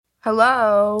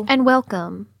Hello. And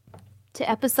welcome to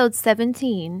episode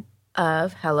 17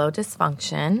 of Hello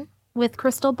Dysfunction with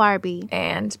Crystal Barbie.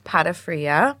 And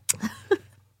Patafria.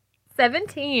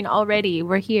 17 already.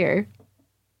 We're here.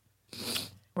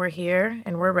 We're here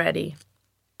and we're ready.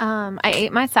 I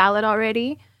ate my salad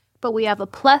already, but we have a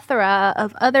plethora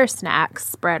of other snacks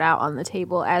spread out on the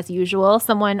table as usual.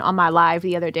 Someone on my live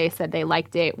the other day said they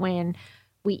liked it when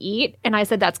we eat, and I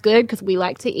said that's good because we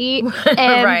like to eat. And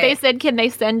Right. They said, can they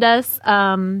send us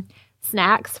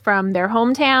snacks from their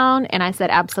hometown? And I said,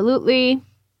 absolutely.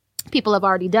 People have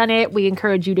already done it. We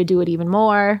encourage you to do it even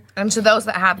more. And to those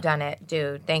that have done it,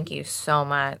 dude, thank you so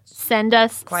much. Send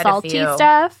us Quite a salty few.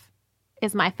 stuff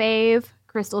is my fave.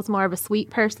 Crystal's more of a sweet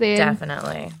person.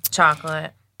 Definitely.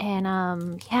 Chocolate.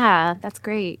 And yeah, that's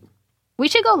great. We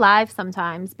should go live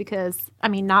sometimes because, I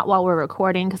mean, not while we're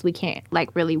recording because we can't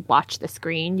like really watch the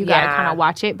screen. You got to Yeah. kind of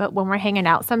watch it. But when we're hanging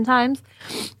out sometimes,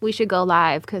 we should go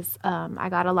live because I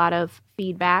got a lot of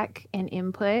feedback and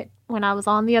input when I was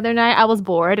on the other night. I was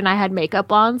bored and I had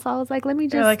makeup on. So I was like, let me You're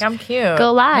just like, I'm cute.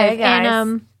 go live. Hey, guys.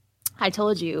 And I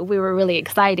told you we were really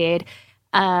excited.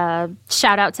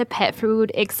 Shout out to Pet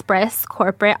Food Express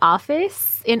corporate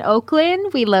office in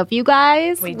Oakland. We love you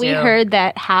guys. We We do. heard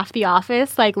that half the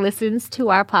office like listens to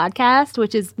our podcast,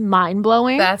 which is mind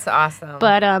blowing. That's awesome.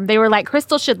 But they were like,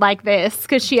 Crystal should like this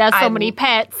because she has so many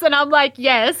pets, and I'm like,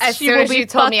 yes. as she soon will as be you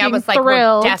told me, I was like,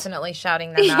 thrilled. we're definitely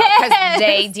shouting them out because Yes.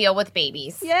 they deal with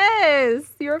babies. Yes,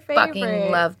 your favorite.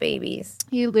 Fucking love babies.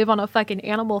 You live on a fucking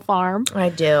animal farm. I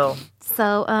do.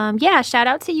 So, yeah, shout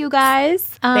out to you guys.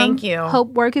 Thank you. Hope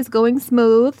work is going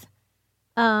smooth.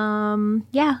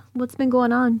 Yeah, what's been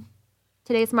going on?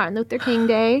 Today's Martin Luther King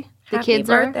Day. The Happy kids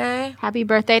birthday. are happy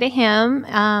birthday to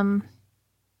him.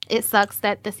 It sucks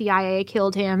that the CIA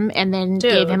killed him and then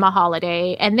Dude. gave him a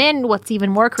holiday. And then what's even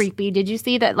more creepy, did you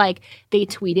see that like they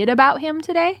tweeted about him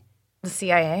today? The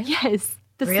CIA? Yes.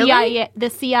 Really? The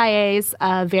CIA's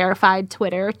verified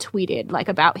Twitter tweeted like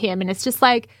about him, and it's just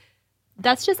like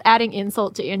that's just adding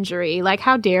insult to injury. Like,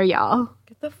 how dare y'all?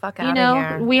 Get the fuck out You know, of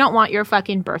here. we don't want your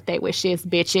fucking birthday wishes,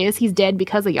 bitches. He's dead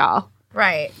because of y'all.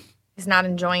 Right. He's not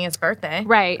enjoying his birthday.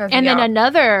 Right. 'Cause And then y'all-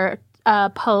 another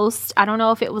post, I don't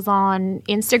know if it was on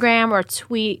Instagram or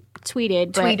tweeted.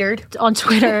 But Tweetered. on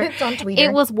Twitter. It's on Twitter.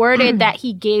 It was worded that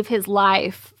he gave his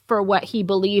life for what he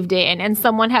believed in, and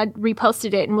someone had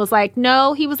reposted it and was like,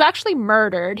 no, he was actually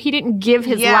murdered. He didn't give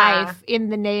his Yeah. life in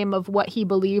the name of what he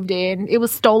believed in. It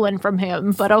was stolen from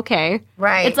him, but okay.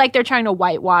 Right. It's like they're trying to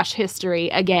whitewash history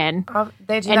again. Oh,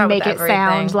 they do that And with make it everything.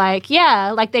 sound like,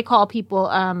 yeah, like they call people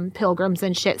pilgrims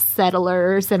and shit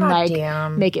settlers, and God like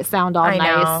damn. make it sound all I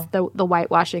nice, know. the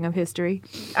whitewashing of history.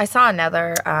 I saw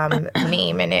another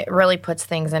meme, and it really puts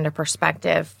things into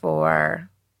perspective for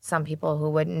some people who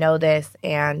wouldn't know this.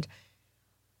 And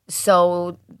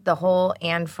so the whole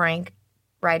Anne Frank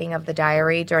writing of the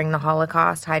diary during the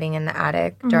Holocaust, hiding in the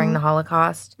attic during the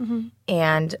Holocaust,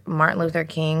 and Martin Luther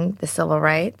King, the civil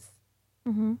rights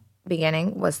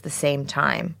beginning was the same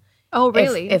time. Oh,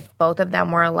 really? If both of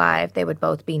them were alive, they would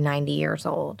both be 90 years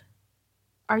old.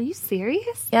 Are you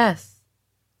serious? Yes.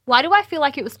 Why do I feel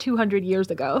like it was 200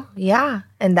 years ago? Yeah.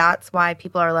 And that's why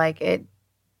people are like, it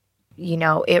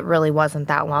really wasn't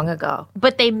that long ago.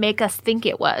 But they make us think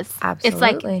it was. It's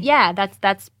Absolutely. like, yeah,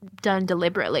 that's done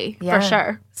deliberately, Yeah. for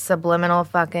sure. Subliminal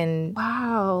fucking,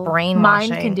 Wow. Brainwashing.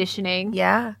 Mind conditioning.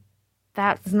 yeah.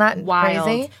 That's Isn't that wild.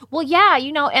 crazy? Well, yeah,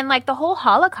 and like the whole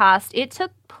Holocaust, it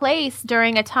took place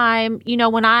during a time,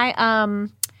 when I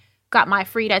got my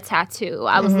Frida tattoo,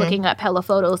 I was looking up hella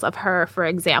photos of her, for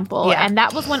example. Yeah. And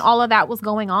that was when all of that was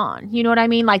going on. You know what I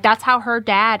mean? Like that's how her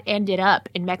dad ended up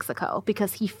in Mexico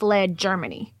because he fled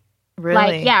Germany. Really?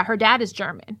 Like, yeah, her dad is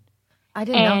German. I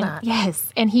didn't know that.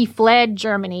 Yes, and he fled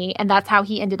Germany, and that's how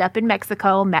he ended up in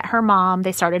Mexico, met her mom,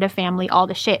 they started a family, all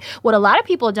the shit. What a lot of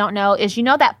people don't know is,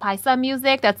 that paisa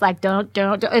music that's like, don't,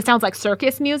 it sounds like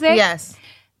circus music? Yes.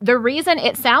 The reason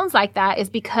it sounds like that is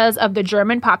because of the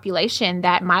German population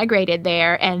that migrated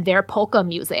there and their polka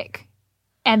music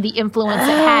and the influence it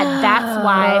had. That's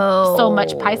why so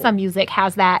much paisa music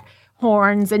has that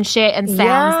horns and shit and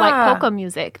sounds like Yeah. polka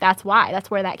music. That's why. That's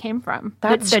where that came from.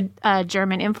 That's- the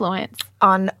German influence.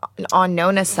 On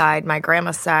Nona's side, my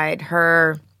grandma's side,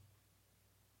 her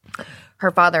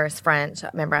father is French.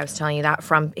 Remember I was telling you that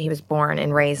he was born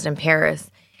and raised in Paris.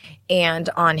 And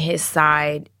on his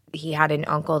side, he had an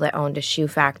uncle that owned a shoe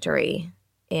factory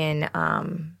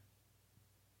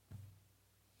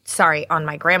on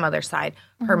my grandmother's side.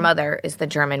 Her mother is the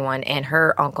German one, and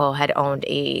her uncle had owned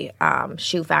a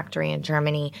shoe factory in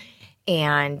Germany.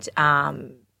 And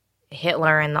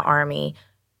Hitler and the army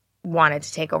wanted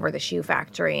to take over the shoe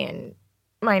factory, and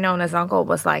my Nona's uncle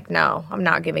was like, no, I'm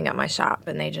not giving up my shop.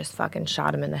 And they just fucking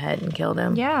shot him in the head and killed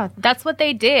him. Yeah, that's what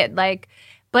they did. Like,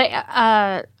 but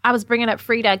I was bringing up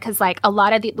Frida because, like, a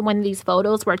lot of when these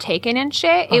photos were taken and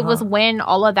shit, it was when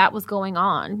all of that was going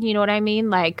on. You know what I mean?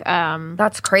 Like,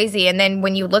 that's crazy. And then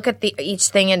when you look at each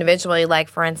thing individually, like,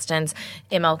 for instance,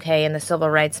 MLK and the Civil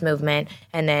Rights Movement,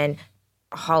 and then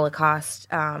Holocaust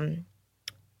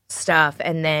stuff,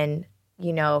 and then,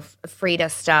 you know, Frida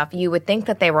stuff, you would think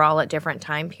that they were all at different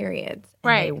time periods. And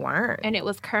right. They weren't. And it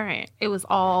was current. It was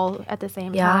all at the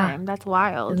same time. That's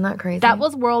wild. Isn't that crazy? That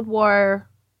was World War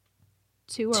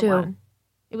II or Two. One?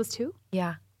 It was two?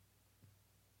 Yeah.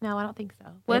 No, I don't think so.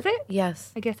 Was it?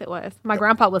 Yes. I guess it was. My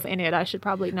grandpa was in it. I should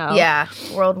probably know. Yeah.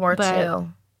 World War But- II.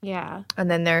 Yeah.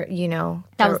 And then there, you know.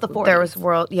 That was the 40s. There was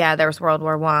World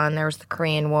War I. There was the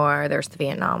Korean War. There was the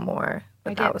Vietnam War.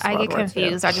 But that was I World get War II.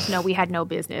 confused. I just know we had no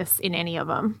business in any of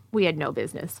them. We had no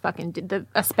business. Fucking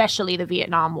especially the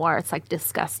Vietnam War. It's like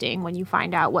disgusting when you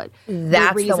find out what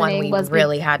That's the one we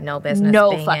really had no business.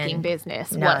 No being fucking in.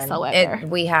 business None. whatsoever.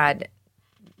 We had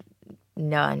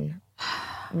none.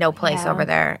 No place Yeah. over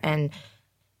there. And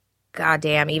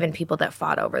goddamn, even people that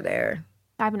fought over there.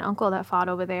 I have an uncle that fought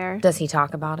over there. Does he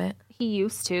talk about it? He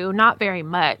used to, not very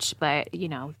much, but you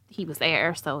know he was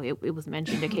there, so it was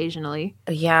mentioned occasionally.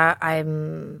 Yeah,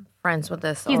 I'm friends with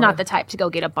this. He's not the type to go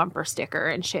get a bumper sticker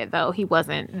and shit, though. He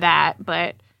wasn't that,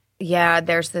 but Yeah,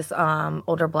 there's this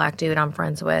older black dude I'm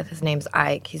friends with. His name's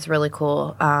Ike. He's really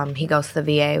cool. He goes to the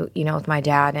VA, you know, with my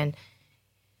dad, and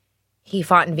he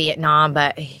fought in Vietnam,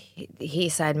 but he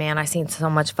said, man, I seen so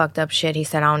much fucked up shit. He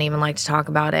said, I don't even like to talk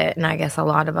about it. And I guess a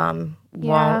lot of them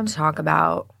won't talk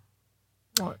about.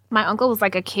 my uncle was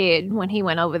like a kid when he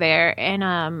went over there,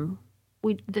 and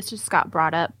this just got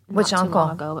brought up. Which not too uncle?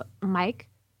 long ago. Mike.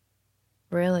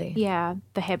 Really? Yeah,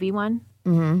 the heavy one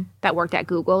Mm-hmm. that worked at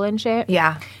Google and shit.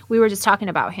 Yeah. We were just talking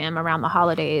about him around the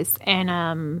holidays,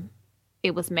 and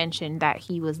it was mentioned that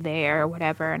he was there or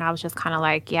whatever, and I was just kind of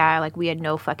like, yeah, like we had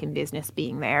no fucking business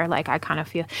being there. Like I kind of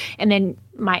feel, and then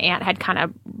my aunt had kind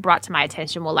of brought to my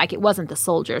attention, well, like it wasn't the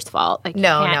soldiers' fault. Like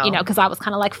No. you know, because I was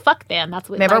kind of like, fuck them. That's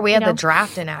what. Remember, like, we you had know, the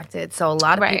draft enacted, so a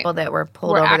lot of Right. people that were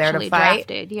pulled were over there to actually fight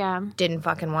drafted. Yeah, didn't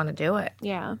fucking want to do it.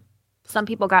 yeah. Some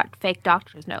people got fake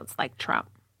doctor's notes, like Trump.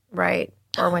 Right.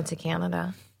 Or went to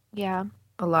Canada. Yeah,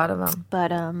 A lot of them.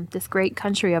 but this great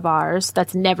country of ours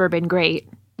that's never been great.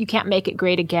 You can't make it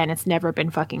great again. It's never been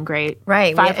fucking great.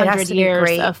 Right. It has 500 to be years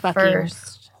great of fucking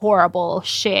first. horrible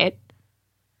shit.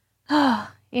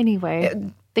 Anyway,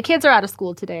 the kids are out of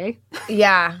school today.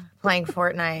 Yeah, playing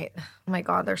Fortnite. Oh my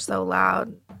God, they're so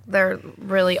loud. They're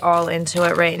really all into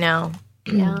it right now.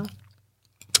 Yeah.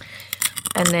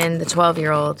 And then the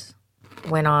 12-year-old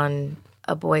went on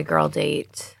a boy-girl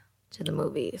date to the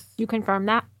movies. You confirm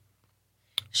that?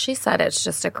 She said it's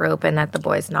just a group and that the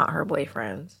boy's not her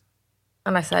boyfriend.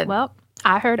 And I said, Well,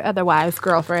 I heard otherwise,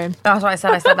 girlfriend. that's what I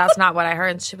said. I said, that's not what I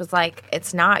heard. And she was like,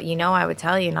 it's not. You know, I would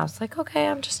tell you. And I was like, okay,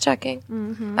 I'm just checking.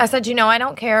 Mm-hmm. I said, you know, I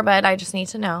don't care, but I just need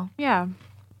to know. Yeah.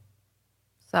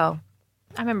 So,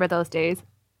 I remember those days.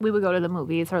 We would go to the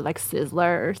movies or like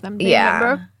Sizzler or something. yeah.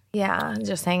 Remember? Yeah,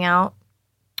 just hang out.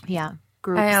 Yeah.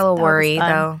 Groups. I had a little That was worry, fun.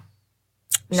 though.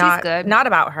 She's Not good. Not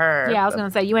about her. Yeah, I was going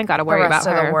to say, you ain't got to the worry rest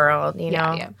about of her. the world, you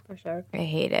know? Yeah, for sure. I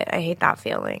hate it. I hate that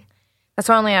feeling. That's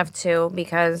why I only have two,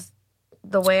 because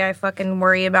the way I fucking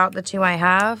worry about the two I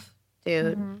have,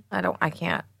 dude, I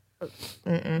can't.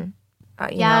 Mm-mm. You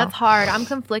Yeah, know? it's hard. I'm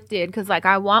conflicted because, like,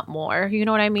 I want more. You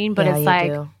know what I mean? But Yeah, it's you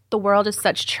like do. the world is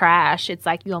such trash. It's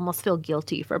like you almost feel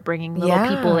guilty for bringing little Yeah.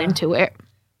 people into it.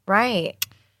 Right.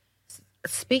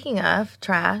 Speaking of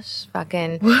trash,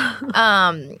 fucking,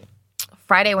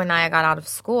 Friday when I got out of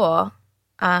school,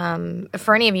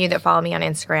 for any of you that follow me on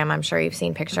Instagram, I'm sure you've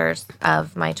seen pictures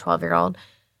of my 12-year-old.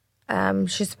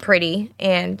 She's pretty,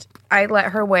 and I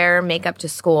let her wear makeup to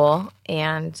school,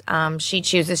 and she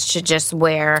chooses to just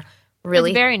wear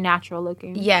really It's very natural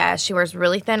looking. Yeah, she wears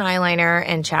really thin eyeliner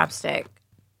and chapstick.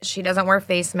 She doesn't wear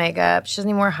face makeup. She doesn't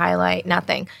even wear highlight,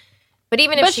 nothing. But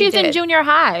even if But she she's did, in junior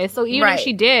high, so even Right. if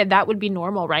she did, that would be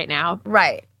normal right now.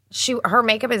 right, her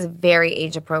makeup is very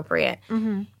age appropriate.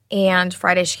 And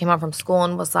Friday she came home from school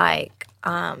and was like,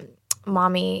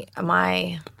 "Mommy,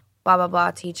 my blah blah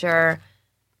blah teacher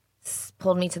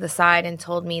pulled me to the side and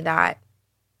told me that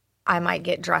I might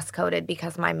get dress coded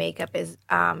because my makeup is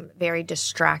very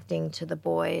distracting to the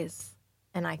boys,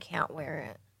 and I can't wear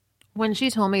it." When she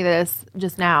told me this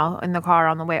just now in the car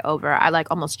on the way over, I like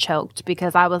almost choked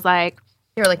because I was like,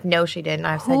 You were like, "No, she didn't."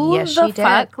 I said, who "Yes, the she did."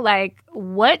 fuck? Like,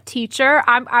 what teacher?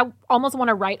 I almost want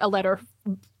to write a letter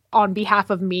on behalf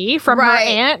of me from her Right.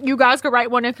 aunt. You guys could write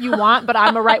one if you want, but I'm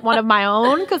gonna write one of my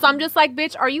own because I'm just like,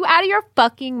 bitch, are you out of your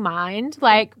fucking mind?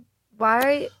 Like,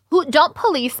 Why? who don't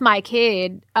police my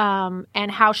kid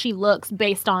and how she looks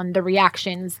based on the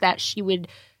reactions that she would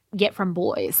get from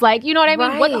boys. Like, you know what I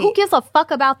mean? Right. Who gives a fuck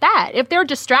about that? If they're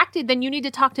distracted, then you need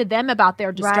to talk to them about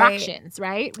their distractions,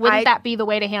 right? Wouldn't that be the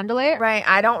way to handle it? Right.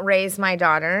 I don't raise my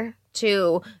daughter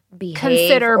to behave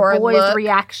Consider or boys' look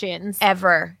reactions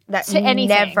ever. That to anything.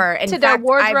 Never. In to fact, their I've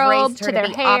wardrobe, raised her to their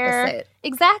be hair. opposite.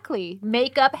 Exactly.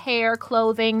 Makeup, hair,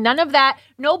 clothing, none of that.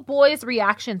 No boys'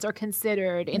 reactions are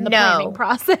considered in the No. planning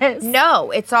process.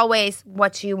 No, it's always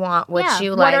what you want, what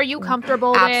you like. What are you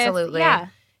comfortable with? Absolutely. Yeah.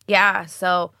 Yeah.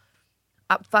 So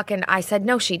I said,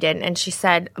 no, she didn't. And she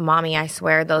said, Mommy, I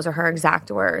swear those are her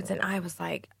exact words. And I was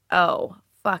like, oh,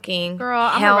 fucking Girl,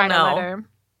 I'm hell going to write no. a letter.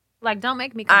 Like, don't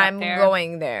make me come I'm up there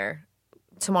going there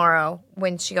tomorrow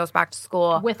when she goes back to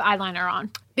school. with eyeliner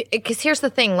on. Because here's the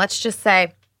thing. Let's just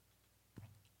say,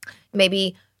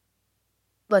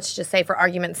 for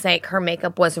argument's sake, her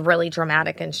makeup was really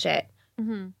dramatic and shit.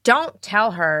 Mm-hmm. Don't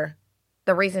tell her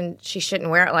the reason she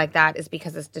shouldn't wear it like that is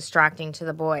because it's distracting to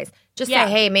the boys. Just Yeah.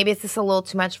 say, hey, maybe it's just a little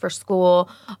too much for school.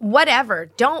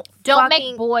 Whatever. Don't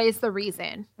Make boys the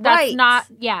reason. That's Right. not,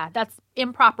 that's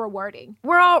improper wording.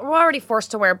 We're already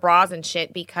forced to wear bras and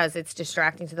shit because it's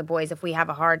distracting to the boys if we have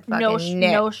a hard fucking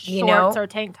neck. No you know? shorts or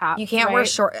tank tops. You can't wear right?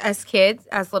 short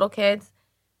as little kids.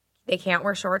 They can't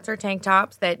wear shorts or tank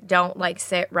tops that don't like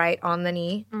sit right on the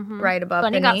knee, right above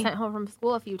Bunny the got knee. sent home from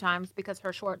school a few times because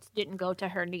her shorts didn't go to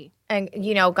her knee. And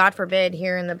God forbid,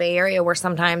 here in the Bay Area, where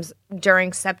sometimes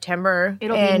during September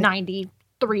It'll be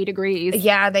 93 degrees.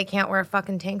 Yeah, they can't wear a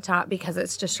fucking tank top because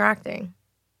it's distracting.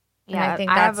 And Yeah, I think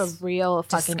I have that's a real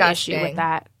fucking disgusting. issue with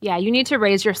that. Yeah, you need to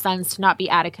raise your sons to not be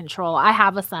out of control. I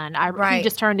have a son. He Right.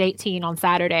 just turned 18 on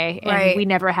Saturday, and Right. we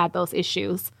never had those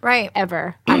issues right.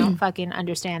 ever. I don't fucking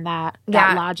understand that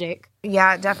Yeah. logic.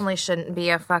 Yeah, it definitely shouldn't be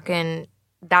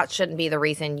that shouldn't be the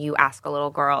reason you ask a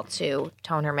little girl to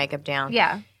tone her makeup down.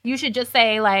 Yeah, you should just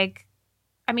say like,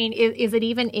 I mean, is it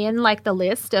even in like the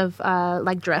list of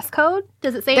like dress code?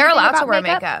 Does it say They're anything allowed about to wear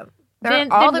makeup.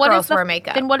 Then All the what girls is wear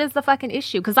makeup. Then what is the fucking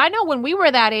issue? Because I know when we were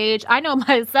that age, I know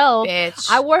myself. Bitch.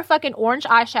 I wore fucking orange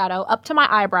eyeshadow up to my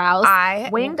eyebrows, I-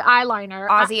 winged eyeliner,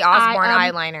 Ozzy Osbourne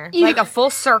eyeliner. Like a full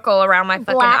circle around my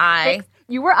fucking eye. thick-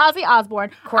 You were Ozzy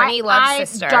Osbourne. Courtney Love's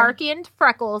sister. Darkened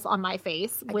freckles on my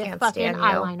face with can't fucking stand you.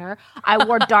 eyeliner. I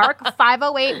wore dark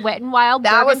 508 Wet n Wild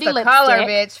That was burgundy the lipstick. color,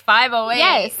 bitch. 508.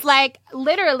 Yes, like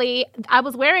literally, I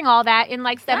was wearing all that in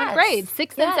like seventh Yes. grade,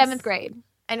 sixth and Yes. seventh grade.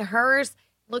 And hers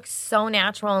looks so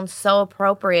natural and so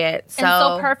appropriate. And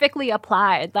so perfectly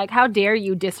applied. Like, how dare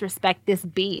you disrespect this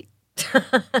beat?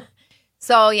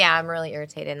 So yeah, I'm really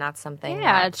irritated, and that's something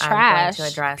Yeah, that trash. I'm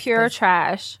going to address. Pure 'cause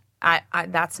trash. I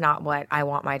that's not what I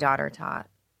want my daughter taught.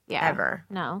 Yeah. Ever.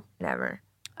 No. Never.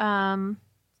 Um,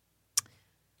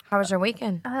 How was your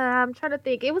weekend? I'm trying to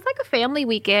think. It was like a family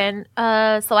weekend.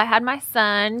 So I had my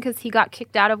son because he got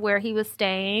kicked out of where he was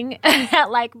staying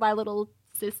at like my little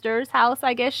sister's house,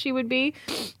 I guess she would be.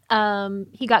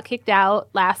 He got kicked out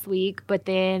last week, but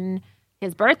then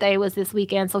his birthday was this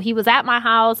weekend. So he was at my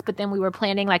house, but then we were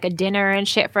planning like a dinner and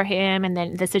shit for him. And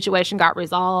then the situation got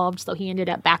resolved. So he ended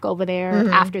up back over there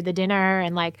after the dinner.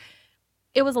 And like,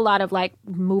 it was a lot of like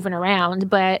moving around.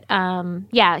 But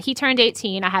yeah, he turned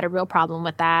 18. I had a real problem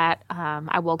with that.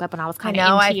 I woke up and I was kind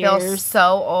of in tears. I feel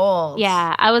so old.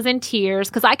 Yeah, I was in tears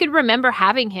because I could remember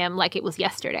having him like it was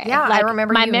yesterday. Yeah, like, I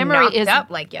remember my you memory knocked is up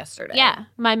like yesterday. Yeah,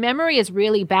 my memory is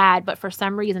really bad, but for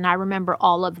some reason I remember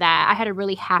all of that. I had a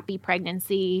really happy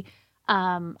pregnancy.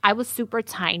 I was super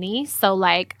tiny, so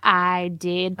like I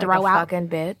did Like throw a out. fucking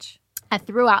bitch. I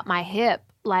threw out my hip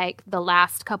like the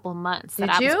last couple months that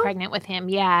Did I was you? pregnant with him.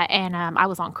 Yeah, and I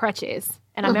was on crutches.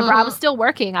 And I remember I was still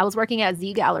working. I was working at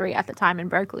Z Gallery at the time in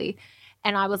Berkeley.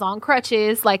 And I was on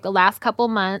crutches like the last couple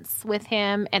months with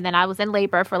him. And then I was in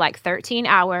labor for like 13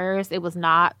 hours. It was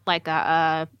not like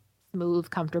a smooth,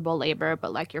 comfortable labor,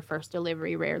 but like your first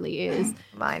delivery rarely is.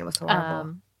 Mine was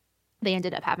horrible. They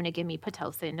ended up having to give me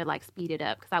Pitocin to like speed it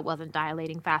up because I wasn't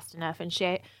dilating fast enough and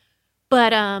shit.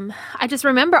 But I just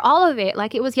remember all of it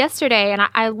like it was yesterday. And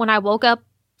I when I woke up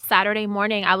Saturday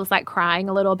morning, I was like crying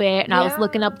a little bit, and I was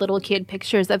looking up little kid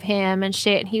pictures of him and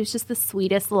shit. And he was just the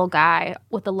sweetest little guy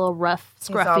with a little rough, He's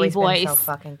scruffy always voice. been so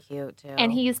fucking cute too.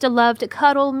 And he used to love to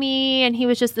cuddle me, and he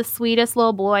was just the sweetest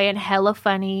little boy and hella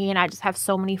funny. And I just have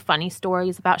so many funny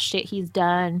stories about shit he's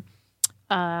done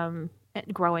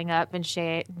growing up and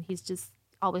shit. And he's just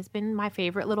always been my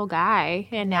favorite little guy.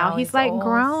 And now Now he's he's like old.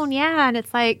 grown, yeah. And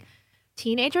it's like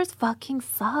teenagers fucking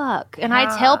suck. And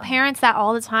I tell parents that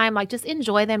all the time, like, just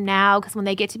enjoy them now, because when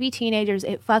they get to be teenagers,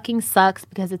 it fucking sucks,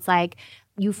 because it's like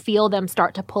you feel them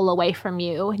start to pull away from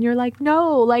you and you're like,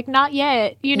 no, like, not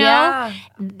yet, you know? Yeah.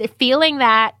 The feeling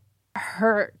that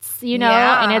hurts, you know?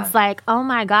 And it's like, oh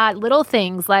my God, little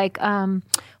things like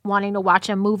wanting to watch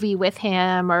a movie with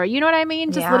him, or, you know what I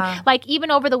mean? Just like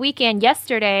even over the weekend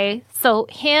yesterday, so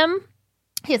him,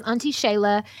 his auntie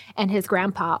Shayla, and his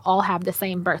grandpa all have the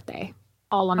same birthday,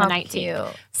 all on the 19th. Cute.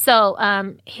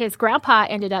 So his grandpa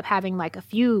ended up having like a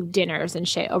few dinners and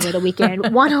shit over the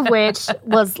weekend, one of which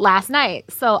was last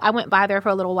night. So I went by there for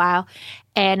a little while,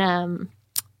 and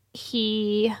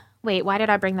wait, why did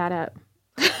I bring that up?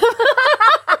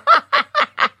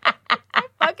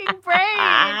 Fucking brain.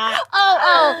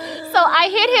 So I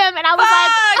hit him and I was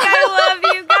like, I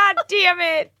love you. God damn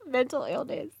it. Mental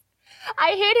illness.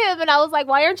 I hit him and I was like,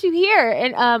 why aren't you here?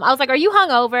 And I was like, are you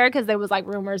hungover? Because there was like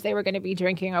rumors they were going to be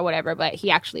drinking or whatever, but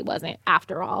he actually wasn't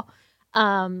after all.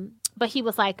 But he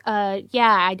was like,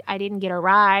 yeah, I didn't get a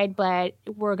ride, but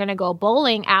we're going to go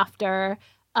bowling after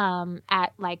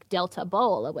at like Delta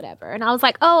Bowl or whatever. And I was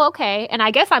like, oh, okay. And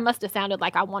I guess I must have sounded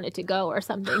like I wanted to go or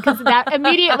something, because that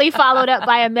immediately followed up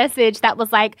by a message that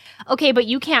was like, okay, but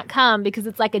you can't come because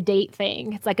it's like a date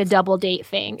thing. It's like a double date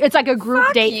thing. It's like a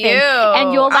group date thing.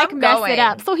 And you'll like mess it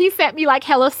up. So he sent me like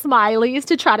hella smileys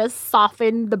to try to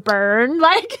soften the burn,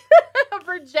 like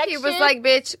rejection. He was like,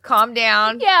 bitch, calm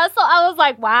down. Yeah. So I was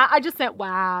like, wow. I just sent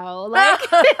wow. Like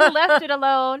left it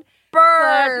alone.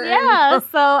 Burn. But, yeah,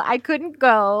 so I couldn't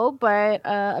go, but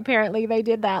apparently they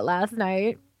did that last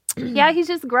night. Yeah, he's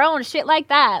just grown. Shit like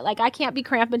that. Like, I can't be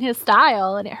cramping his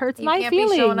style, and it hurts my feelings. You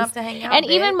can't be showing up to hang out, and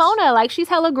bitch. Even Mona, like, she's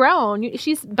hella grown.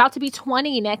 She's about to be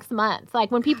 20 next month. Like,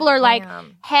 when people are like,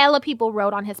 hella people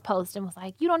wrote on his post and was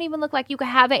like, you don't even look like you could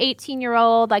have an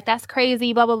 18-year-old. Like, that's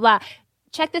crazy, blah, blah, blah.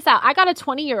 Check this out. I got a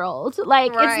 20-year-old.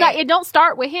 Like, it's not, it don't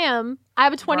start with him. I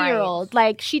have a 20-year-old.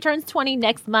 Like, she turns 20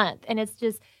 next month, and it's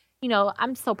just, you know,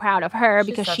 I'm so proud of her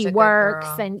because she works,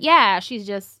 and she's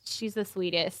the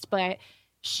sweetest. But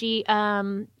she,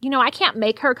 you know, I can't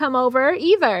make her come over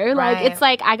either. Like, it's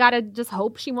like, I gotta just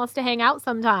hope she wants to hang out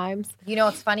sometimes. You know,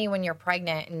 it's funny when you're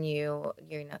pregnant and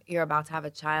you're about to have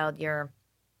a child,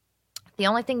 the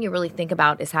only thing you really think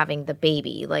about is having the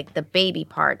baby, like the baby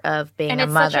part of being a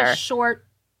mother. And it's such a short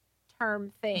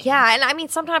term thing. Yeah, and I mean,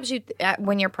 sometimes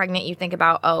when you're pregnant, you think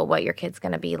about, oh, what your kid's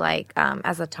going to be like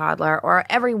as a toddler, or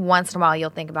every once in a while you'll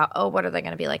think about, oh, what are they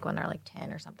going to be like when they're like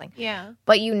 10 or something. Yeah.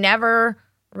 But you never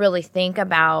really think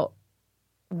about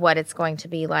what it's going to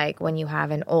be like when you have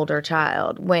an older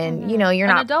child, when, you know, you're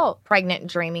not adult. Pregnant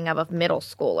dreaming of a middle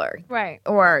schooler. Right.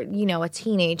 Or, you know, a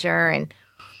teenager. And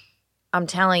I'm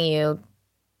telling you,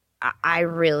 I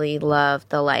really love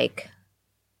the like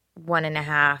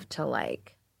 1.5 to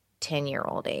like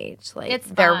 10-year-old age. Like,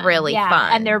 they're really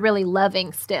fun. And they're really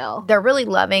loving still. They're really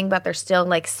loving, but they're still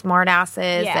like smart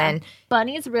asses. Yeah. And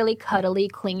Bunny's really cuddly,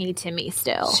 clingy to me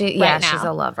still. She's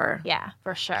a lover. Yeah,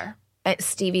 for sure.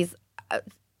 Stevie's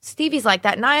like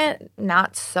that. Naya,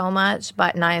 not so much,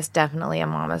 but Naya's definitely a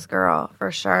mama's girl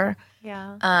for sure.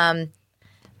 Yeah.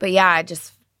 But yeah, I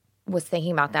just was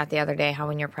thinking about that the other day, how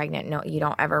when you're pregnant, no, you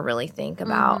don't ever really think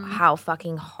about how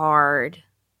fucking hard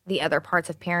the other parts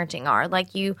of parenting are.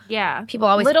 Like people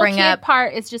always bring up little kid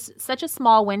part is just such a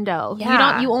small window.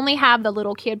 Yeah. You only have the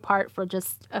little kid part for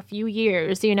just a few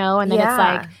years, you know, and then it's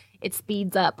like it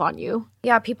speeds up on you.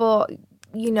 Yeah, people,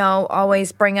 you know,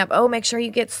 always bring up, oh, make sure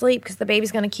you get sleep because the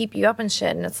baby's going to keep you up and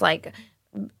shit. And it's like,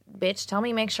 bitch, tell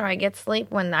me make sure I get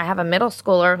sleep when I have a middle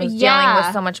schooler who's dealing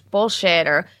with so much bullshit,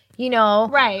 or, you know.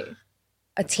 Right.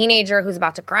 A teenager who's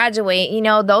about to graduate, you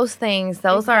know, those things,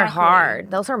 those are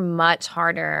hard. Those are much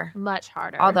harder. Much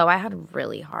harder. Although I had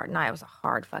really hard, and I was a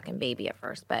hard fucking baby at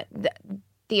first, but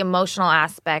the emotional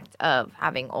aspect of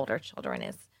having older children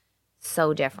is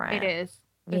so different. It is.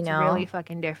 It's really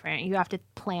fucking different. You have to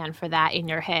plan for that in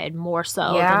your head more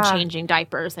so than changing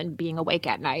diapers and being awake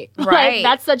at night. Right. Like,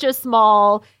 that's such a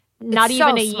small, not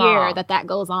even a small. year that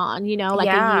goes on, you know, like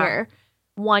a year,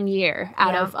 1 year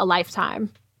out of a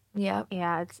lifetime. Yep.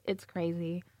 Yeah, it's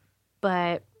crazy.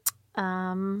 But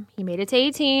he made it to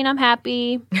 18. I'm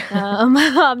happy.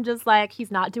 I'm just like,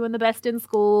 he's not doing the best in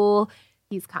school.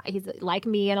 He's like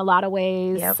me in a lot of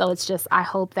ways. Yep. So it's just, I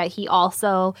hope that he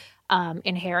also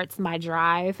inherits my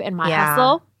drive and my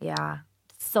hustle. Yeah.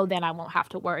 So then I won't have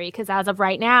to worry. Because as of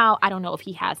right now, I don't know if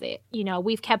he has it. You know,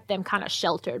 we've kept them kind of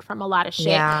sheltered from a lot of shit.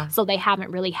 Yeah. So they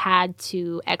haven't really had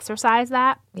to exercise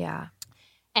that. Yeah.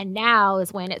 And now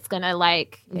is when it's going to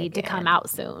like need to come out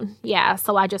soon. Yeah.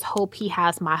 So I just hope he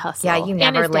has my hustle. Yeah, you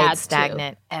never and laid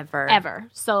stagnant ever. Ever.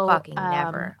 So fucking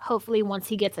never. Hopefully once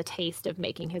he gets a taste of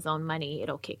making his own money,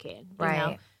 it'll kick in. Right.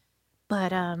 You know?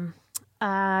 But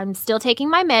I'm still taking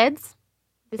my meds.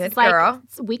 This Good is like girl.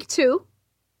 week 2.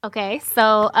 Okay.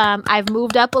 So I've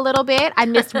moved up a little bit. I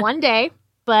missed one day,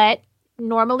 but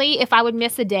normally, if I would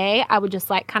miss a day, I would just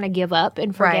like kind of give up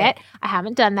and forget. Right. I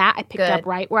haven't done that. I picked up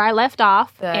right where I left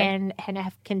off and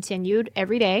have continued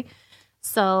every day.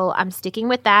 So I'm sticking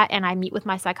with that, and I meet with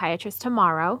my psychiatrist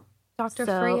tomorrow. Dr.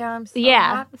 Freya, I'm so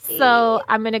happy. So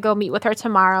I'm going to go meet with her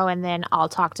tomorrow, and then I'll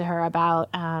talk to her about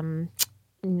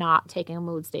not taking a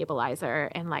mood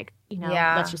stabilizer and like, you know,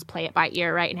 let's just play it by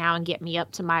ear right now and get me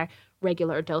up to my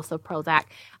regular dose of Prozac.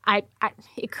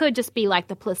 It could just be like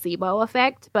the placebo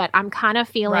effect, but I'm kind of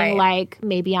feeling like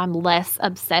maybe I'm less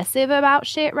obsessive about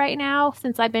shit right now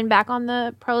since I've been back on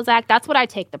the Prozac. That's what I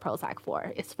take the Prozac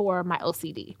for. It's for my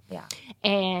OCD. Yeah.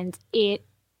 And it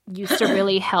used to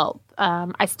really help.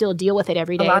 I still deal with it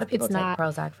every day. A lot of people take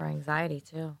Prozac for anxiety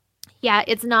too. Yeah,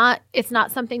 it's not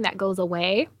something that goes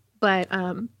away, but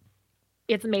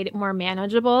it's made it more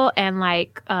manageable and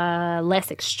like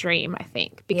less extreme, I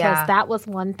think, because that was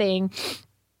one thing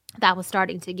that was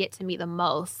starting to get to me the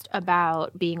most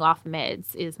about being off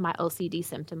meds is my OCD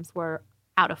symptoms were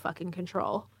out of fucking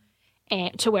control,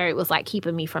 and to where it was like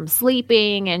keeping me from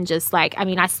sleeping and just like, I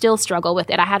mean, I still struggle with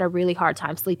it. I had a really hard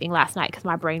time sleeping last night because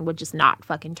my brain would just not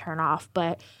fucking turn off,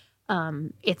 but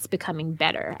it's becoming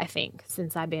better, I think,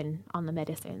 since I've been on the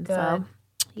medicine. Good. So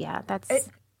yeah, that's...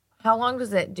 How long do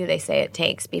they say it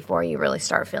takes before you really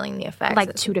start feeling the effects?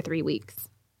 Like 2 to 3 weeks.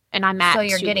 And I'm at 2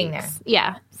 weeks. So you're getting there.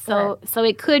 Yeah. So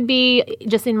it could be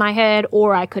just in my head,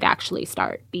 or I could actually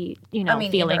start feeling.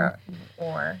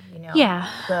 Or, you know. Yeah.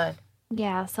 Good.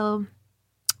 Yeah. So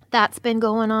that's been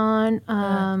going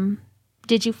on.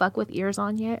 Did you fuck with ears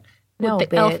on yet? No, with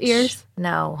the elf ears?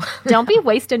 No. Don't be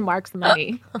wasting Mark's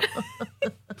money.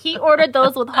 He ordered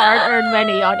those with hard-earned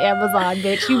money on Amazon,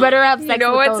 bitch. You better have sex with those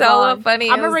on. You know what's hella funny?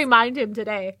 I'm going to remind him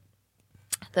today.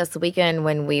 This weekend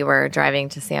when we were driving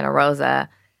to Santa Rosa,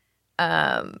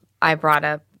 I brought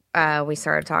up, we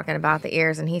started talking about the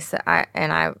ears, and he said,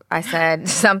 I said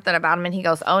something about him, and he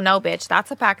goes, "Oh no, bitch,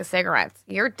 that's a pack of cigarettes.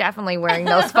 You're definitely wearing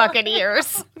those fucking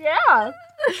ears." Yeah. I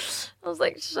was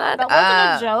like, shut up.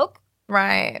 That wasn't a joke.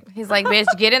 Right. He's like, bitch,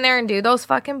 get in there and do those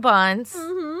fucking buns.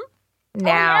 Mm-hmm.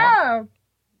 Now,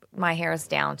 my hair is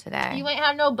down today. You ain't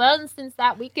had no buns since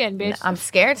that weekend, bitch. I'm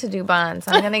scared to do buns.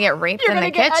 I'm going to get raped in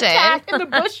the kitchen. You're going to get attacked in the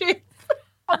bushes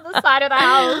on the side of the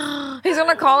house. He's going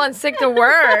to call in sick to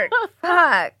work.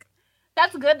 Fuck.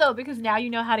 That's good, though, because now you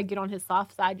know how to get on his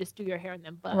soft side. Just do your hair in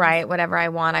them buns. Right. Whatever I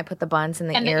want. I put the buns and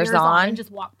the ears on. And just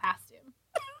walk past him.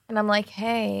 And I'm like,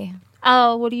 hey.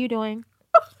 Oh, what are you doing?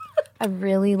 I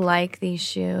really like these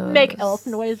shoes. Make elf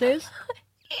noises.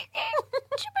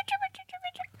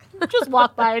 Just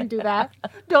walk by and do that.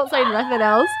 Don't say nothing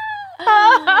else.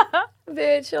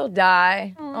 Bitch, he'll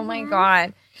die. Mm-hmm. Oh my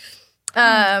God.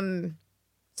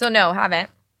 So no, haven't.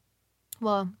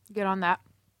 Well, get on that.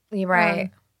 You're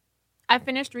right. I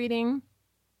finished reading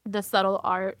The Subtle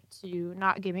Art to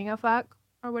Not Giving a Fuck,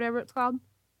 or whatever it's called,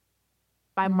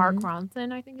 by Mark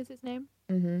Ronson, I think is his name.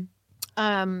 Mm-hmm.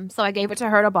 So I gave it to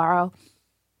her to borrow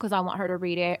because I want her to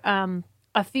read it.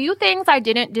 A few things I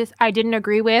didn't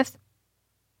agree with.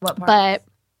 What part? But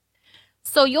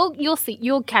so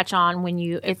you'll catch on when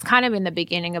it's kind of in the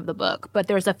beginning of the book, but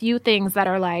there's a few things that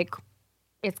are like,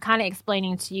 it's kind of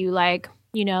explaining to you, like,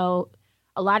 you know,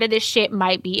 a lot of this shit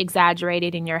might be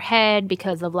exaggerated in your head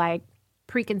because of like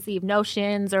preconceived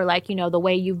notions or like, you know, the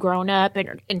way you've grown up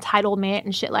and entitlement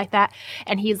and shit like that.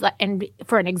 And he's like, and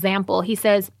for an example, he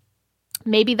says,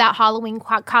 maybe that Halloween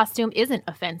costume isn't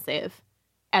offensive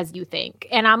as you think.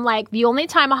 And I'm like, the only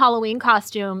time a Halloween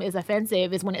costume is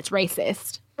offensive is when it's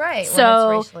racist. Right.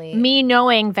 So me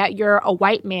knowing that you're a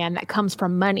white man that comes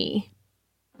from money,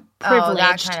 privileged,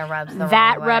 that kind of rubs the wrong way.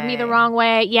 That rubbed me the wrong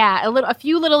way. Yeah, a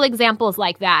few little examples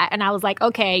like that. And I was like,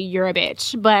 okay, you're a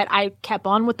bitch. But I kept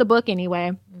on with the book anyway.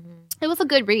 Mm-hmm. It was a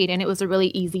good read, and it was a really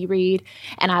easy read.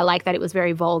 And I like that it was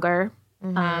very vulgar.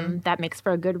 Mm-hmm. That makes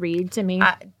for a good read to me.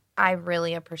 I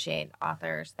really appreciate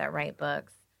authors that write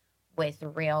books with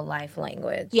real life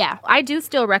language. Yeah, I do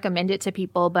still recommend it to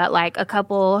people, but like a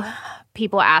couple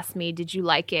people asked me, did you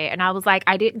like it? And I was like,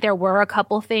 there were a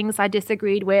couple things I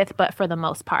disagreed with, but for the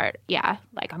most part, yeah,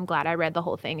 like I'm glad I read the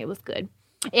whole thing. It was good.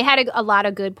 It had a lot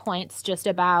of good points just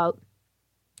about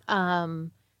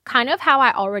kind of how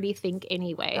I already think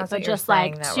anyway. That's but what you're just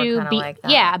saying, like that we're to kinda be like that.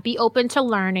 yeah, be open to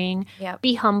learning, Yep.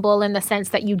 be humble in the sense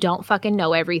that you don't fucking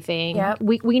know everything. Yep.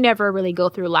 We never really go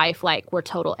through life like we're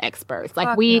total experts. Like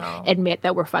Fuck we no. admit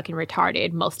that we're fucking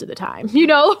retarded most of the time. You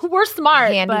know, we're smart,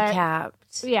 but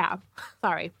Handicapped. yeah,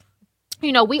 sorry.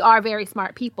 You know, we are very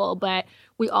smart people, but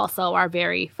we also are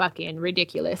very fucking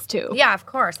ridiculous too. Yeah, of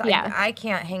course. Yeah. I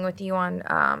can't hang with you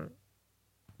on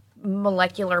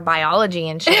molecular biology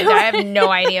and shit. I have no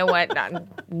idea what.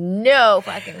 No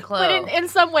fucking clue. But in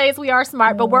some ways we are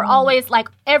smart, but we're always like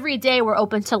every day we're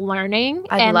open to learning.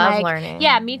 I and love like, learning.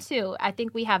 Yeah, me too. I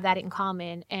think we have that in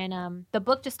common. And the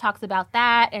book just talks about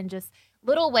that and just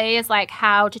little ways like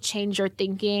how to change your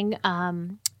thinking,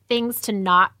 things to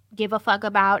not give a fuck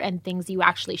about and things you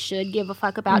actually should give a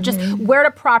fuck about. Just where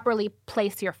to properly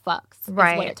place your fucks is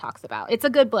Right. what it talks about. It's a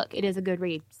good book. It is a good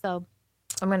read. So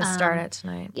I'm going to start it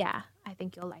tonight. yeah, I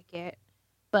think you'll like it.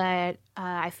 But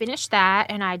I finished that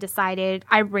and I decided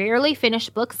I rarely finish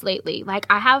books lately. Like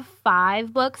I have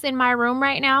 5 books in my room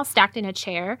right now stacked in a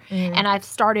chair and I've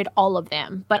started all of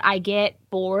them. But I get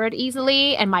bored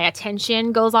easily and my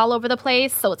attention goes all over the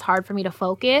place. So it's hard for me to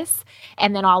focus.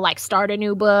 And then I'll like start a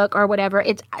new book or whatever.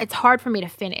 It's hard for me to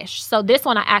finish. So this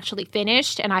one I actually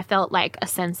finished and I felt like a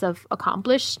sense of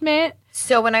accomplishment.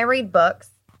 So when I read books,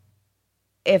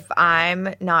 if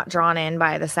I'm not drawn in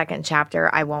by the second chapter,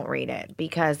 I won't read it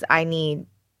because I need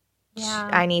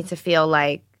to feel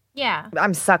like Yeah.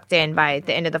 I'm sucked in by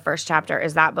the end of the first chapter.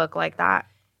 Is that book like that?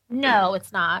 No,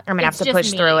 it's not. I'm gonna have It's to just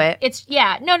push me. through it. It's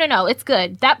no. It's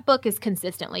good. That book is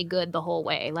consistently good the whole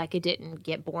way. Like it didn't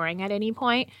get boring at any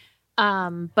point.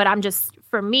 But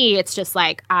for me, it's just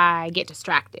like I get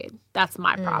distracted. That's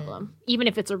my problem. Even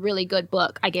if it's a really good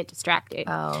book, I get distracted.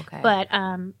 Oh, okay. But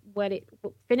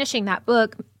finishing that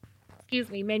book,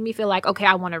 made me feel like, okay,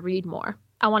 I want to read more.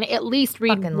 I want to at least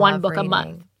read Fucking one love book a reading.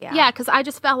 month. Yeah. Yeah, because I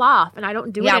just fell off and I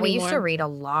don't do it anymore. we used to read a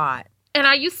lot. And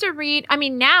I used to read,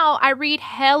 now I read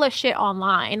hella shit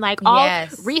online. Like, I'll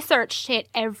Yes. research shit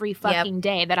every fucking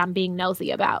day that I'm being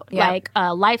nosy about. Yep. Like,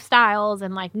 lifestyles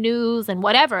and, like, news and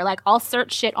whatever. Like, I'll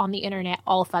search shit on the internet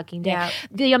all fucking day. Yep.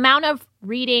 The amount of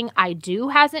reading I do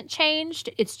hasn't changed.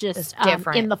 It's just It's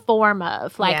different. in the form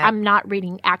of, like, Yeah. I'm not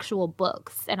reading actual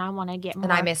books. And I want to get more.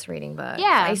 And I miss reading books.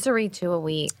 Yeah. I used to read 2 a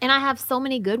week. And I have so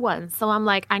many good ones. So I'm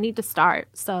like, I need to start.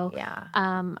 So Yeah.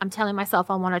 I'm telling myself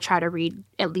I want to try to read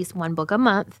at least one book a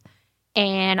month.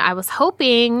 And I was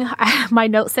hoping, my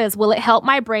note says, will it help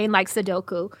my brain like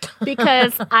Sudoku?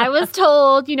 Because I was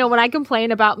told, when I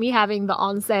complain about me having the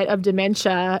onset of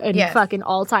dementia and Yes. fucking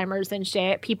Alzheimer's and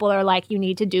shit, people are like, you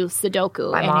need to do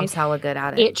Sudoku. My and mom's hella good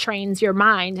at it. it trains your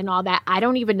mind and all that. I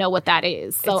don't even know what that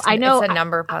is. So I know. It's a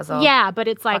number puzzle. Yeah, but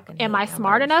it's like, Fucking am hate I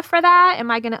smart numbers. enough for that?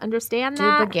 Am I going to understand Do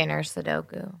that? beginner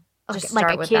Sudoku. Just like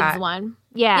start a with kid's that. one.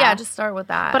 Yeah. Yeah, just start with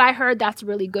that. But I heard that's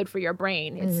really good for your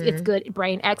brain. It's good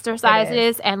brain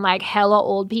exercises and like hella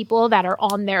old people that are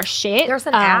on their shit. There's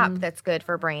an app that's good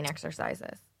for brain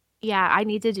exercises. Yeah, I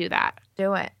need to do that.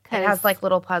 Do it. It 'Cause has like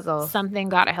little puzzles. Something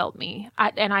got to help me.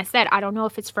 I said, I don't know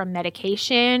if it's from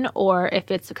medication or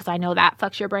if it's because I know that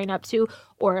fucks your brain up too,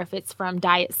 or if it's from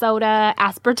diet soda.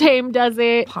 Aspartame does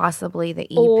it. Possibly the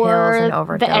Or e-pills and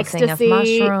the overdosing ecstasy of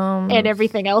mushrooms. and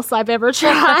everything else I've ever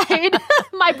tried.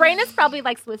 My brain is probably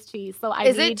like Swiss cheese. So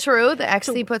Is it true that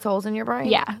ecstasy puts holes in your brain?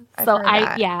 Yeah. I've So heard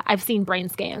that. I've seen brain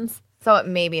scans. So it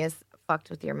maybe is fucked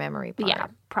with your memory part. Yeah,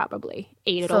 probably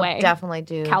ate it So away. definitely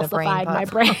do Calcified the my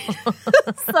brain brain.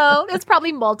 So it's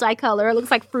probably multicolor. It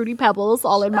looks like Fruity Pebbles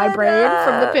all in my brain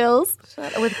from the pills.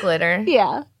 with glitter.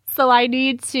 Yeah. So I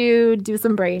need to do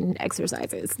some brain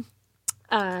exercises.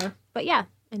 But yeah.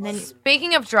 And then,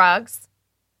 Speaking of drugs,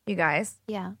 you guys.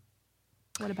 yeah.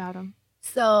 What about them?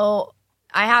 So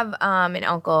I have an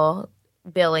uncle,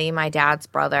 Billy, my dad's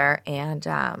brother, and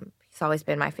he's always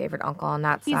been my favorite uncle on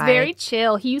that He's side. very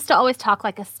chill. He used to always talk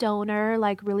like a stoner,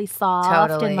 like really soft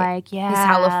Totally. and like, yeah. He's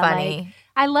hella funny. like-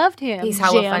 I loved him. He's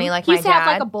hella Jim. funny like he used my to have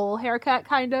like dad. a bowl haircut,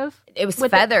 kind of. It was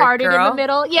With feathered, it parted girl. in the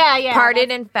middle. Yeah, yeah.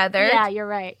 Parted and feathered. Yeah, you're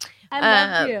right. I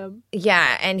love him.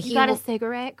 Yeah, and You got a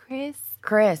cigarette, Chris?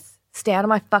 Chris, stay out of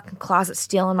my fucking closet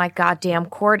stealing my goddamn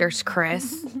quarters,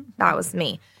 Chris. That was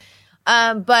me.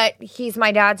 But he's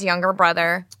my dad's younger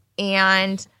brother.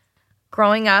 And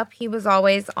growing up, he was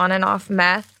always on and off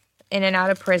meth, in and out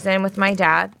of prison with my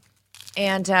dad.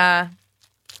 And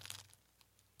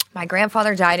my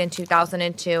grandfather died in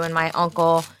 2002, and my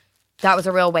uncle, that was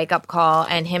a real wake-up call,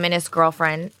 and him and his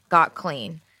girlfriend got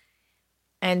clean.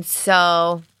 And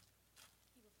so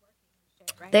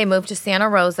they moved to Santa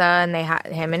Rosa, and they have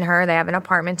an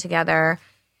apartment together.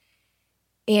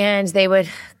 And they would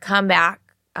come back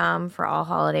for all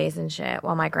holidays and shit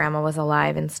while my grandma was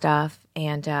alive and stuff,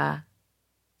 and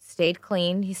stayed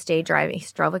clean. He stayed driving. He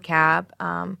drove a cab,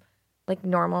 like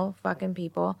normal fucking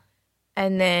people.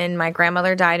 And then my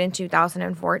grandmother died in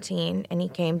 2014, and he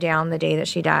came down the day that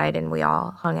she died, and we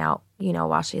all hung out,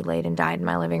 while she laid and died in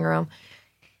my living room.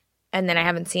 And then I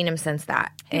haven't seen him since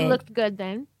that. He looked good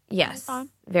then. Yes,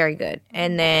 very good.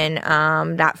 And then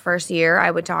that first year,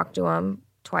 I would talk to him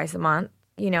twice a month,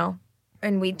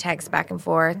 and we'd text back and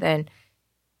forth. And,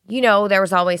 there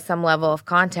was always some level of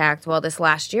contact. Well, this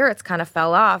last year, it's kind of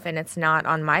fell off, and it's not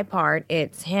on my part.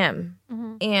 It's him.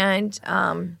 Mm-hmm.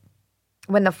 And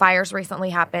when the fires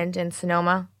recently happened in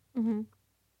Sonoma, mm-hmm.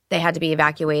 they had to be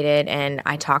evacuated, and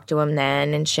I talked to him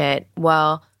then and shit.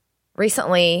 Well,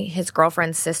 recently, his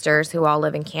girlfriend's sisters, who all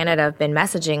live in Canada, have been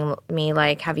messaging me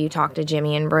like, have you talked to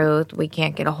Jimmy and Ruth? We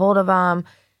can't get a hold of them.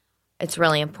 It's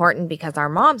really important because our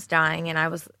mom's dying. And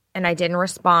I didn't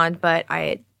respond, but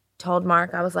I told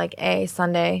Mark, I was like, hey,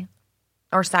 Sunday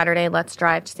or Saturday, let's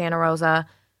drive to Santa Rosa.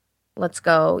 Let's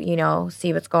go,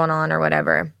 see what's going on or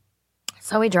whatever.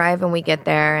 So we drive and we get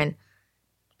there, and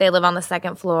they live on the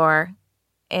second floor.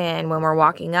 And when we're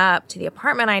walking up to the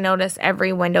apartment, I notice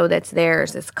every window that's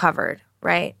theirs is covered,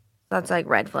 right? So that's like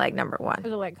red flag number one.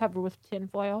 Is it like covered with tin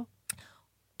foil?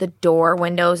 The door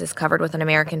windows is covered with an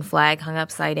American flag hung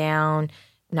upside down.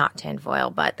 Not tin foil,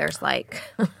 but there's like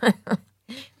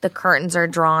the curtains are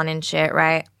drawn and shit,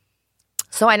 right?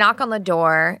 So I knock on the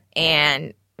door,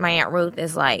 and my Aunt Ruth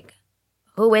is like,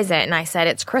 who is it? And I said,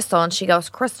 it's Crystal. And she goes,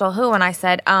 Crystal who? And I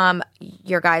said,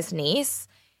 your guy's niece.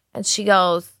 And she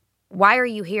goes, why are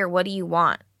you here? What do you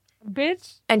want?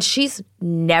 Bitch. And she's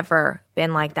never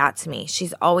been like that to me.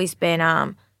 She's always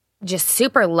been just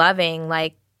super loving.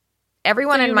 Like,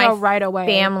 everyone in my right away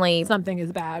family. Something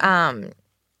is bad.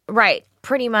 Right.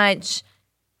 Pretty much.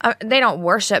 They don't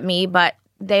worship me, but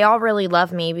they all really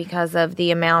love me because of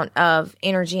the amount of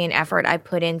energy and effort I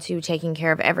put into taking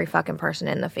care of every fucking person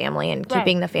in the family and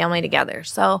keeping the family together.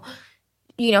 So,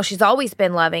 she's always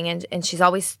been loving, and she's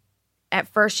always, at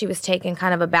first she was taken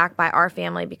kind of aback by our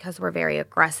family because we're very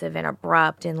aggressive and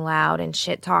abrupt and loud and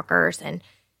shit talkers. And,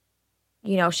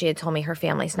 she had told me her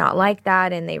family's not like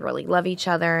that, and they really love each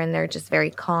other, and they're just very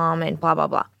calm and blah, blah,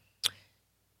 blah.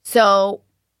 So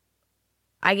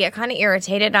I get kind of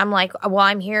irritated. I'm like, well,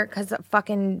 I'm here because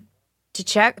fucking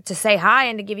to say hi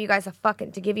and to give you guys a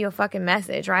fucking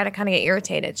message, right? I kind of get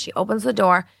irritated. She opens the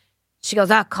door. She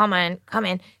goes, come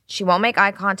in. She won't make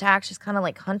eye contact. She's kind of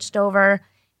like hunched over,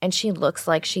 and she looks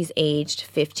like she's aged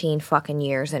 15 fucking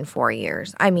years in 4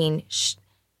 years. I mean,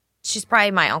 she's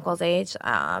probably my uncle's age,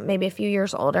 maybe a few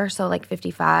years older, so like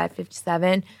 55,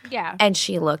 57. Yeah. And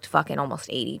she looked fucking almost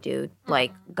 80, dude.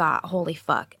 Like, God, holy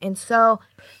fuck. And so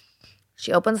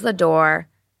she opens the door,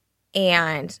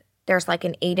 and there's like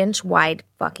an 8-inch wide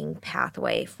fucking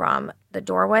pathway from the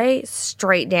doorway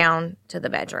straight down to the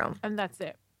bedroom. And that's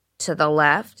it. To the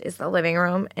left is the living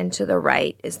room, and to the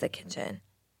right is the kitchen.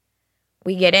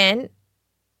 We get in.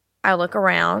 I look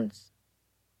around.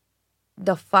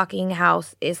 The fucking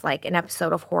house is like an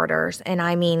episode of Hoarders, and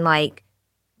I mean like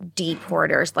deep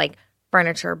Hoarders, like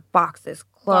furniture, boxes,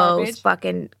 clothes,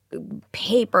 fucking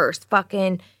papers,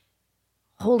 fucking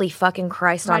holy fucking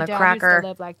Christ on a cracker. Used to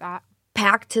live like that.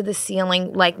 Packed to the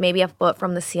ceiling, like maybe a foot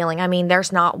from the ceiling. I mean,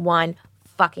 there's not one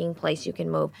fucking place you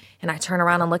can move. And I turn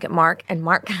around and look at Mark, and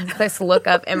Mark has this look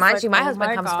of, and mind you, my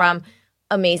husband comes from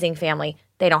amazing family.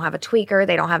 They don't have a tweaker.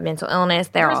 They don't have mental illness.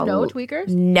 There's no tweakers?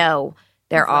 No.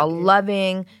 They're all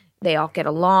loving. They all get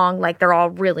along. Like, they're all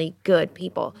really good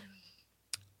people.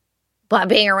 But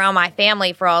being around my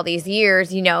family for all these years,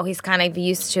 he's kind of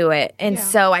used to it. And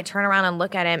so I turn around and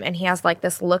look at him, and he has like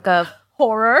this look of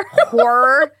horror,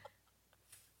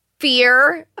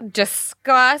 fear,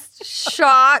 disgust,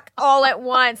 shock all at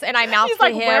once. And I mouth to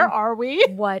him, where are we?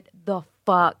 What the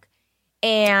fuck?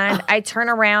 And I turn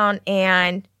around,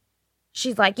 and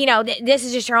she's like, this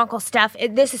is just your uncle's stuff.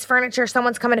 This is furniture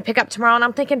someone's coming to pick up tomorrow. And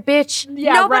I'm thinking, bitch,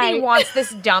 nobody wants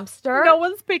this dumpster. No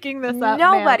one's picking this up.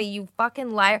 Nobody, you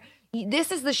fucking liar.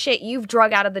 This is the shit you've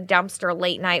drug out of the dumpster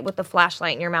late night with the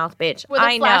flashlight in your mouth, bitch. With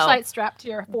a flashlight strapped to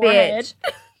your forehead.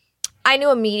 Bitch. I knew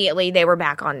immediately they were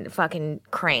back on fucking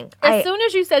crank. As soon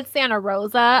as you said Santa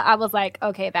Rosa, I was like,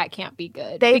 okay, that can't be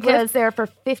good. They lived there for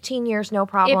 15 years, no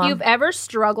problem. If you've ever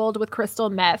struggled with crystal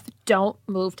meth, don't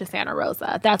move to Santa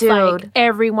Rosa. That's like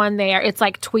everyone there. It's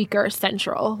like tweaker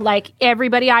central. Like,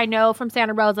 everybody I know from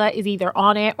Santa Rosa is either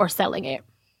on it or selling it.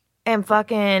 And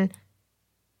fucking...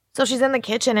 So she's in the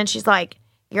kitchen, and she's like,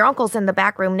 your uncle's in the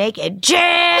back room naked. Jim!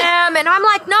 And I'm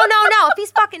like, no. If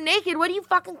he's fucking naked, what are you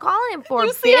fucking calling him for,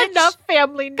 you bitch? See enough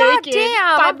family naked. God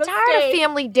damn, I'm tired of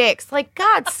family dicks. Like,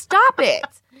 God, stop it.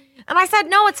 And I said,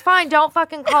 no, it's fine. Don't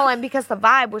fucking call him, because the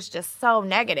vibe was just so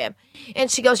negative. And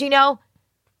she goes,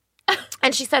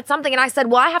 and she said something, and I said,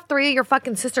 well, I have 3 of your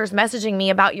fucking sisters messaging me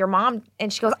about your mom.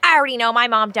 And she goes, I already know my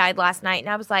mom died last night. And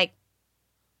I was like,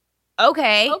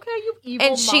 okay. Okay, you evil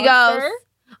And she monster. goes,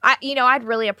 I'd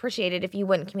really appreciate it if you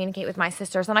wouldn't communicate with my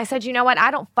sisters. And I said, you know what?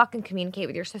 I don't fucking communicate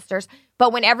with your sisters.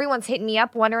 But when everyone's hitting me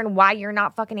up wondering why you're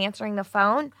not fucking answering the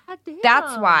phone,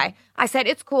 that's why. I said,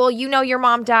 it's cool. You know your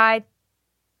mom died.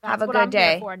 Have a what good I'm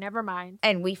day. Here for. Never mind.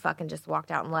 And we fucking just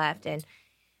walked out and left. And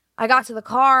I got to the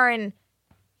car and,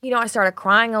 I started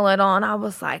crying a little. And I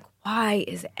was like, why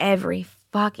is every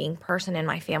fucking person in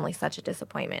my family such a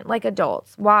disappointment? Like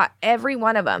adults. Why? Every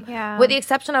one of them. Yeah. With the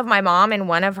exception of my mom and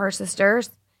one of her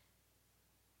sisters,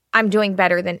 I'm doing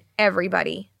better than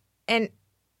everybody. And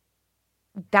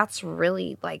that's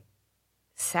really, like,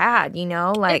 sad,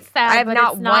 Like, It's sad, I have but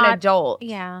not it's one not- adult.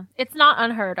 Yeah. It's not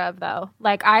unheard of, though.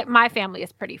 Like, my family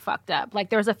is pretty fucked up. Like,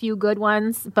 there's a few good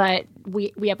ones, but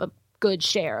we have a good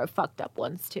share of fucked up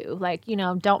ones, too. Like,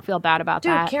 don't feel bad about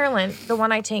Dude, that. Carolyn, the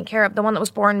one I take care of, the one that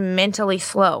was born mentally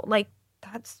slow, like,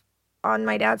 that's, on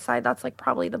my dad's side, that's, like,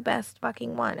 probably the best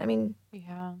fucking one. I mean,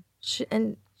 Yeah.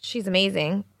 she's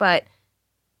amazing, but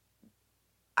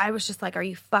I was just like, are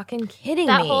you fucking kidding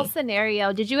That me? whole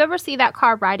scenario. Did you ever see that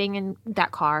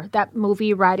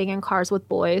movie Riding in Cars with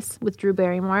Boys with Drew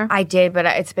Barrymore? I did, but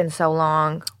it's been so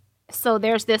long. So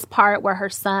there's this part where her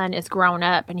son is grown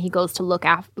up and he goes to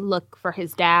look for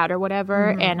his dad or whatever,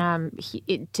 and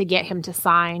to get him to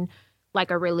sign like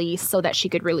a release so that she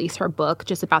could release her book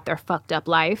just about their fucked up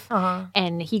life.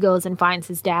 And he goes and finds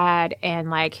his dad, and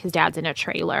like his dad's in a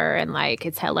trailer and like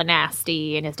it's hella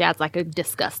nasty, and his dad's like a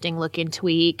disgusting looking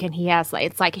tweak, and he has like,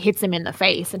 it's like hits him in the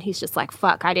face, and he's just like,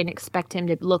 fuck, I didn't expect him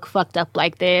to look fucked up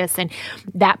like this. And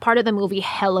that part of the movie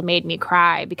hella made me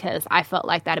cry because I felt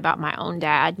like that about my own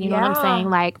dad. You know what I'm Yeah. saying?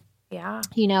 Like, Yeah.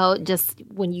 just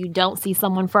when you don't see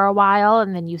someone for a while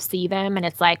and then you see them and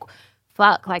it's like,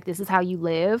 fuck, like this is how you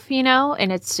live,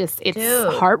 and it's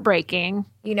Dude. heartbreaking.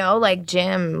 Like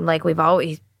Jim, like we've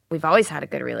always had a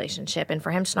good relationship, and for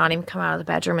him to not even come out of the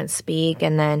bedroom and speak,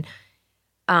 and then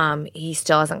he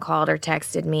still hasn't called or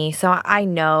texted me. So I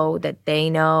know that they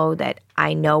know that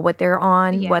I know what they're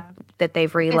on, Yeah. that they've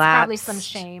It's relapsed. probably some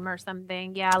shame or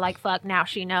something. Yeah, like fuck, now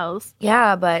she knows.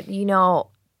 Yeah, but we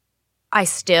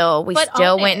still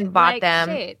went and bought them.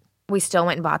 Shit. We still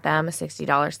went and bought them a $60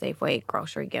 Safeway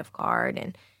grocery gift card,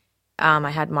 and I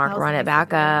had Mark That was run it nice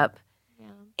back of you. up,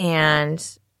 Yeah.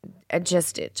 and it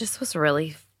just was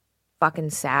really fucking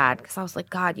sad because I was like,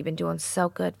 God, you've been doing so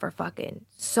good for fucking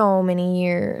so many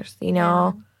years,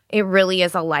 Yeah. It really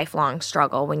is a lifelong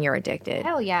struggle when you're addicted.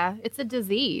 Hell yeah, it's a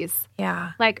disease.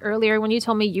 Yeah. Like earlier when you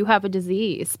told me you have a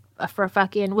disease for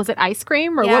fucking, was it ice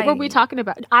cream or Yeah, what were we talking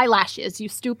about? Eyelashes, you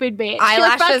stupid bitch. You're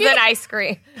Eyelashes fucking- and ice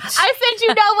cream. I said,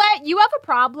 you know what? You have a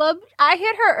problem. I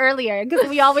hit her earlier because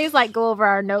we always like go over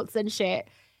our notes and shit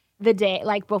the day,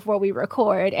 like before we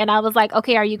record. And I was like,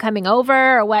 okay, are you coming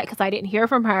over or what? Because I didn't hear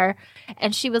from her.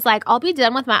 And she was like, I'll be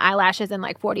done with my eyelashes in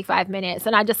like 45 minutes.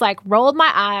 And I just like rolled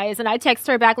my eyes and I text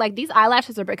her back like, these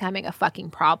eyelashes are becoming a fucking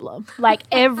problem. Like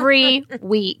every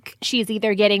week she's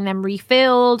either getting them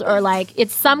refilled or like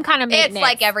it's some kind of maintenance. It's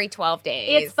like every 12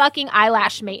 days. It's fucking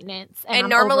eyelash maintenance. And I'm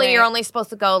normally over you're it. only supposed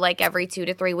to go like every 2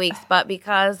 to 3 weeks, but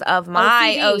because of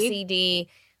my OCD,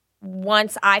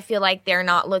 once I feel like they're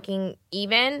not looking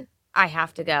even, I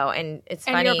have to go. And it's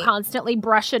and funny. you're constantly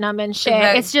brushing them and shit.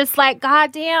 Right. It's just like,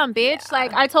 goddamn, bitch. Yeah.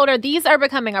 Like I told her, these are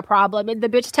becoming a problem, and the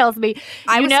bitch tells me,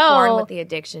 I you was know, born with the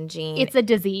addiction gene. it's a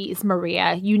disease,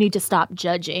 Maria. You need to stop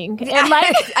judging. And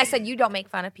like, I said, you don't make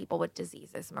fun of people with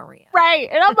diseases, Maria. right?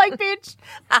 And I'm like, bitch.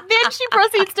 Then she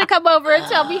proceeds to come over and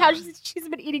tell me how she's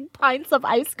been eating pints of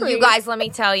ice cream. You guys, let me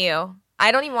tell you.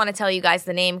 I don't even want to tell you guys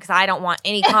the name because I don't want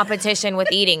any competition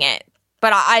with eating it.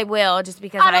 But I will just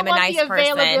because I don't I'm a want nice the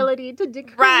person. availability to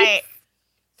decrease. Right.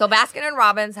 So Baskin and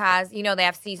Robbins has, they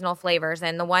have seasonal flavors.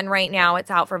 And the one right now, it's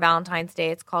out for Valentine's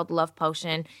Day. It's called Love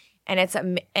Potion. And it's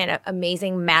an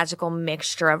amazing magical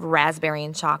mixture of raspberry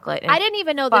and chocolate. And I didn't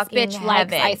even know this fucking bitch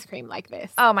likes heaven. ice cream like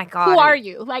this. Oh, my God. Who are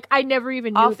you? Like, I never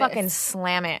even knew I'll this. fucking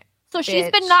slam it. So she's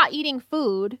bitch. been not eating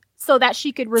food so that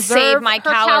she could reserve Save my her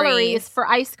calories. for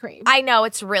ice cream. I know.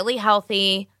 It's really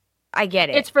healthy. I get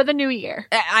it. It's for the new year.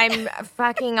 I'm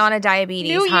fucking on a diabetes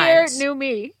New hunt. year, new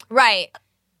me. Right.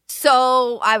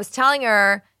 So I was telling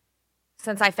her,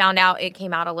 since I found out it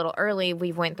came out a little early,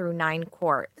 we went through 9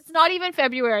 quarts. It's not even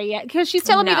February yet because she's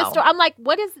telling me the No. story. I'm like,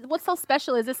 what's so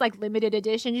special? Is this like limited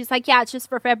edition? She's like, yeah, it's just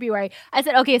for February. I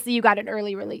said, okay, so you got an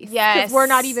early release. Yes. Because we're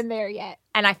not even there yet.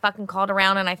 And I fucking called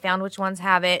around and I found which ones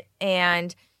have it.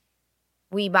 And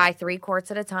we buy 3 quarts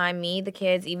at a time. Me, the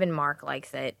kids, even Mark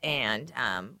likes it. And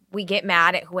we get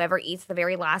mad at whoever eats the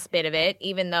very last bit of it,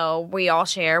 even though we all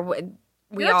share.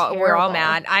 We're all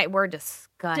mad. We're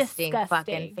disgusting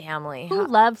fucking family. Who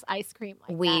loves ice cream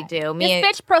like we that? do. This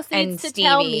bitch proceeds to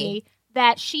tell me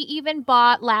that she even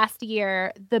bought last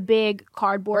year the big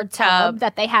cardboard tub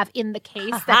that they have in the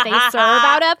case that they serve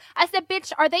out of. I said,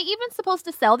 bitch, are they even supposed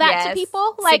to sell that to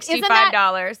people? Like,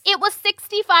 $65. It was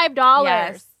 $65.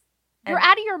 Yes. You're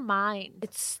out of your mind.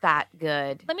 It's that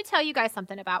good. Let me tell you guys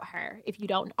something about her, if you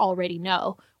don't already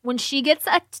know. When she gets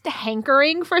a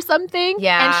hankering for something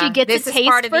and she gets a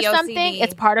taste for something,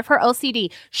 it's part of her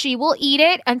OCD. She will eat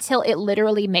it until it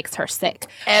literally makes her sick.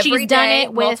 She's done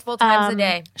it multiple times a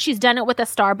day. She's done it with a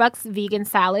Starbucks vegan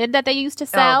salad that they used to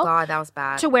sell. Oh, God, that was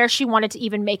bad. To where she wanted to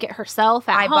even make it herself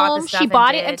at home. She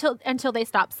bought it until they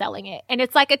stopped selling it. And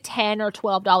it's like a $10 or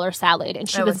 $12 salad. And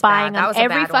she was buying them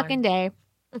every fucking day.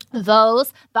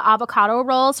 The avocado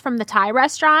rolls from the Thai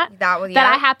restaurant that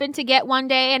I happened to get one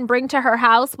day and bring to her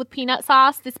house with peanut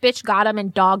sauce. This bitch got them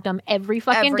and dogged them every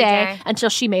fucking day until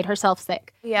she made herself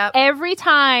sick. Yep. Every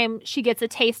time she gets a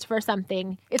taste for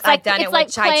something, it's like I've done it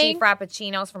with chai tea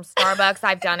frappuccinos from Starbucks.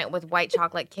 I've done it with white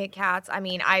chocolate Kit Kats. I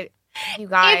mean, you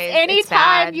guys,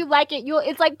 anytime you like it,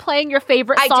 it's like playing your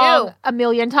favorite song a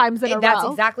million times in a row. That's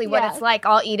exactly what it's like.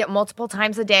 I'll eat it multiple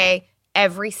times a day.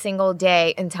 Every single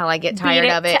day until I get tired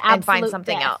of it and find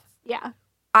something else. Yeah.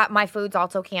 My foods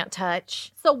also can't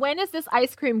touch. So when is this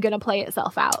ice cream going to play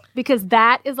itself out? Because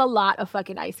that is a lot of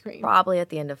fucking ice cream. Probably at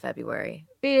the end of February.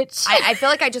 Bitch. I feel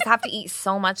like I just have to eat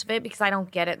so much of it because I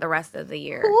don't get it the rest of the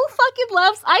year. Who fucking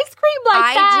loves ice cream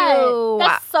like that? I do.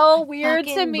 That's so weird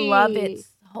to me. I love it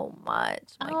so much.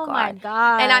 My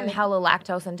God. And I'm hella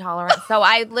lactose intolerant. So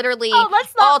I literally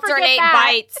alternate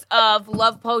bites of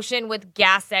Love Potion with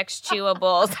Gas X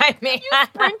chewables. I mean, you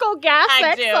sprinkle Gas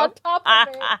X on top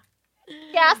of it.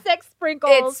 Gas X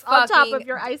sprinkles on top of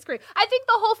your ice cream. I think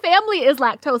the whole family is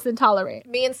lactose intolerant.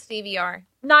 Me and Stevie are.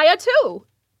 Naya too.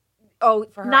 Oh,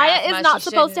 for her Naya asthma, is not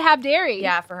supposed to have dairy.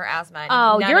 Yeah, for her asthma.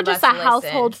 Oh, you're just a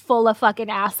household full of fucking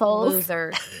assholes.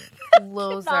 Losers.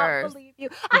 Losers. I cannot believe you.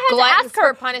 I had to ask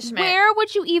her, punishment. Where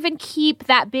would you even keep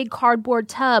that big cardboard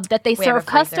tub that they serve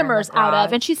customers out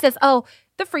of? And she says,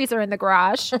 the freezer in the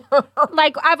garage.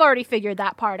 Like, I've already figured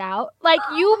that part out. Like,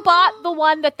 you bought the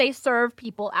one that they serve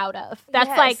people out of. That's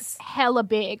like hella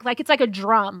big. Like, it's like a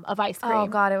drum of ice cream. Oh,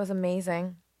 God, it was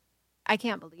amazing. I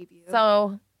can't believe you.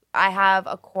 So I have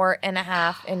 1.5 quarts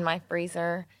in my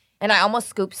freezer. And I almost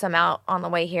scooped some out on the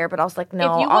way here, but I was like, no,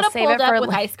 I'll save it for... If you would have pulled up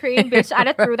with ice cream, bitch, I'd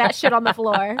have threw that shit on the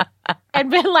floor and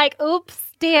been like, oops,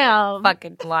 damn.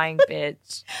 Fucking lying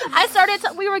bitch.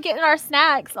 We were getting our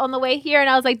snacks on the way here, and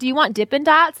I was like, do you want Dippin'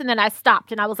 Dots? And then I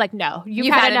stopped, and I was like, no,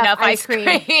 you've had enough ice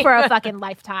cream for a fucking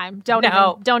lifetime.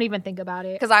 Don't even think about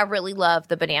it. Because I really love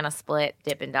the banana split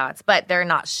Dippin' Dots, but they're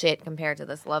not shit compared to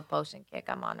this Love Potion kick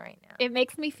I'm on right now. It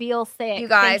makes me feel sick you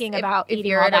guys, thinking about if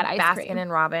eating you're all at that a ice cream. Baskin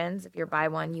and Robbins, if you buy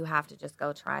one, you have to just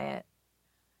go try it.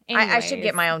 I should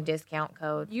get my own discount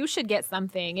code. You should get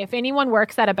something. If anyone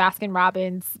works at a Baskin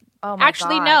Robbins,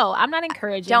 actually, no, I'm not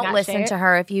encouraging Don't listen to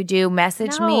her. If you do,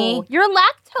 message me. You're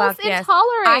lactose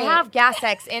intolerant. I have Gas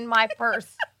X in my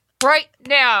purse right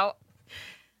now.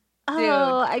 Dude.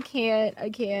 Oh, I can't.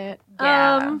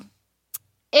 Yeah.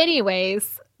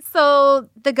 Anyways, so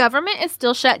the government is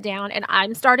still shut down, and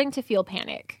I'm starting to feel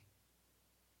panic.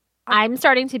 I'm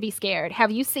starting to be scared.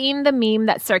 Have you seen the meme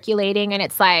that's circulating? And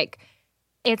it's like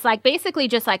basically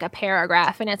just like a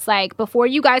paragraph. And it's like, before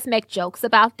you guys make jokes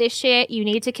about this shit, you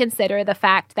need to consider the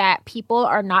fact that people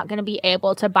are not going to be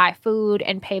able to buy food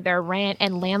and pay their rent,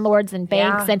 and landlords and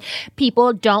banks and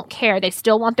people don't care. They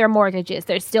still want their mortgages.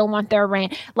 They still want their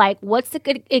rent. Like, what's it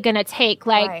going to take?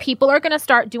 Like, people are going to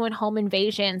start doing home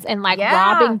invasions and like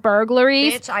robbing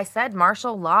burglaries. Bitch, I said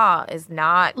martial law is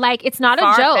not like, it's not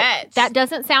a joke. That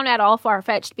doesn't sound at all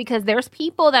far-fetched, because there's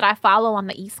people that I follow on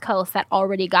the East Coast that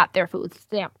already got their food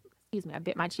I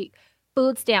bit my cheek.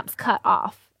 Food stamps cut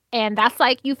off. And that's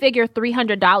like, you figure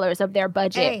 $300 of their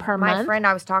budget per month. My friend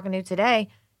I was talking to today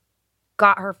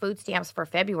got her food stamps for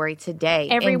February today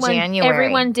in January.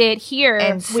 Everyone did here.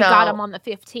 And we got them on the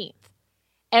 15th.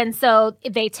 And so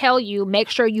they tell you, make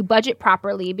sure you budget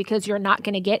properly, because you're not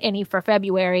going to get any for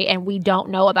February, and we don't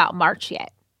know about March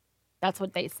yet. That's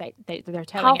what they say. They're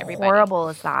telling everybody. How horrible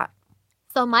is that?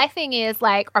 So my thing is,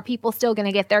 like, are people still going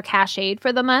to get their cash aid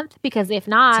for the month? Because if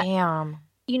not,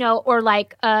 or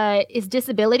like, is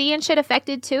disability and shit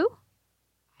affected too?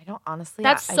 I don't honestly.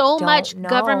 That's so much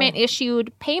government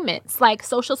issued payments, like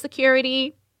Social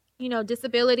Security,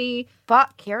 disability.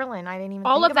 Fuck, Carolyn, I didn't even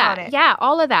all think of that. About it. Yeah,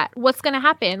 all of that. What's going to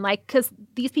happen? Like, because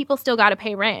these people still got to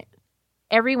pay rent.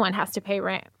 Everyone has to pay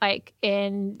rent. Like,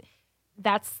 and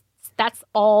that's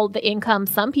all the income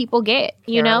some people get,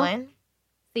 you know?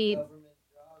 See,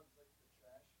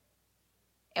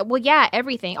 well, yeah,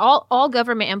 everything. All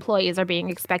government employees are being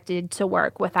expected to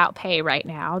work without pay right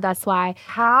now. That's why.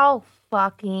 How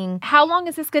long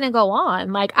is this going to go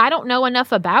on? Like, I don't know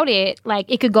enough about it. Like,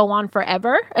 it could go on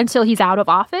forever until he's out of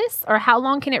office, or how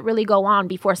long can it really go on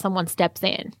before someone steps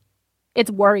in? It's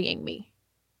worrying me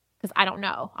because I don't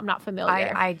know. I'm not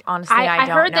familiar. I honestly, I don't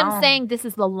know. I heard them saying this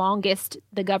is the longest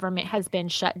the government has been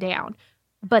shut down.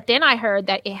 But then I heard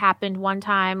that it happened one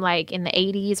time, like in the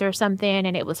 80s or something,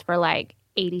 and it was for like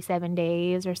 87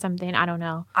 days or something. I don't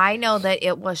know. I know that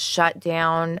it was shut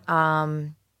down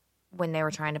when they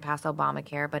were trying to pass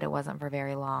Obamacare, but it wasn't for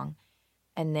very long.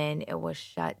 And then it was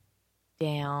shut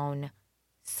down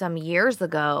some years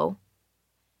ago,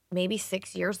 maybe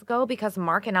 6 years ago, because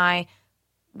Mark and I,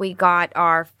 we got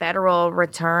our federal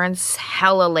returns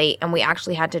hella late, and we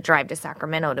actually had to drive to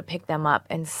Sacramento to pick them up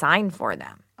and sign for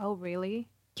them. Oh, really?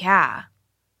 Yeah.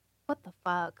 What the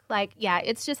fuck? Like, yeah,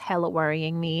 it's just hella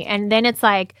worrying me. And then it's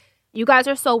like, you guys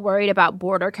are so worried about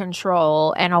border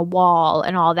control and a wall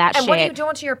and all that shit. And what are you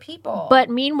doing to your people? But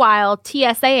meanwhile,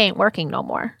 TSA ain't working no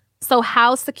more. So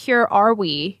how secure are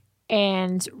we?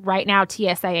 And right now,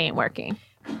 TSA ain't working.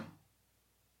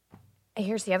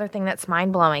 Here's the other thing that's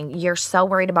mind-blowing. You're so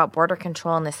worried about border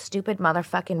control and this stupid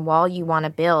motherfucking wall you want to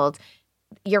build.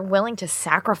 You're willing to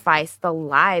sacrifice the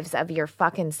lives of your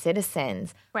fucking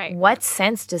citizens. Right. What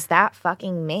sense does that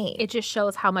fucking make? It just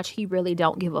shows how much he really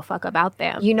don't give a fuck about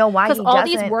them. You know why he doesn't? Because all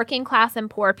these working class and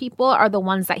poor people are the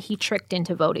ones that he tricked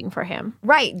into voting for him.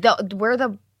 Right.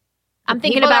 I'm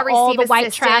thinking about all the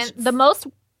white trash. The most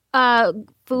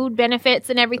food benefits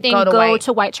and everything go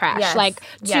to white trash. Yes. Like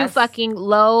to fucking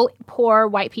low, poor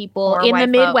white people in the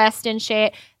Midwest and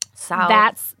shit.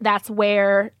 South. That's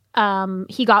where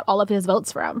he got all of his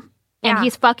votes from. And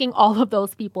he's fucking all of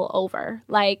those people over.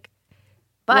 Like,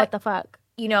 what the fuck?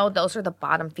 You know, those are the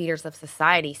bottom feeders of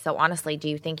society. So honestly, do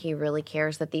you think he really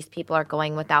cares that these people are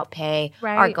going without pay,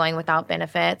 are going without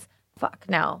benefits? Fuck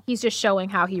no. He's just showing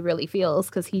how he really feels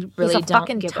because he really He's a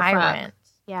fucking tyrant.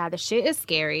 Yeah, the shit is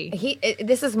scary.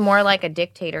 This is more like a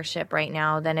dictatorship right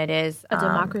now than it is a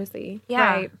democracy.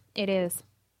 Yeah, right. It is.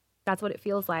 That's what it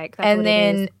feels like. And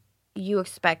then you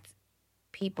expect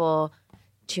people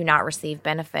to not receive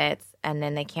benefits, and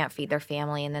then they can't feed their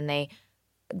family, and then they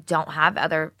don't have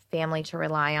other family to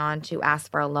rely on to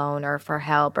ask for a loan or for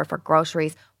help or for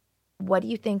groceries. What do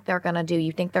you think they're going to do?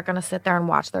 You think they're going to sit there and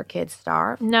watch their kids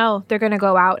starve? No, they're going to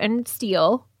go out and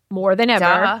steal more than ever.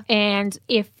 Duh. And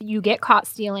if you get caught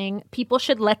stealing, people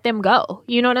should let them go.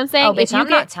 You know what I'm saying? Oh, bitch, I'm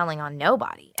not telling on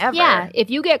nobody, ever. Yeah, if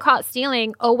you get caught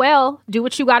stealing, oh well, do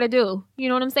what you got to do. You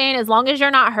know what I'm saying? As long as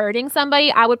you're not hurting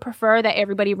somebody, I would prefer that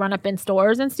everybody run up in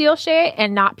stores and steal shit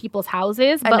and not people's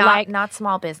houses. But not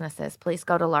small businesses. Please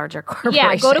go to larger corporations.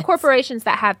 Yeah, go to corporations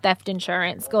that have theft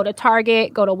insurance. Go to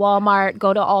Target, go to Walmart,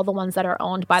 go to all the ones that are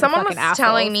owned by the fucking assholes. Someone was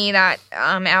telling me that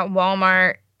at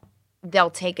Walmart,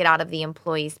 they'll take it out of the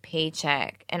employee's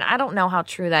paycheck. And I don't know how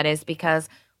true that is, because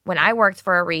when I worked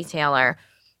for a retailer,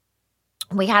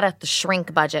 we had a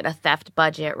shrink budget, a theft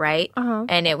budget, right? Uh-huh.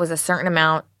 And it was a certain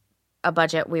amount, a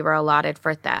budget we were allotted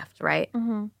for theft, right?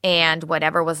 Mm-hmm. And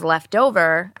whatever was left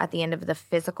over at the end of the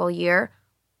fiscal year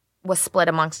was split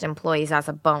amongst employees as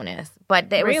a bonus.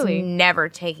 But it was never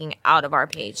taking out of our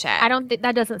paycheck. I don't think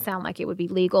that doesn't sound like it would be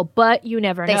legal, but you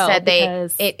never know. They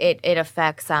said it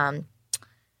affects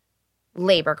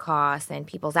labor costs and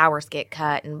people's hours get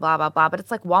cut and blah, blah, blah. But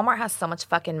it's like Walmart has so much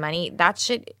fucking money. That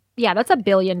shit. Yeah, that's $1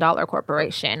 billion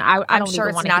corporation. I'm don't sure even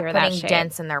it's want to hear that not shit. putting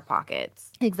dents in their pockets.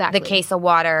 Exactly. The case of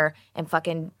water and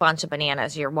fucking bunch of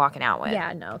bananas you're walking out with.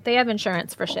 Yeah, no. They have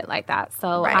insurance for shit like that.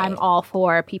 So I'm all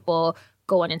for people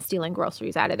going and stealing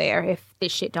groceries out of there if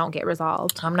this shit don't get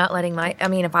resolved. I'm not letting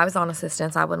if I was on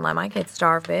assistance, I wouldn't let my kids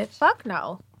starve, bitch. Fuck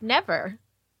no. Never.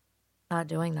 Not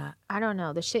doing that. I don't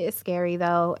know. The shit is scary,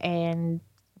 though, and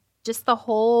just the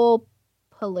whole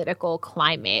political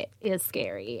climate is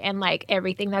scary. And, like,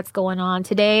 everything that's going on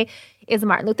today is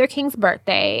Martin Luther King's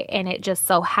birthday, and it just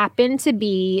so happened to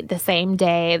be the same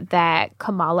day that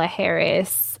Kamala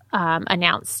Harris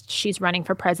announced she's running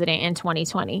for president in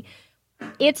 2020.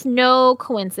 It's no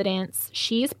coincidence.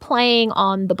 She's playing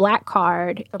on the black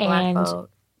card vote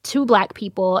to black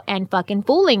people and fucking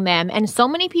fooling them. And so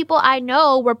many people I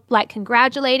know were like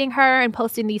congratulating her and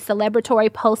posting these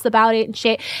celebratory posts about it and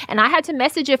shit. And I had to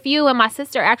message a few, and my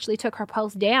sister actually took her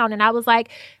post down. And I was like,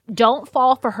 don't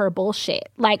fall for her bullshit.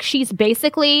 Like, she's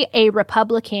basically a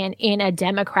Republican in a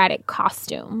Democratic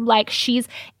costume. Like,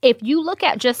 if you look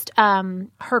at just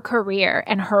her career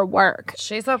and her work,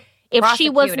 If she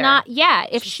was not,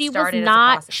 if She she was started as a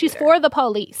not, she's prosecutor. for the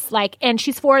police, like, and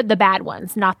she's for the bad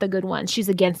ones, not the good ones. She's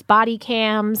against body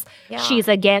cams. Yeah. She's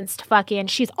against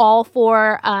she's all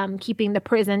for keeping the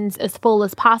prisons as full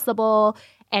as possible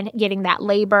and getting that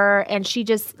labor. And she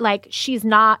just, like, she's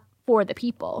not for the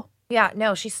people. Yeah,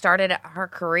 no, she started her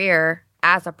career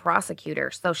as a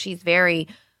prosecutor. So she's very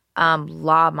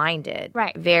law-minded.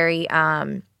 Right. Very,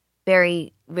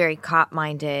 very, very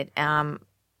cop-minded.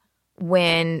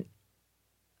 When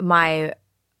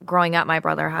growing up, my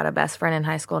brother had a best friend in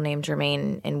high school named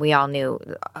Jermaine, and we all knew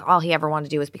all he ever wanted to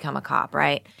do was become a cop,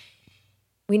 right?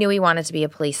 We knew he wanted to be a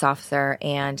police officer,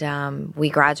 and we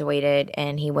graduated,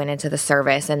 and he went into the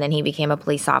service, and then he became a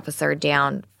police officer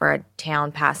down for a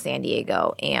town past San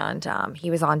Diego, and he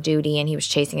was on duty, and he was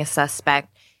chasing a suspect,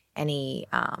 and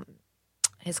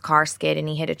his car skid, and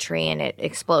he hit a tree, and it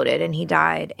exploded, and he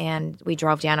died, and we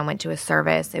drove down and went to his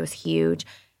service. It was huge,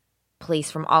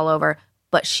 police from all over,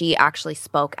 but she actually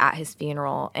spoke at his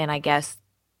funeral, and I guess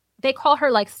they call her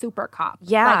like super cop.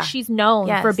 Yeah. Like she's known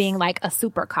Yes. for being like a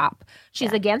super cop. She's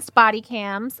Yeah. against body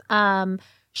cams.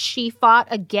 She fought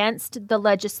against the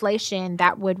legislation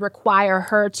that would require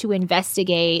her to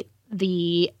investigate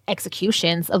the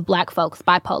executions of Black folks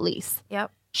by police.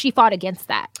 Yep. She fought against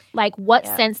that. Like, what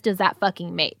Yeah. sense does that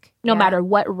fucking make? No Yeah. matter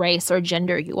what race or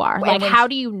gender you are. And Like, when how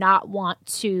do you not want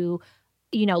to,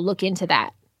 look into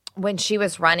that? When she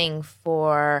was running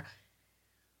for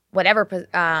whatever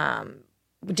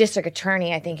district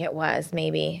attorney, I think it was,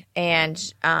 maybe, and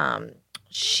one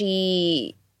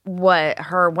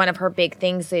of her big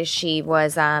things is she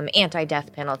was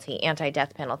anti-death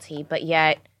penalty, but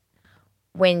yet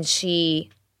when she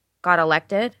got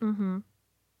elected,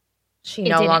 she It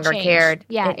no didn't longer change. cared.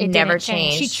 Yeah, it never didn't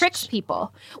change. changed. She tricks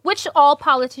people, which all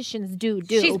politicians do.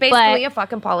 She's basically a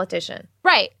fucking politician.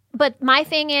 Right. But my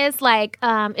thing is, like,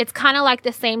 it's kind of like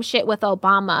the same shit with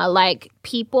Obama. Like,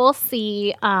 people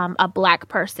see a Black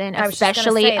person, I was just gonna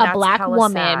especially say, a that's Black hella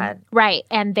woman, sad. right?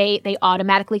 And they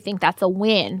automatically think that's a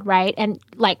win, right? And,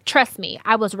 like, trust me,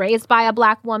 I was raised by a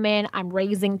Black woman. I'm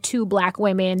raising 2 Black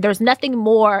women. There's nothing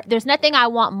I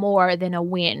want more than a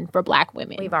win for Black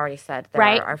women. We've already said they're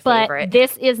Right? our But favorite.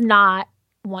 this is not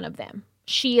one of them.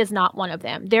 She is not one of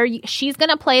them. She's going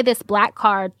to play this Black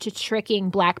card to tricking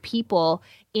Black people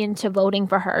into voting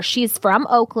for her. She's from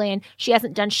Oakland. She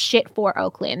hasn't done shit for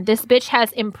Oakland. This bitch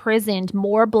has imprisoned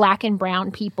more Black and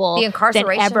brown people The incarceration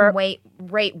than ever.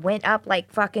 rate went up like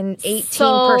fucking 18%.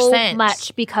 So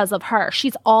much because of her.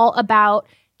 She's all about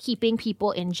keeping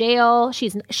people in jail.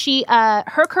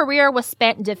 Her career was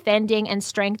spent defending and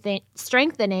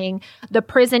strengthening the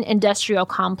prison industrial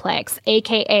complex,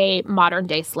 aka modern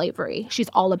day slavery. She's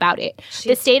all about it.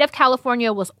 The state of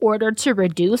California was ordered to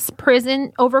reduce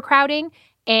prison overcrowding,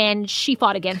 and she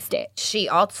fought against it. She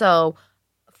also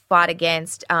fought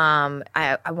against,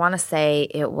 I want to say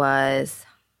it was,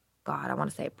 I want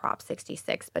to say Prop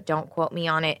 66, but don't quote me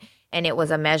on it. And it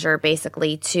was a measure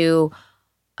basically to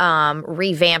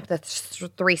revamp the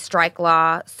 3-strike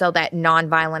law so that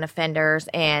nonviolent offenders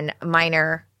and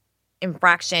minor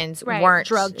infractions Right. weren't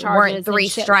Drug charges weren't and 3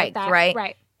 shit like strikes, that. right?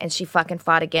 Right. And she fucking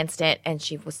fought against it, and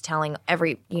she was telling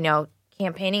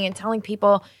campaigning and telling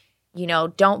people,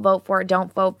 don't vote for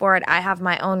it. I have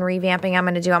my own revamping I'm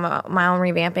going to do. My own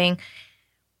revamping.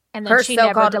 And then she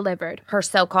never delivered. Her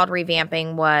so-called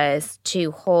revamping was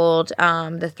to hold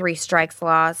the 3 strikes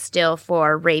law still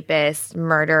for rapists,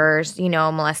 murders,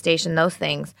 molestation, those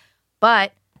things.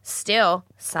 But still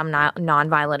some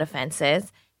nonviolent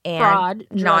offenses and Fraud,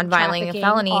 drug nonviolent trafficking,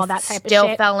 felonies all that type of still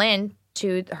shit. fell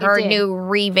into her did. new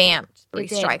revamped It did.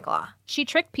 3-strike law. She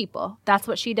tricked people. That's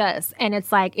what she does. And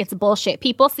it's like, it's bullshit.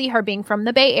 People see her being from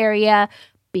the Bay Area,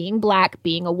 being Black,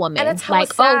 being a woman. And it's hella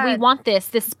like, sad. oh, we want this.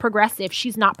 This is progressive.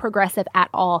 She's not progressive at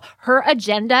all. Her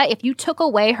agenda, if you took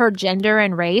away her gender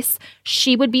and race,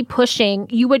 she would be pushing,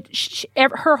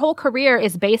 her whole career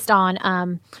is based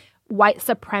on white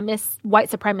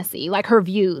supremacy, like her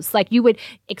views. Like, you would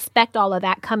expect all of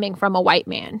that coming from a white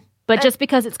man. But just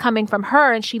because it's coming from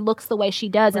her and she looks the way she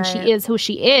does and she Right. is who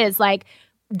she is, like,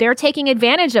 they're taking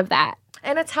advantage of that.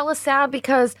 And it's hella sad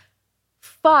because,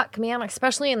 fuck, man,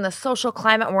 especially in the social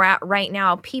climate we're at right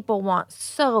now, people want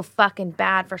so fucking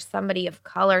bad for somebody of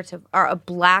color or a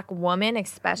Black woman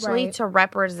especially Right. to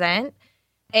represent.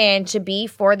 And to be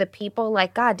for the people,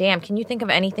 like, goddamn, can you think of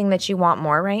anything that you want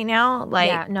more right now? Like,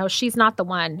 yeah, no, she's not the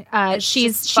one.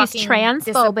 She's fucking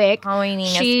transphobic. disappointing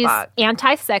as She's fuck.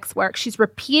 anti-sex work. She's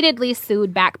repeatedly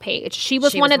sued Backpage. She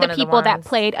was one of the people that ones.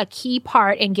 played a key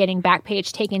part in getting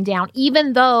Backpage taken down,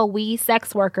 even though we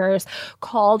sex workers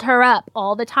called her up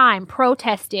all the time,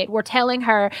 protested. We're telling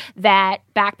her that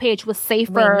Backpage was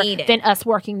safer than us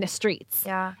working the streets.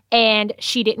 Yeah. And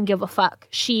she didn't give a fuck.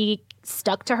 She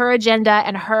stuck to her agenda,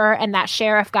 and her and that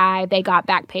sheriff guy, they got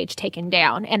Backpage taken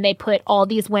down, and they put all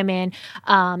these women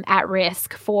at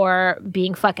risk for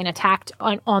being fucking attacked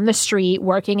on the street,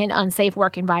 working in unsafe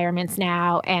work environments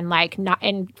now, and like not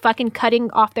and fucking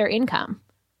cutting off their income.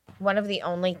 One of the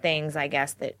only things I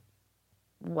guess that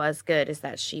was good is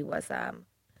that she was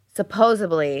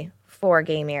supposedly for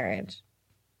gay marriage.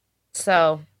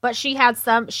 So, but she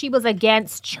was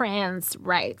against trans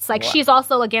rights. Like, she's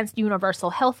also against universal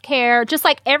health care. Just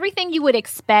like everything you would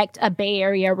expect a Bay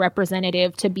Area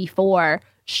representative to be for,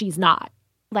 she's not.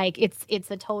 Like,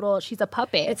 it's a total, she's a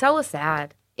puppet. it's hella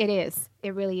sad. It is.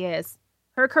 It really is.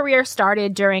 Her career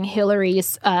started during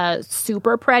Hillary's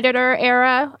super predator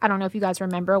era. I don't know if you guys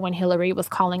remember when Hillary was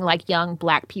calling like young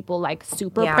black people like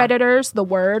super predators, the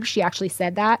word. She actually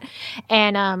said that.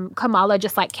 And Kamala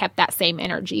just like kept that same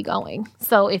energy going.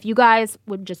 So if you guys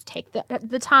would just take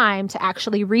the time to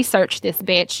actually research this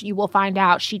bitch, you will find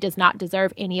out she does not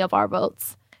deserve any of our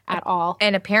votes at all.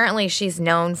 And apparently she's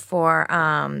known for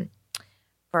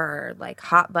like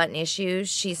hot button issues.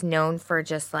 She's known for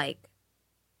just like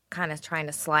kind of trying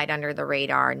to slide under the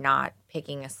radar, not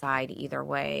picking a side either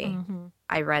way. Mm-hmm.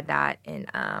 I read that in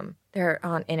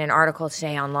an article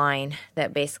today online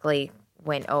that basically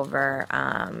went over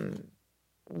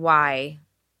why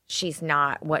she's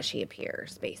not what she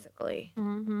appears, basically.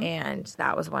 Mm-hmm. And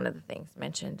that was one of the things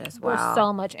mentioned as well. There's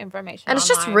so much information and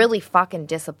it's online. just really fucking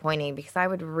disappointing because I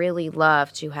would really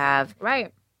love to have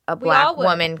a black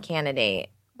woman candidate.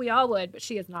 We all would, but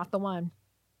she is not the one.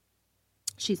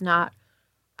 She's not.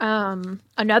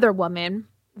 Another woman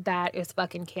that is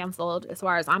fucking canceled as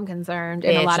far as I'm concerned,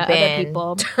 and a lot of other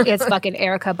people, is fucking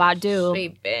Erykah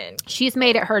Badu. She's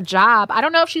made it her job. I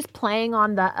don't know if she's playing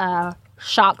on the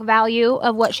shock value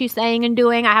of what she's saying and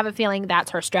doing. I have a feeling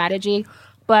that's her strategy.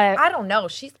 But I don't know.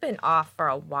 She's been off for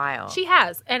a while. She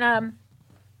has. And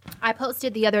I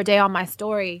posted the other day on my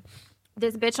story,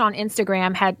 this bitch on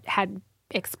Instagram had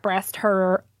expressed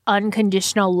her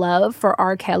unconditional love for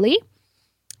R. Kelly.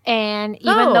 And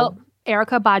even though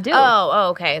Erykah Badu.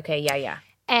 Okay. Yeah.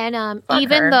 And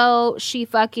even though she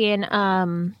fucking,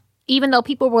 even though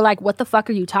people were like, what the fuck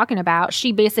are you talking about?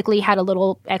 She basically had a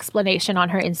little explanation on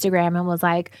her Instagram and was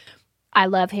like, I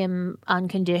love him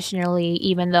unconditionally,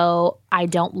 even though I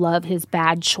don't love his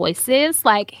bad choices.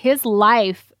 Like, his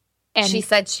life. And she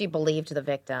said she believed the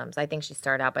victims. I think she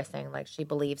started out by saying, like, she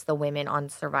believes the women on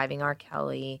surviving R.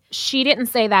 Kelly. She didn't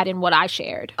say that in what I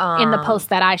shared, in the post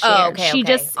that I shared.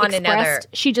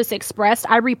 She just expressed,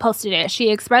 I reposted it.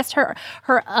 She expressed her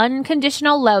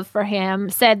unconditional love for him,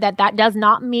 said that does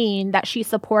not mean that she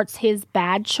supports his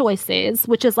bad choices,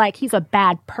 which is like, he's a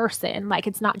bad person. Like,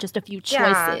 it's not just a few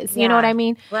choices. You know what I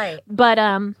mean? Right. But,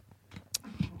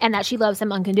 and that she loves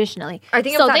him unconditionally. I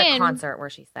think it was at a concert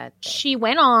where she said this. She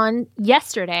went on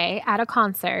yesterday at a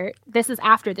concert. This is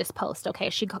after this post, okay?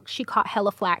 She caught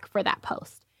hella flack for that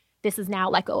post. This is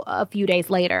now like a few days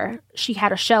later. She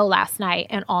had a show last night,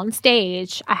 and on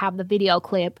stage, I have the video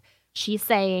clip. She's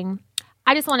saying,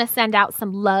 I just want to send out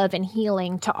some love and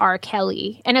healing to R.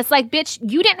 Kelly. And it's like, bitch,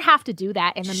 you didn't have to do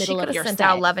that in the middle of your set. She sent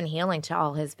out love and healing to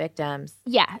all his victims.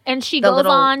 Yeah, and she goes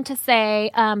on to say,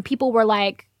 people were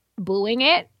like booing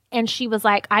it. And she was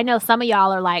like, I know some of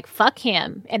y'all are like, fuck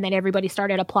him. And then everybody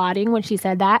started applauding when she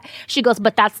said that. She goes,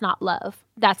 but that's not love.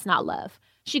 That's not love.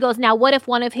 She goes, now what if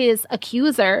one of his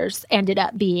accusers ended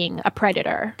up being a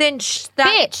predator? Then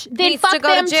then fuck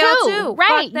them too.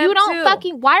 Right. You don't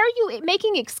fucking, why are you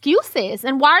making excuses?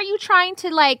 And why are you trying to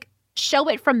like show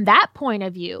it from that point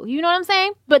of view? You know what I'm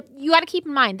saying? But you got to keep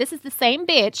in mind, this is the same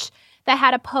bitch that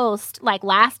had a post like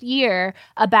last year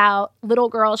about little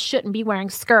girls shouldn't be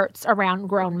wearing skirts around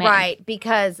grown men. Right,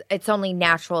 because it's only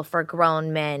natural for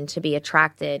grown men to be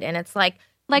attracted. And it's like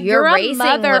you're a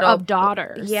mother of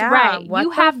daughters. Yeah, right. You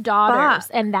have daughters,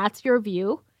 and that's your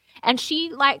view. And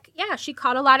she she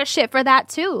caught a lot of shit for that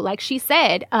too. Like she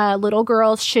said, little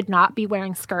girls should not be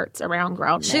wearing skirts around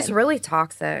grown men. She's really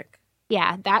toxic.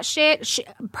 Yeah, that shit.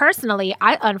 Personally,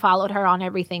 I unfollowed her on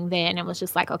everything then and was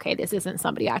just like, okay, this isn't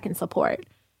somebody I can support.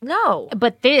 No.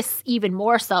 But this even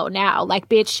more so now. Like,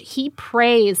 bitch, he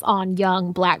preys on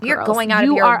young black girls. You're going out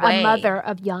of your way. You are a mother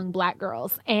of young black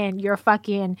girls, and you're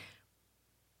fucking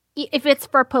if it's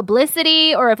for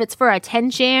publicity or if it's for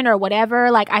attention or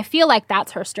whatever, like I feel like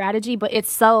that's her strategy, but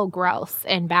it's so gross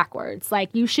and backwards. Like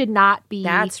you should not be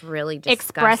That's really disgusting.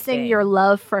 expressing your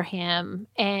love for him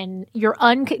and your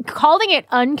calling it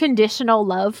unconditional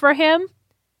love for him.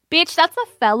 Bitch, that's a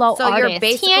fellow so artist. You're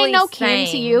basically he ain't no kin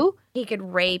to you. He could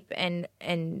rape and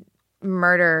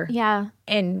murder. Yeah.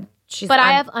 And she's But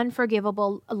I have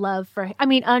unforgivable love for him. I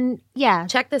mean, yeah.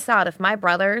 Check this out. If my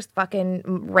brothers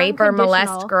fucking rape or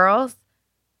molest girls,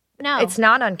 no, it's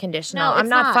not unconditional. No, it's I'm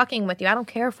not not. fucking with you. I don't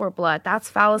care for blood. That's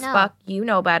foul as No. fuck. You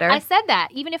know better. I said that.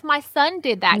 Even if my son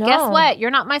did that, No. guess what?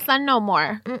 You're not my son no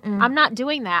more. Mm-mm. I'm not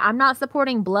doing that. I'm not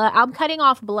supporting blood. I'm cutting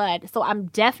off blood. So I'm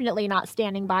definitely not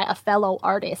standing by a fellow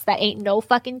artist that ain't no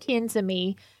fucking kin to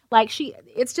me. Like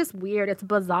it's just weird. It's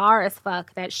bizarre as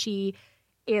fuck that she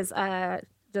is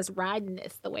just riding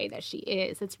this the way that she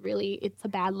is. It's a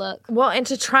bad look. Well, and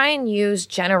to try and use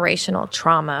generational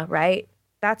trauma, right?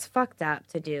 That's fucked up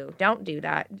to do. Don't do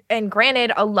that. And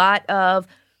granted, a lot of,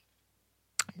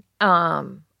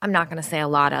 I'm not going to say a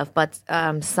lot of, but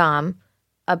some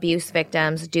abuse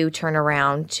victims do turn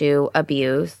around to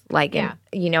abuse. Like, in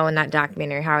that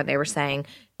documentary, how they were saying,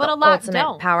 but the a lot ultimate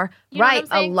don't. power. You know right,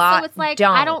 what I'm saying? a lot So it's like,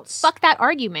 don't. I don't fuck that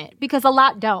argument because a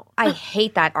lot don't. I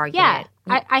hate that argument.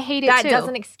 Yeah, I hate it that too. That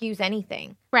doesn't excuse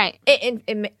anything. Right.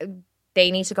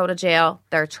 They need to go to jail.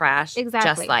 They're trash.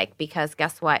 Exactly. Because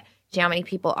guess what? Do you know how many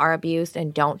people are abused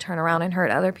and don't turn around and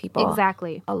hurt other people?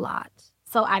 Exactly. A lot.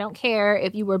 So I don't care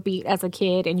if you were beat as a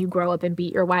kid and you grow up and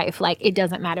beat your wife. Like, it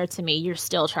doesn't matter to me. You're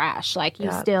still trash. Like,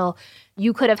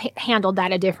 you could have handled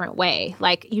that a different way.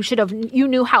 Like, you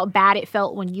knew how bad it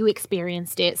felt when you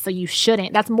experienced it, so you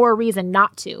shouldn't. That's more reason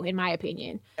not to, in my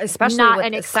opinion. Especially not with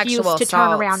an excuse sexual to assaults.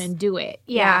 turn around and do it.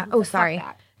 Yeah. Oh, sorry.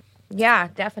 Yeah,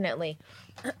 definitely.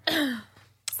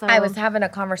 So I was having a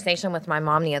conversation with my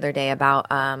mom the other day about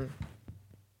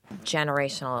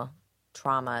generational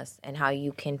traumas and how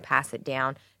you can pass it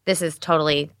down. This is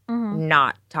totally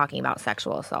not talking about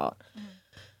sexual assault.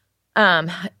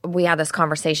 We had this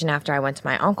conversation after I went to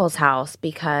my uncle's house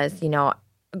because,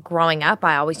 growing up,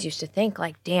 I always used to think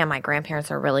like, damn, my grandparents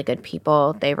are really good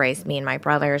people. They raised me and my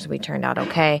brothers. We turned out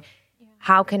okay. Yeah.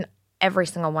 How can every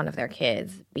single one of their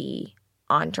kids be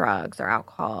on drugs or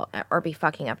alcohol or be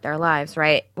fucking up their lives,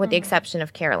 right? With the exception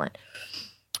of Carolyn.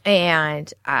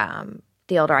 And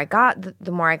the older I got,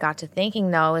 the more I got to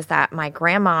thinking, though, is that my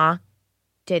grandma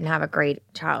didn't have a great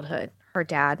childhood. Her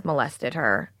dad molested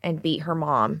her and beat her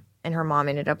mom, and her mom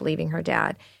ended up leaving her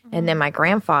dad. And then my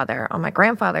grandfather, on my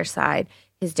grandfather's side,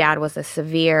 his dad was a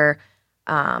severe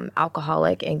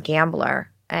alcoholic and gambler,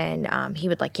 and he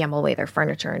would like gamble away their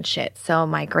furniture and shit. So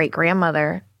my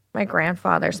great-grandmother, my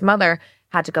grandfather's mother,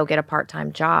 had to go get a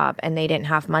part-time job, and they didn't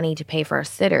have money to pay for a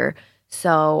sitter.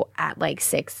 So at like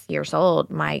 6 years old,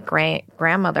 my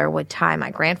grandmother would tie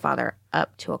my grandfather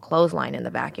up to a clothesline in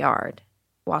the backyard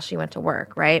while she went to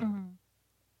work, right?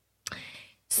 Mm-hmm.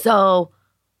 So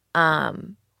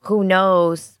who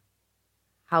knows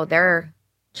how their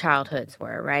childhoods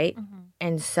were, right? Mm-hmm.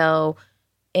 And so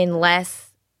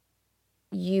unless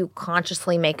you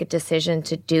consciously make a decision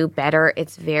to do better,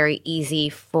 it's very easy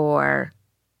for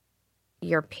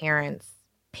your parents'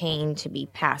 pain to be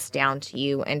passed down to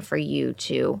you and for you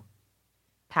to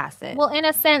pass it. Well, in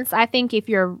a sense, I think if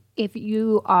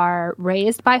you are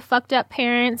raised by fucked up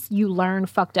parents, you learn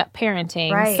fucked up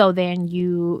parenting. Right. So then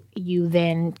you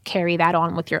then carry that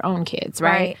on with your own kids,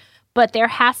 right? But there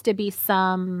has to be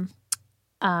some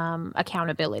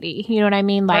accountability. You know what I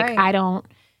mean? Like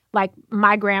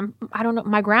my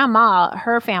grandma,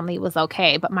 her family was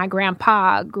okay, but my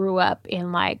grandpa grew up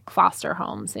in like foster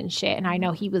homes and shit. And I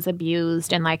know he was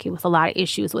abused and like it was a lot of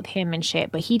issues with him and shit,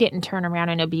 but he didn't turn around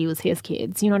and abuse his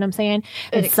kids. You know what I'm saying?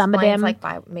 It and some of them, like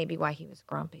maybe why he was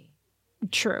grumpy.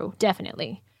 True,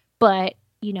 definitely. But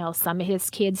some of his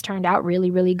kids turned out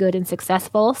really, really good and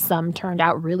successful. Some turned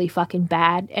out really fucking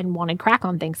bad and wanted crack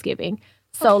on Thanksgiving.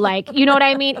 So, like, you know what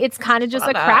I mean? It's kind of just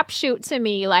a crapshoot to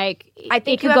me. Like, I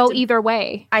think it could go either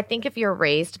way. I think if you're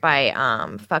raised by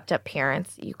fucked up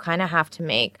parents, you kind of have to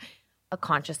make a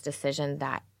conscious decision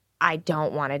that I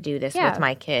don't want to do this with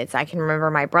my kids. I can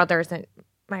remember my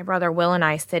brother Will and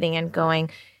I sitting and going,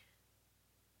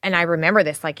 and I remember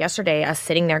this like yesterday, us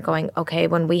sitting there going, okay,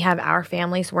 when we have our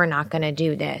families, we're not going to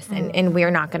do this. And we're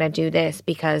not going to do this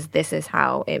because this is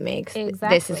how it makes.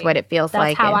 Exactly. This is what it feels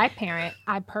like. That's how I parent.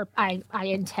 I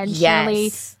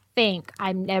intentionally think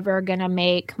I'm never going to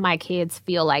make my kids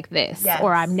feel like this. Yes.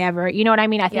 Or I'm never, you know what I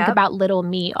mean? I think about little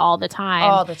me all the time.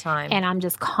 All the time. And I'm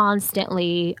just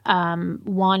constantly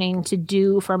wanting to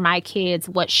do for my kids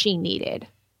what she needed.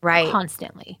 Right.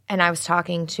 Constantly. And I was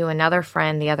talking to another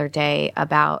friend the other day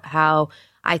about how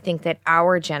I think that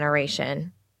our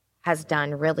generation has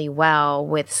done really well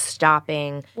with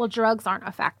stopping. Well, drugs aren't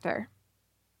a factor.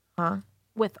 Huh?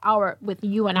 With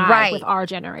you and I, Right. with our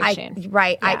generation.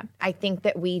 Yeah. I think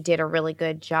that we did a really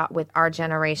good job with our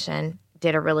generation,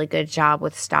 did a really good job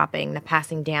with stopping the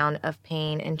passing down of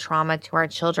pain and trauma to our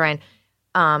children.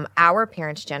 Our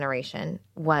parents' generation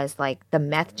was like the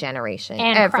meth generation.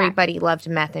 And everybody loved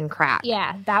meth and crack.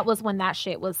 Yeah, that was when that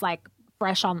shit was like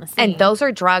fresh on the scene. And those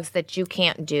are drugs that you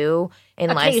can't do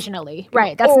unless occasionally.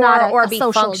 Right. That's not a be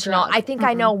social functional. drug. I think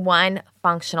I know one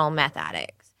functional meth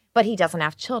addict, but he doesn't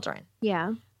have children.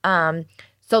 Yeah.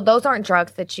 So those aren't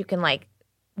drugs that you can like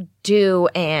do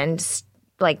and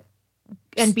like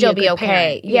And be still a be good okay.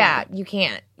 parent. Yeah, you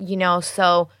can't.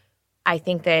 So I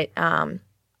think that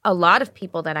a lot of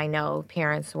people that I know,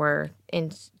 parents were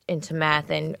into meth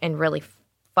and really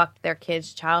fucked their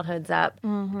kids' childhoods up,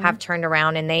 have turned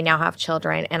around and they now have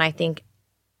children. And I think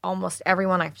almost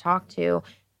everyone I've talked to,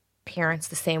 parents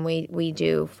the same way we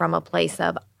do, from a place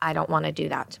of, I don't want to do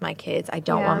that to my kids. I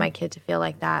don't want my kid to feel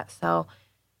like that. So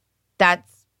that's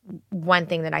one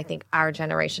thing that I think our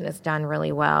generation has done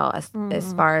really well as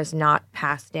far as not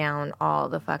pass down all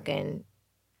the fucking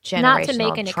generational Not to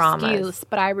make an traumas. excuse,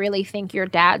 but I really think your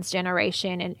dad's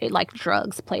generation and like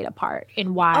drugs played a part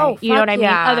in why. Oh, you know what I mean?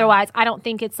 yeah. Otherwise, I don't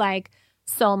think it's like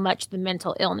so much the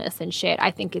mental illness and shit.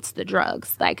 I think it's the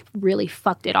drugs like really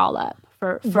fucked it all up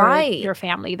for Right. your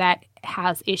family that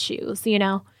has issues, you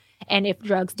know? And if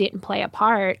drugs didn't play a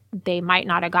part, they might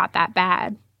not have got that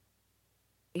bad.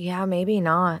 Yeah, maybe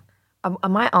not.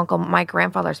 My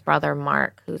grandfather's brother,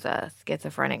 Mark, who's a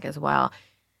schizophrenic as well.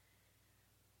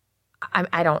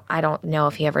 I don't know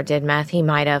if he ever did meth. He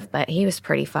might have, but he was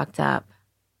pretty fucked up.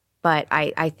 But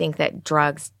I think that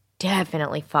drugs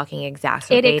definitely fucking It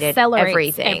exacerbated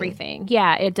accelerates everything.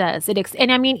 Yeah, it does.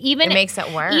 And I mean, even It makes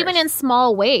it worse. even in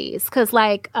small ways. Because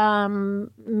like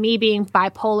me being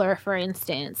bipolar, for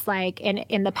instance, like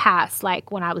in the past,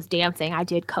 like when I was dancing, I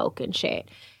did coke and shit.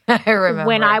 I remember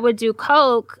When I would do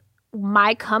coke,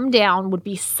 my come down would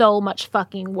be so much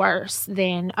fucking worse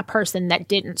than a person that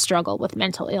didn't struggle with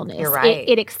mental illness. You're right.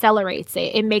 It accelerates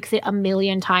it. It makes it a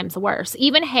million times worse.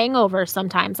 Even hangovers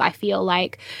sometimes I feel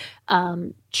like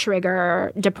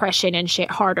trigger depression and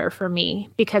shit harder for me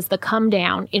because the come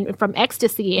down from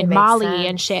ecstasy and makes Molly sense.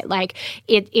 and shit, like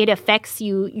it affects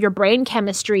your brain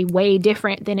chemistry way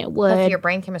different than it would. your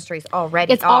brain chemistry is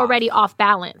already It's off. already off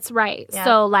balance, right? Yeah.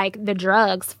 So like the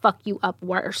drugs fuck you up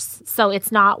worse. So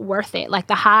it's not worth it. Like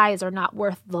the highs are not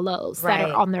worth the lows that Right.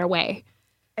 are on their way.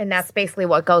 And that's basically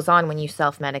what goes on when you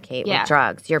self-medicate Yeah, with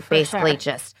drugs. You're basically sure.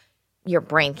 just, your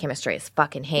brain chemistry is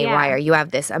fucking haywire. You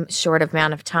have this short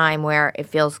amount of time where it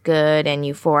feels good and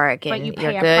euphoric But and you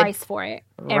you're pay a good. price for it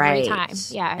every Right. time.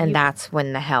 Yeah. And that's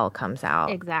when the hell comes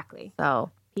out. exactly. So,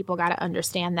 People got to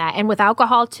understand that. And with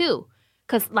alcohol too.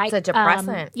 Because like It's a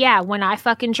depressant. yeah, when I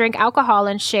fucking drink alcohol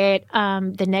and shit,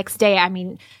 the next day, I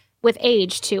mean, with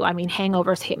age too, I mean,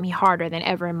 hangovers hit me harder than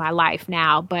ever in my life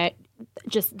now. But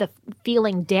just the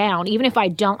feeling down, even if I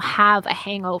don't have a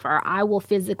hangover, I will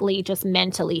physically just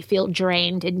mentally feel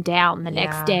drained and down the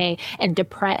next Yeah. day and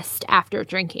depressed after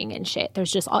drinking and shit.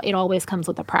 There's just, it always comes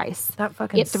with a price. that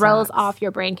fucking It throws sucks. off your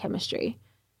brain chemistry.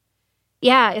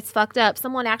 Yeah, it's fucked up.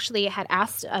 Someone actually had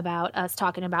asked about us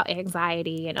talking about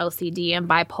anxiety and OCD and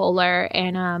bipolar.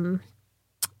 And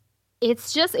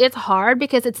it's hard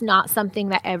because it's not something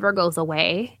that ever goes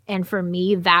away. And for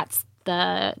me, that's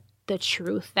the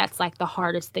truth. That's like the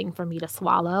hardest thing for me to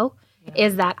swallow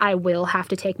is that I will have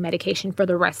to take medication for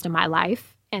the rest of my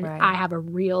life. And Right. I have a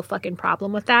real fucking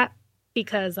problem with that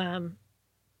because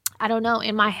I don't know.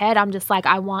 In my head, I'm just like,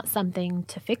 I want something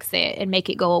to fix it and make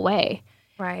it go away.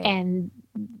 Right. And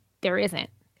there isn't.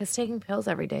 Because taking pills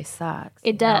every day sucks.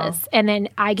 It does. And then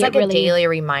I It's get like really a daily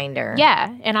reminder.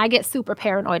 Yeah, and I get super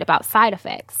paranoid about side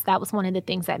effects. That was one of the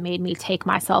things that made me take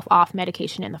myself off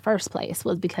medication in the first place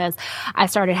was because I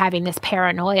started having this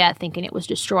paranoia thinking it was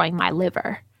destroying my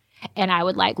liver. And I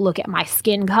would like look at my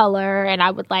skin color and I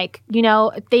would like,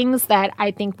 things that I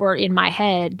think were in my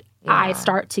head, I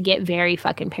start to get very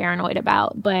fucking paranoid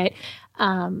about. But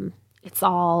it's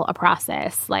all a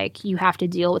process. Like you have to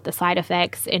deal with the side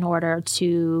effects in order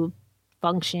to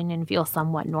function and feel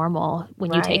somewhat normal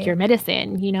when you take Right. your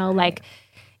medicine, like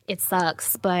it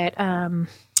sucks, but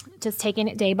just taking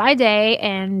it day by day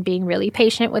and being really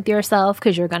patient with yourself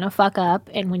because you're going to fuck up.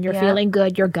 And when you're feeling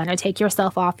good, you're going to take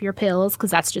yourself off your pills because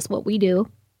that's just what we do.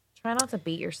 Try not to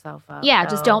beat yourself up. Yeah,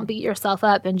 just though. don't beat yourself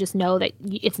up and just know that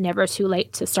it's never too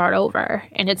late to start over.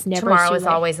 And it's never Tomorrow too is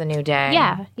late. always a new day.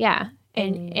 Yeah, yeah.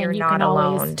 And you not can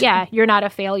always, alone. yeah, you're not a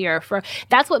failure.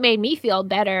 That's what made me feel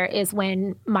better is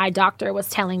when my doctor was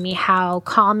telling me how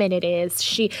common it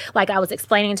is. I was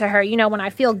explaining to her, when I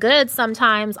feel good,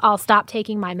 sometimes I'll stop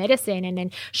taking my medicine. And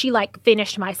then she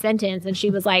finished my sentence and she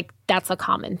was like, that's a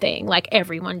common thing. Like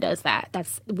everyone does that.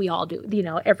 We all do,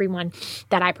 everyone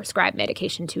that I prescribe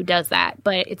medication to does that.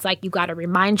 But it's like, you got to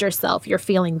remind yourself you're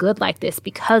feeling good like this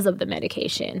because of the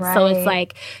medication. Right. So it's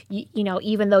like,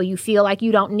 even though you feel like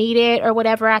you don't need it or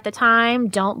whatever at the time,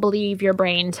 don't believe your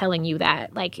brain telling you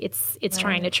that. Like it's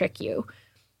trying to trick you.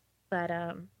 But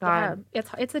yeah,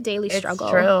 it's a daily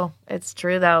struggle. It's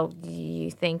true though.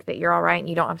 You think that you're all right and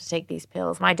you don't have to take these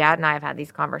pills. My dad and I have had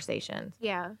these conversations.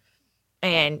 Yeah.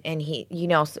 And he,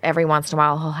 every once in a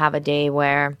while he'll have a day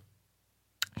where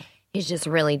he's just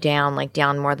really down, like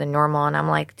down more than normal. And I'm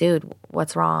like, dude,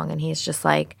 what's wrong? And he's just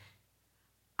like,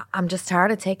 I'm just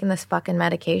tired of taking this fucking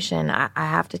medication. I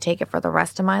have to take it for the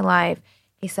rest of my life.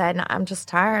 He said, I'm just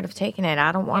tired of taking it.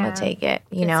 I don't want to take it,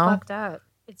 It's fucked up.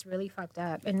 It's really fucked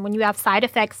up. And when you have side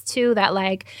effects too, that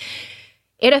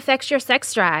it affects your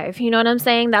sex drive. You know what I'm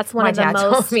saying? That's one of the most. My dad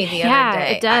told me the other day. Yeah,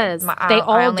 it does. I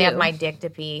only have my dick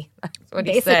to pee. That's what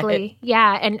basically, he said.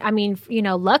 Yeah. And I mean,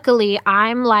 luckily,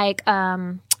 I'm like,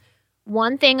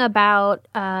 one thing about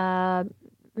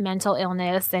mental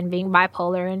illness and being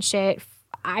bipolar and shit,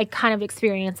 I kind of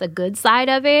experience a good side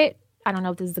of it. I don't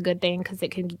know if this is a good thing because it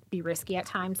can be risky at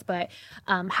times, but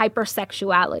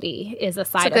hypersexuality is a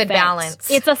side effect. It's a good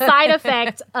balance. It's a side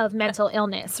effect of mental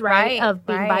illness, right? Of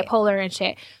being bipolar and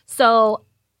shit. So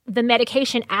the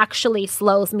medication actually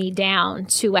slows me down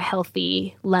to a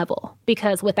healthy level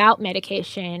because without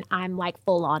medication, I'm like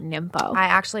full on nympho. I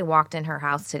actually walked in her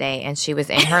house today and she was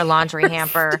in her laundry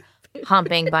hamper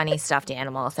humping bunny stuffed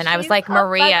animals. And I was like,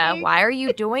 Maria, why are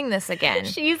you doing this again?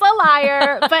 She's a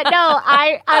liar. But no,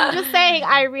 I'm just saying,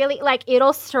 I really,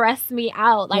 it'll stress me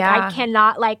out. I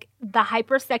cannot, the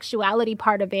hypersexuality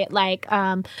part of it,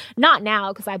 not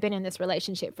now because I've been in this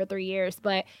relationship for 3 years,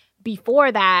 but before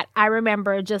that, I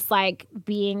remember just,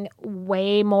 being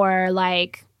way more,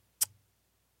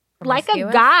 promiscuous?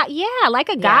 A guy. Yeah, like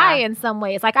a guy in some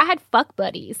ways. I had fuck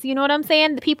buddies. You know what I'm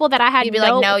saying? The people that I had. You'd be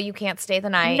like, no, you can't stay the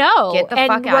night. No. Get the fuck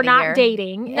out of here. We're not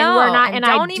dating. No. And we're not. And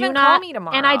don't even call me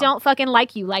tomorrow. And I don't fucking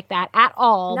like you like that at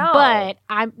all. No. But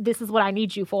this is what I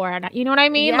need you for. And you know what I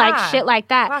mean? Yeah. Shit like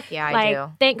that. Fuck yeah, I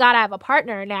do. Thank God I have a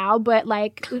partner now. But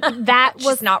that was.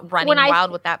 Just not running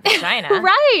wild with that vagina.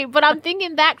 Right. But I'm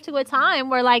thinking back to a time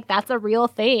where that's a real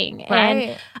thing.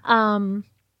 Right. And,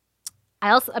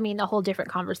 a whole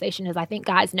different conversation is I think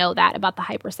guys know that about the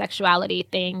hypersexuality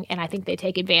thing, and I think they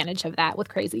take advantage of that with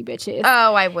crazy bitches.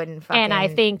 Oh, I wouldn't fucking. And I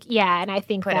think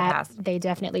that they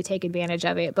definitely take advantage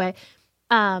of it. But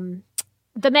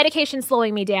the medication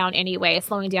slowing me down anyway,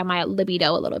 slowing down my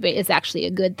libido a little bit is actually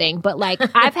a good thing. But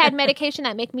I've had medication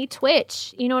that make me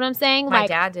twitch. You know what I'm saying? My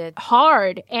dad did.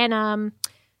 Hard. And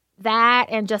that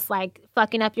and just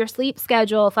fucking up your sleep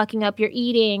schedule, fucking up your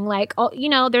eating,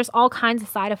 there's all kinds of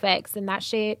side effects and that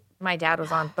shit. My dad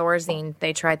was on Thorazine.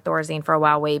 They tried Thorazine for a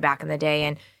while way back in the day,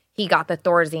 and he got the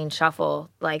Thorazine shuffle.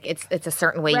 It's a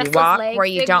certain way you walk where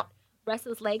you don't.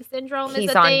 Restless leg syndrome. He's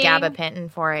is a on thing.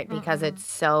 gabapentin for it because it's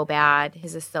so bad.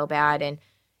 His is so bad, and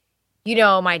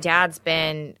my dad's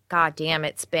been. God damn,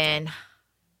 it's been.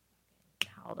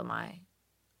 How old am I?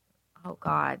 Oh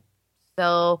God,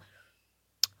 so.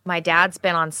 My dad's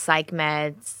been on psych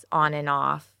meds on and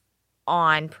off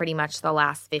on pretty much the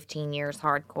last 15 years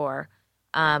hardcore,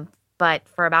 but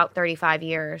for about 35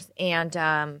 years. And,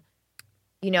 and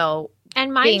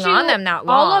mind being on them that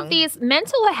long. All of these,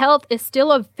 mental health is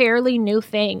still a fairly new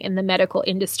thing in the medical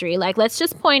industry. Let's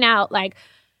just point out,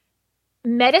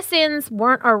 medicines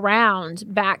weren't around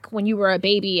back when you were a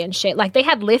baby and shit. They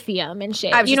had lithium and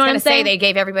shit. I was just going to say they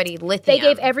gave everybody lithium. They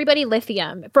gave everybody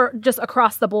lithium for just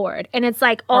across the board. And it's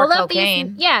all of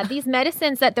cocaine. these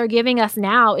medicines that they're giving us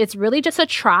now, it's really just a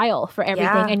trial for everything.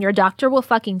 Yeah. And your doctor will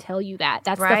fucking tell you that.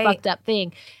 That's the fucked up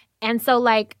thing. And so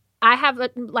I have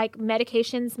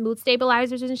medications, mood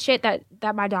stabilizers and shit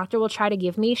that my doctor will try to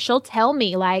give me. She'll tell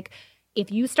me if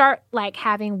you start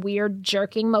having weird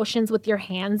jerking motions with your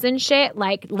hands and shit,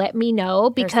 let me know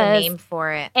because there's a name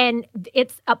for it. And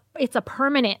it's a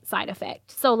permanent side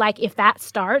effect. So if that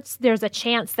starts, there's a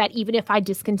chance that even if I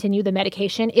discontinue the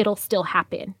medication, it'll still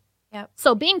happen. Yep.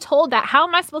 So being told that, how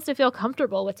am I supposed to feel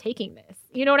comfortable with taking this?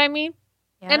 You know what I mean?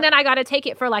 Yep. And then I got to take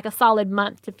it for a solid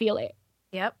month to feel it.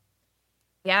 Yep.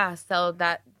 Yeah.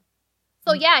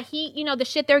 So yeah, he, the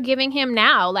shit they're giving him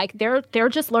now, they're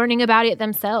just learning about it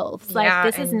themselves.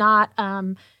 This is not,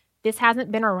 this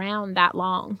hasn't been around that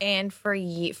long. And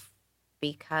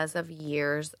because of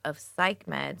years of psych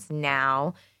meds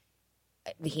now,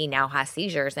 he now has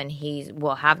seizures, and he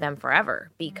will have them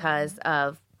forever because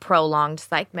of prolonged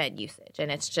psych med usage.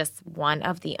 And it's just one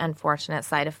of the unfortunate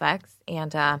side effects.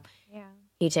 And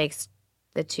he takes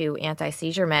the 2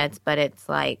 anti-seizure meds, but it's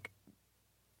like,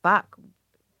 fuck,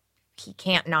 he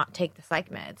can't not take the psych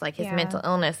meds. Like, his mental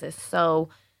illness is so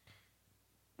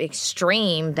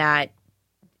extreme that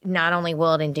not only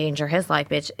will it endanger his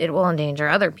life, it will endanger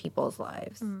other people's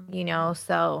lives, you know?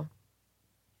 So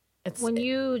it's... When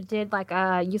you did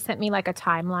you sent me like a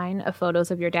timeline of photos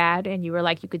of your dad, and you were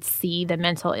like, you could see the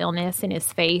mental illness in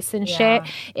his face and shit.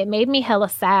 It made me hella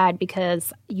sad,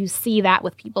 because you see that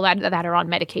with people that are on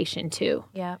medication too.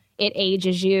 Yeah. It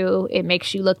ages you. It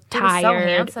makes you look tired. So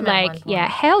handsome at one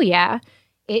point. Hell yeah.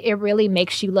 It really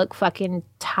makes you look fucking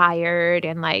tired,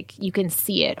 and like you can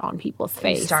see it on people's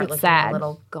face. You start it's looking sad. a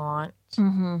little gaunt.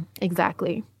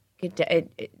 Exactly.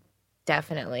 It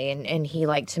definitely. And he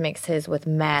liked to mix his with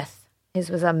meth. His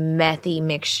was a methy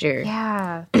mixture.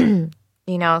 Yeah. You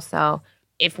know, so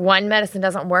if one medicine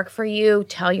doesn't work for you,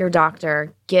 tell your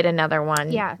doctor, get another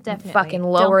one. Yeah, definitely. Fucking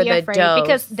lower the dose.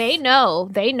 Because they know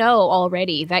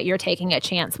already that you're taking a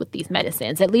chance with these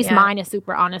medicines. At least mine is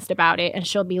super honest about it. And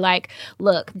she'll be like,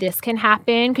 look, this can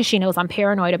happen, because she knows I'm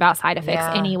paranoid about side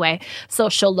effects anyway. So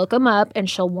she'll look them up, and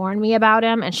she'll warn me about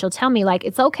them, and she'll tell me, like,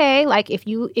 it's okay. Like, if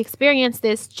you experience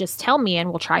this, just tell me and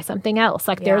we'll try something else.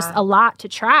 Like, there's a lot to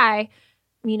try.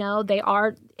 You know,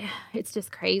 it's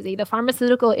just crazy. The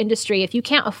pharmaceutical industry, if you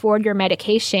can't afford your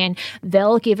medication,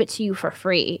 they'll give it to you for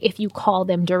free if you call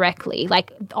them directly.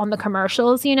 Like on the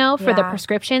commercials, you know, for the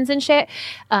prescriptions and shit,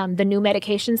 the new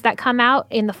medications that come out,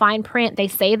 in the fine print, they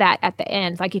say that at the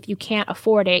end. Like, if you can't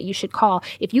afford it, you should call.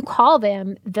 If you call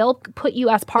them, they'll put you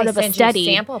as part of a study.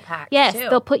 You sample packs, yes, too.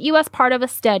 They'll put you as part of a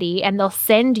study, and they'll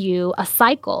send you a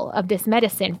cycle of this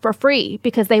medicine for free,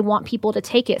 because they want people to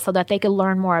take it so that they can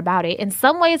learn more about it. In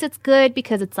some ways, it's good,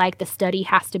 because it's like the study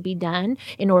has to be done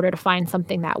in order to find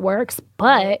something that works,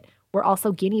 but we're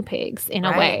also guinea pigs in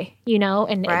a way, you know,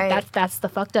 and that's the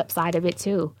fucked up side of it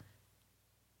too.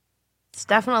 It's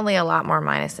definitely a lot more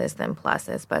minuses than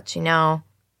pluses, but you know,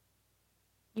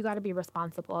 you got to be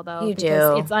responsible though. You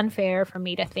because do. It's unfair for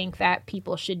me to think that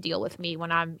people should deal with me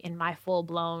when I'm in my full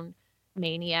blown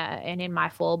mania and in my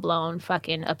full-blown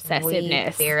fucking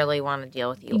obsessiveness. We barely want to deal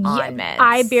with you on meds.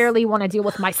 I barely want to deal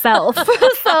with myself. So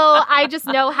I just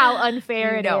know how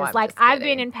unfair it is. Like, I've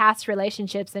been in past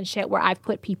relationships and shit where I've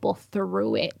put people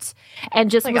through it, and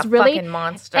just like was a really fucking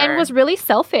monster, and was really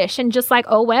selfish, and just like,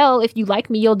 oh well, if you like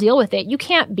me, you'll deal with it. You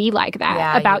can't be like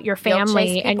that about your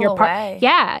family and your partner.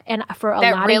 Yeah, and for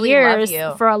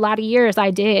a lot of years,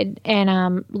 I did.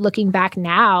 And looking back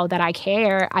now that I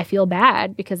care, I feel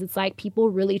bad, because it's like,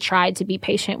 people really tried to be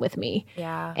patient with me.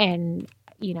 Yeah. And,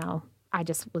 you know, I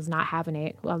just was not having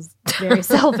it. I was very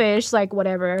selfish. Like,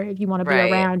 whatever. If you want to be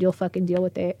around, you'll fucking deal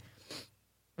with it.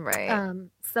 Right.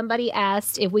 Somebody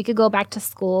asked if we could go back to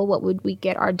school, what would we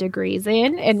get our degrees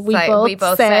in? And we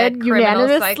both said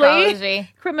unanimously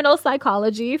criminal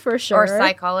psychology for sure. Or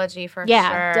psychology for sure.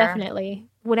 Yeah, definitely.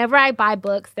 Whenever I buy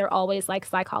books, they're always like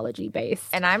psychology based.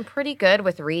 And I'm pretty good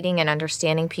with reading and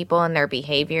understanding people and their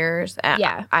behaviors.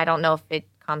 Yeah. I don't know if it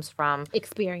comes from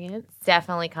experience.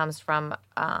 Definitely comes from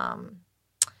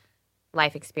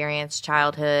life experience,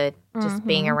 childhood, just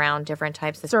being around different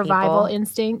types of survival people.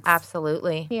 Instincts.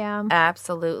 Absolutely. Yeah.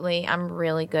 Absolutely. I'm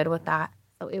really good with that.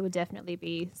 So it would definitely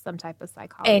be some type of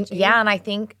psychology. And I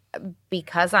think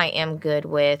because I am good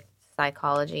with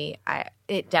psychology,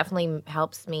 it definitely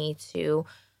helps me to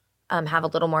have a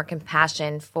little more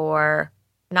compassion for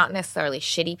not necessarily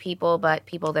shitty people, but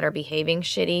people that are behaving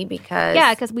shitty,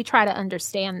 because we try to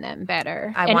understand them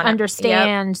better and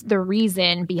understand the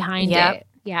reason behind it.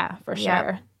 Yeah, for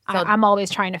sure. So, I'm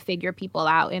always trying to figure people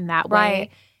out in that way.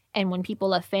 Right. And when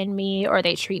people offend me or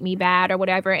they treat me bad or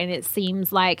whatever, and it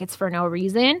seems like it's for no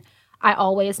reason, I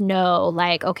always know,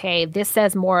 like, okay, this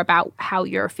says more about how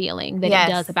you're feeling than it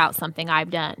does about something I've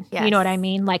done. Yes. You know what I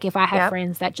mean? Like, if I have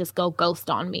friends that just go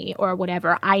ghost on me or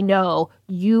whatever, I know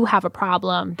you have a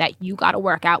problem that you got to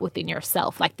work out within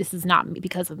yourself. Like, this is not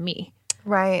because of me.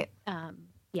 Right.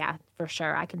 Yeah, for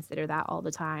sure. I consider that all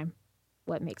the time.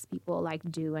 What makes people, like,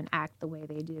 do and act the way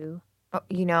they do.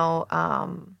 You know,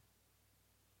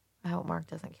 I hope Mark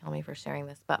doesn't kill me for sharing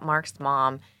this, but Mark's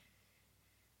mom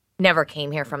never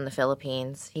came here from the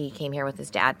Philippines. He came here with his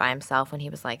dad by himself when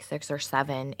he was like 6 or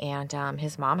 7, and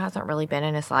his mom hasn't really been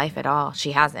in his life at all.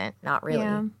 She hasn't, not really.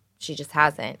 Yeah. She just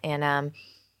hasn't. And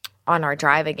on our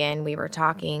drive again, we were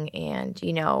talking, and,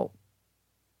 you know,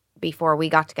 before we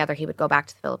got together, he would go back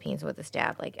to the Philippines with his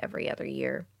dad like every other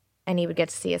year, and he would get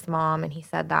to see his mom, and he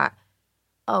said that,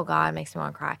 oh God, it makes me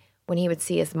want to cry. When he would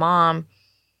see his mom,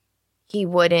 he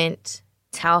wouldn't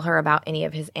tell her about any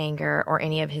of his anger or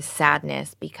any of his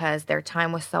sadness because their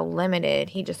time was so limited.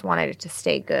 He just wanted it to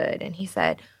stay good. And he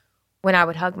said, when I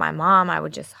would hug my mom, I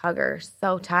would just hug her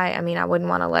so tight. I mean, I wouldn't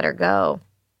want to let her go.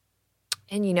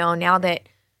 And, you know, now that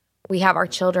we have our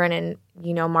children and,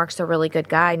 you know, Mark's a really good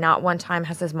guy, not one time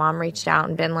has his mom reached out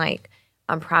and been like,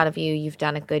 I'm proud of you. You've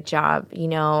done a good job. You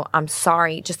know, I'm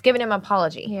sorry. Just giving him an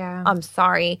apology. Yeah. I'm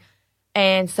sorry.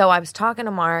 And so I was talking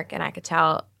to Mark and I could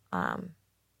tell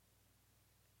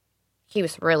he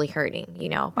was really hurting, you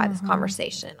know, by this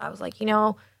conversation. I was like, you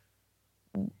know,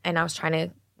 and I was trying to,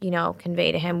 you know,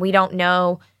 convey to him, we don't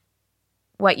know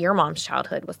what your mom's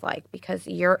childhood was like because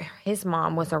his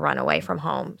mom was a runaway from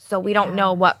home. So we don't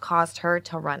know what caused her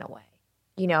to run away.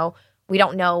 You know, we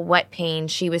don't know what pain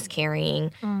she was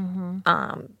carrying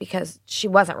because she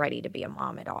wasn't ready to be a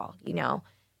mom at all, you know.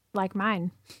 Like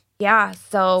mine. Yeah,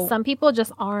 so some people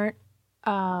just aren't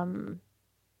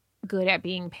good at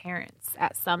being parents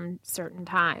at some certain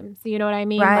times. You know what I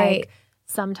mean? Right. Like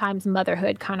sometimes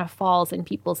motherhood kind of falls in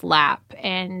people's lap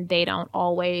and they're not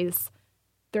always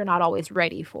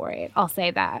ready for it. I'll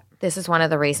say that. This is one of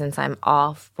the reasons I'm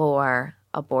all for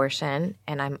abortion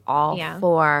and I'm all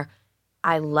for,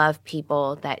 I love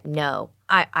people that know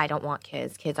I don't want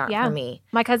kids. Kids aren't for me.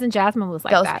 My cousin Jasmine was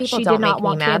like Those that. people She don't did not make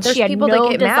want me mad. kids. There's She had people no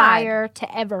that get desire mad.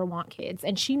 to ever want kids.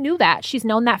 And she knew that. She's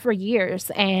known that for years.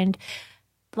 And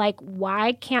like,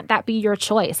 why can't that be your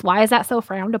choice? Why is that so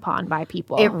frowned upon by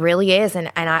people? It really is.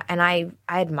 And I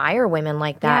admire women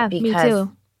like that me because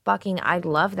too. fucking I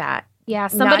love that. Yeah,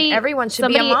 Not everyone should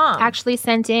be a mom. Actually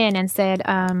sent in and said,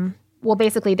 well,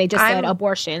 basically they just said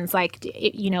abortions. Like,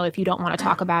 you know, if you don't want to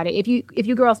talk about it, if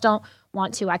you girls don't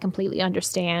want to, I completely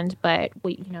understand. But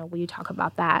will you talk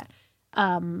about that?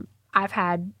 I've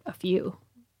had a few.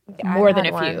 More than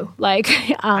a few. Like,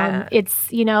 it's,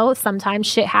 you know, sometimes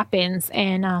shit happens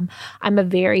and I'm a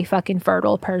very fucking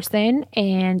fertile person.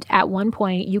 And at one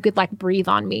point you could like breathe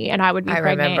on me and I would be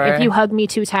pregnant. Remember. If you hug me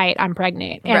too tight, I'm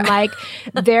pregnant. And like,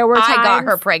 there were times. I got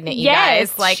her pregnant, you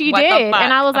guys. Like, she what did. the fuck?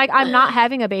 And I was like, I'm not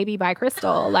having a baby by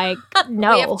Crystal. Like,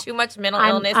 no. We have too much mental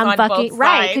illness on fucking, both sides.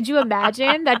 Right. Could you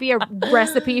imagine? That'd be a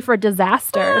recipe for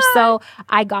disaster. So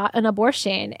I got an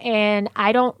abortion and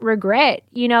I don't regret,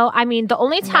 you know, I mean, the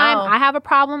only time I have a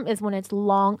problem is when it's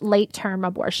late term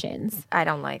abortions. I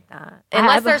don't like that.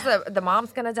 Unless there's the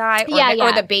mom's going to die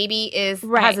or the baby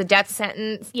has a death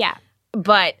sentence. Yeah.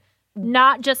 But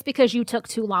not just because you took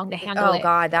too long to handle it. Oh,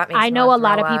 God, that makes I know a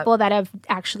lot of people that have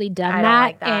actually done that.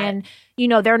 Like that. And, you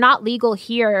know, they're not legal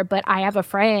here, but I have a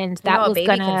friend that was going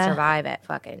to can survive at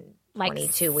fucking like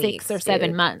 22 weeks. 6 or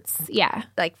 7 months. Yeah.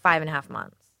 Like 5.5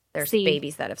 months. There's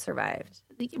babies that have survived.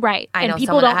 Right. I know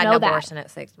people someone don't that had know an abortion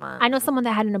at 6 months. I know someone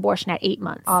that had an abortion at 8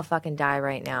 months. I'll fucking die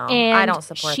right now. And I don't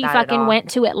support she that at all. fucking went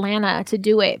to Atlanta to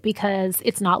do it because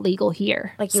it's not legal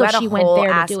here. Like, you so had a she went whole there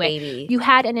to ass do baby. it. You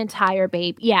had an entire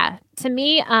baby. Yeah. To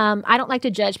me, I don't like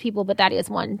to judge people, but that is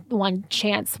one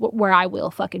chance where I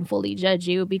will fucking fully judge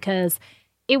you because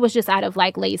it was just out of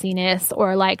like laziness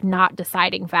or like not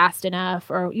deciding fast enough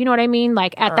or you know what I mean?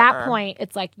 Like at that point,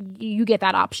 it's like you get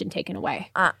that option taken away.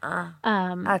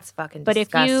 That's fucking but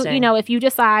disgusting. if you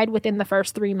decide within the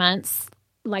first 3 months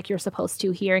like you're supposed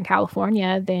to here in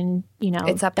California, then you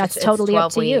know that's totally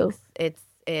up to you.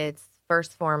 It's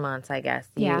first 4 months, I guess.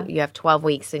 Yeah. You have 12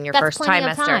 weeks in your That's first plenty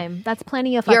trimester. Of time. That's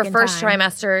plenty of fucking Your first time.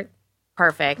 trimester,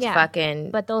 perfect. Yeah.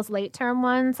 Fucking. But those late term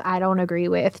ones, I don't agree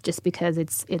with just because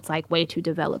it's like way too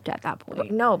developed at that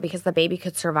point. No, because the baby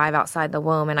could survive outside the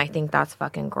womb, and I think that's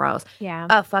fucking gross. Yeah.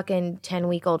 A fucking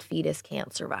 10-week-old fetus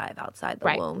can't survive outside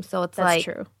the womb. So it's that's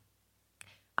true.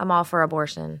 I'm all for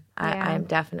abortion. I'm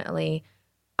definitely,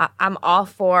 I'm all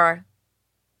for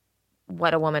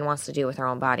what a woman wants to do with her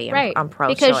own body. I'm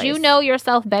pro-choice. Because you know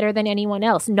yourself better than anyone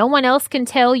else. No one else can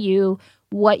tell you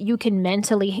what you can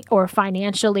mentally or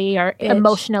financially or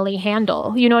emotionally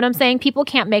handle. You know what I'm saying? People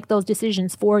can't make those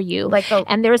decisions for you.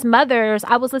 And there's mothers.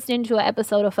 I was listening to an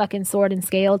episode of fucking Sword and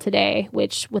Scale today,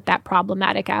 which with that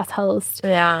problematic ass host.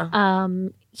 Yeah.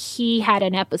 He had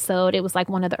an episode. It was like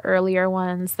one of the earlier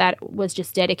ones that was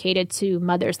just dedicated to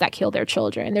mothers that kill their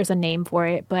children. There's a name for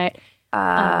it, but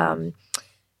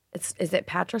is it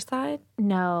patricide?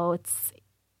 No,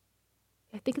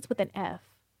 I think it's with an F.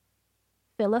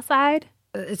 Filicide?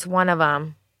 It's one of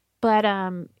them. But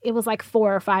it was like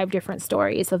 4 or 5 different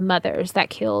stories of mothers that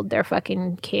killed their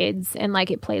fucking kids, and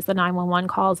like it plays the 911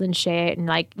 calls and shit, and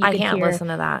like you I can can't hear listen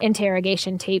to that.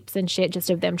 Interrogation tapes and shit, just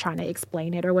of them trying to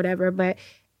explain it or whatever. But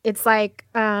it's like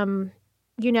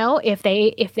You know, if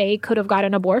they could have got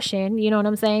an abortion, you know what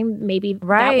I'm saying? Maybe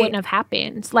that wouldn't have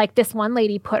happened. Like this one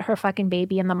lady put her fucking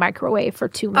baby in the microwave for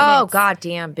 2 minutes. Oh,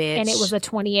 goddamn, bitch. And it was a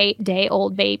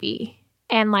 28-day-old baby.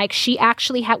 And like she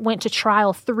actually went to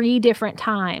trial 3 different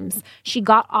times. She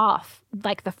got off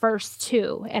like the first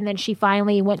 2, and then she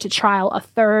finally went to trial a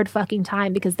 3rd fucking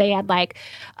time because they had like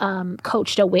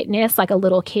coached a witness, like a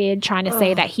little kid trying to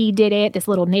say that he did it, this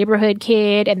little neighborhood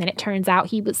kid, and then it turns out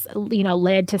he was, you know,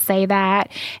 led to say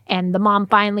that. And the mom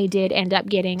finally did end up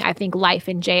getting, I think, life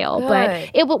in jail.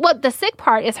 Good. But what the sick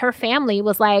part is, her family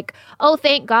was like, oh,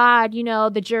 thank God, you know,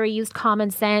 the jury used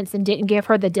common sense and didn't give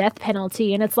her the death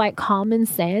penalty. And it's like, common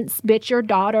sense? Bitch, your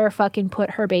daughter fucking put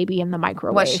her baby in the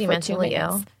microwave. Was she for mentally 2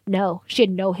 minutes. ill? No, she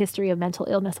had no history of mental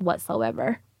illness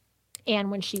whatsoever. And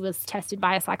when she was tested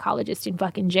by a psychologist in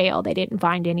fucking jail, they didn't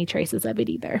find any traces of it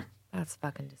either. That's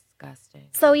fucking disgusting.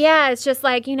 So yeah, it's just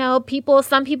like, you know,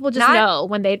 some people just know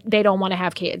when they don't want to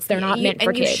have kids. They're not meant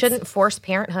for kids. And you shouldn't force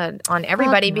parenthood on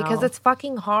everybody because it's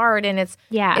fucking hard, and it's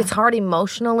hard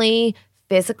emotionally,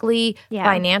 physically,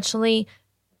 financially.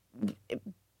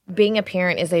 Being a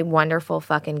parent is a wonderful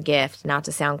fucking gift, not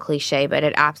to sound cliche, but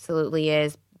it absolutely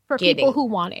is. For people who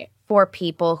want it. For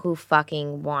people who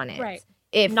fucking want it. Right.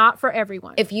 Not for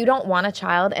everyone. If you don't want a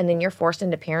child and then you're forced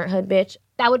into parenthood, bitch.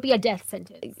 That would be a death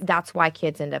sentence. That's why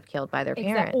kids end up killed by their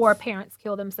parents. Or parents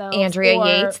kill themselves. Andrea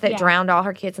Yates that drowned all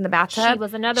her kids in the bathtub. She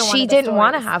was another one. She didn't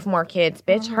want to have more kids,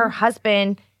 bitch. Her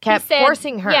husband kept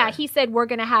forcing her. Yeah, he said, we're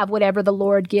going to have whatever the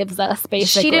Lord gives us,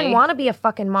 basically. She didn't want to be a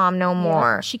fucking mom no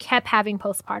more. She kept having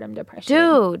postpartum depression.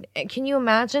 Dude, can you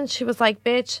imagine? She was like,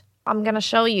 bitch, I'm going to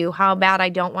show you how bad I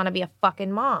don't want to be a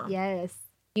fucking mom. Yes.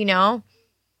 You know?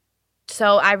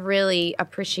 So I really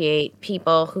appreciate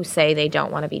people who say they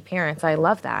don't want to be parents. I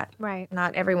love that. Right.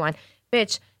 Not everyone.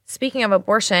 Bitch, speaking of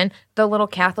abortion, the little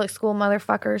Catholic school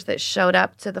motherfuckers that showed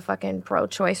up to the fucking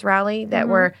pro-choice rally that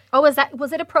were... Oh, was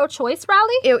it a pro-choice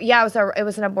rally? It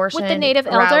was an abortion with the native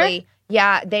rally. elder?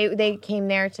 Yeah, they came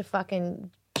there to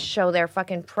fucking show their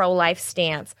fucking pro-life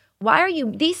stance. Why are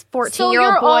you... These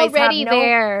 14-year-old boys have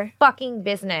no fucking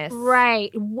business.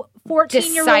 Right.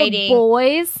 14-year-old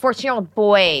boys? 14-year-old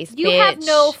boys, You have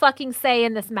no fucking say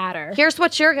in this matter. Here's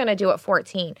what you're going to do at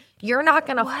 14. You're not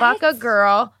going to fuck a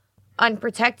girl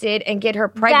unprotected and get her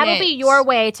pregnant. That'll be your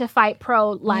way to fight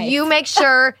pro-life. You make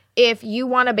sure if you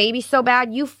want a baby so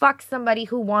bad, you fuck somebody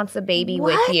who wants a baby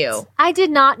with you. I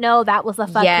did not know that was a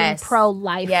fucking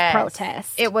pro-life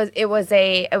protest. It was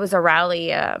a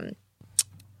rally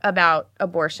about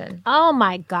abortion. Oh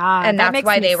my God. And that's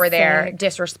why they were there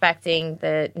disrespecting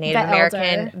the Native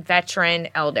American veteran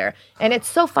elder. And it's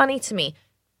so funny to me.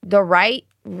 The right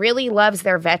really loves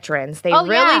their veterans. They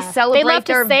really celebrate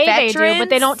their veterans. They do, but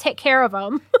they don't take care of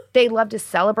them. They love to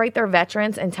celebrate their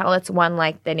veterans until it's one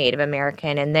like the Native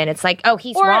American. And then it's like, oh,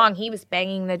 he's wrong. He was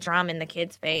banging the drum in the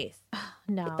kid's face.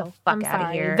 No, get the fuck out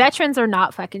of here. Veterans are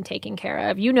not fucking taken care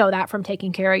of. You know that from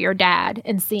taking care of your dad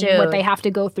and seeing what they have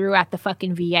to go through at the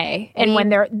fucking VA.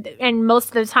 And most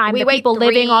of the time, the people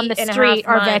living on the street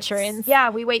are veterans. Yeah,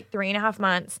 we wait 3.5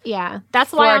 months. Yeah,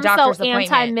 that's why I'm so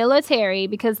anti-military,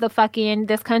 because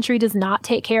this country does not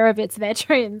take care of its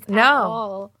veterans. No, at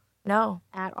all. No,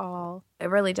 at all. They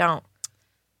really don't.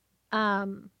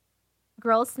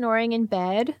 Girls snoring in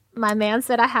bed. My man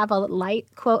said I have a light,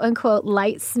 quote unquote,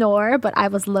 light snore, but I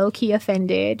was low key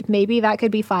offended. Maybe that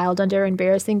could be filed under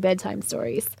embarrassing bedtime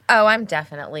stories. Oh, I'm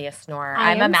definitely a snorer.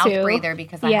 I'm a mouth breather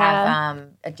because I have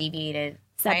a deviated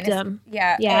septum.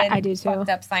 Sinus. Yeah, I do too. Fucked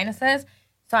up sinuses.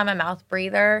 So I'm a mouth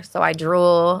breather. So I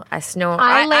drool. I snore.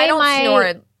 I don't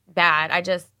snore bad.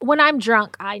 When I'm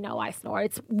drunk, I know I snore.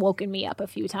 It's woken me up a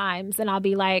few times, and I'll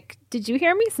be like, did you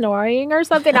hear me snoring or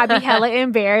something? I'd be hella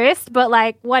embarrassed, but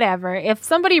like, whatever. If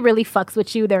somebody really fucks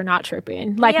with you, they're not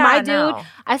tripping. Like dude,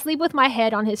 I sleep with my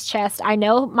head on his chest. I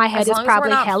know my head is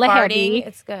probably hella heavy.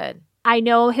 It's good. I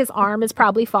know his arm is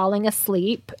probably falling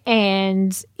asleep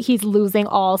and he's losing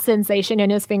all sensation in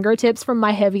his fingertips from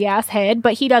my heavy ass head,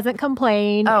 but he doesn't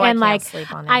complain. Oh, and I can't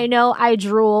sleep on it. I know I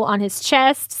drool on his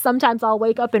chest. Sometimes I'll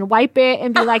wake up and wipe it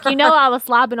and be like, I was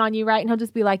slobbing on you, right? And he'll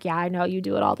just be like, yeah, I know, you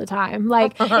do it all the time.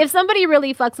 Like, if somebody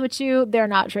really fucks with you, they're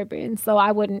not tripping. So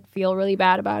I wouldn't feel really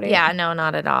bad about it. Yeah, no,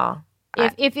 not at all.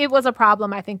 If it was a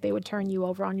problem, I think they would turn you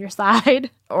over on your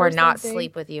side. Or not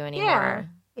sleep with you anymore.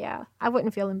 Yeah, I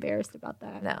wouldn't feel embarrassed about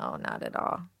that. No, not at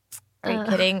all. Are you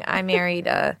kidding? I married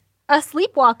a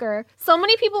sleepwalker. So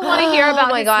many people want to hear about.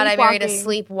 Oh my God, I married a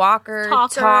sleepwalker,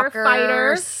 talker,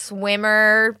 fighter,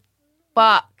 swimmer.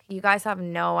 Fuck, you guys have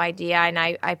no idea. And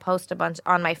I post a bunch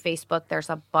on my Facebook. There's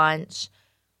a bunch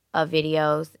of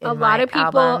videos. A lot of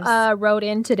people wrote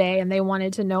in today and they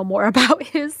wanted to know more about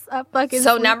his fucking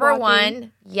So number sleepwalking.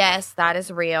 1, yes, that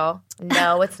is real.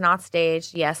 No, it's not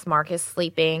staged. Yes, Mark is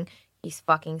sleeping. He's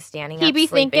fucking standing up He be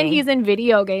sleeping. thinking he's in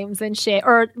video games and shit.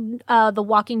 Or The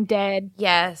Walking Dead.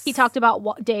 Yes. He talked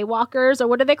about day walkers, or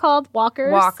what are they called?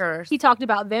 Walkers? Walkers. He talked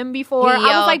about them before. I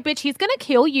was like, bitch, he's going to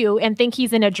kill you and think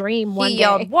he's in a dream one He day.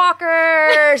 yelled,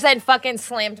 walkers, and fucking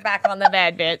slammed back on the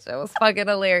bed, bitch. It was fucking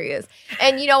hilarious.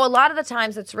 And, a lot of the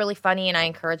times it's really funny, and I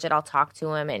encourage it. I'll talk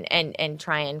to him and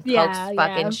try and coax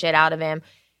fucking shit out of him.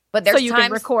 But there's so you times,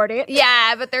 can record it.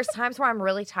 Yeah, but there's times where I'm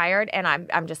really tired and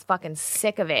I'm just fucking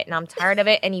sick of it and I'm tired of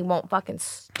it and he won't fucking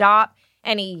stop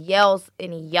and he yells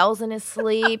in his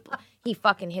sleep. He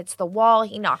fucking hits the wall.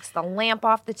 He knocks the lamp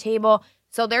off the table.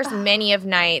 So there's many of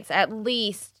nights, at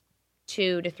least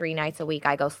 2 to 3 nights a week,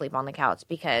 I go sleep on the couch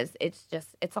because it's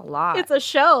a lot. It's a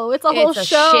show. It's a whole show,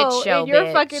 shit show in your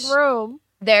bitch. fucking room.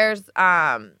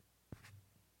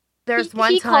 There's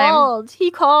one he time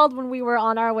He called when we were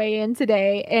on our way in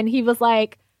today, and he was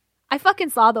like, I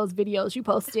fucking saw those videos you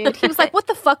posted. He was like, what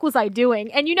the fuck was I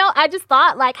doing? And, I just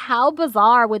thought, like, how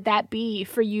bizarre would that be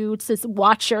for you to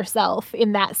watch yourself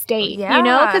in that state? Yeah.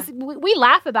 Because we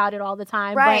laugh about it all the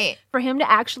time. Right. But for him to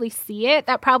actually see it,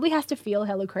 that probably has to feel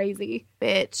hella crazy.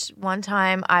 bitch. One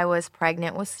time I was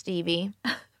pregnant with Stevie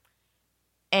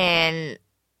and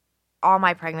all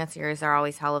my pregnancy years are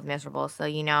always hell of miserable. So,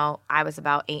 I was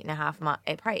about 8.5 months,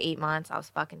 probably 8 months. I was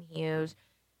fucking huge.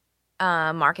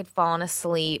 Mark had fallen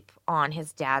asleep on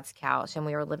his dad's couch, and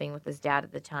we were living with his dad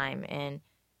at the time. And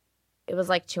it was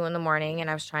like 2 a.m, and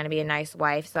I was trying to be a nice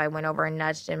wife. So I went over and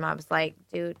nudged him. I was like,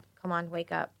 dude, come on,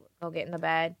 wake up. Go get in the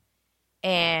bed.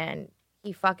 And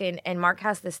and Mark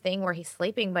has this thing where he's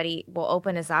sleeping, but he will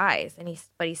open his eyes,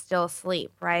 but he's still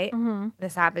asleep, right? Mm-hmm.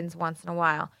 This happens once in a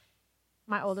while.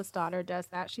 My oldest daughter does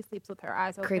that. She sleeps with her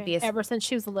eyes open. Creepiest. Ever since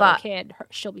she was a little kid,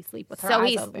 she'll be asleep with her eyes open.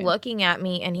 So he's looking at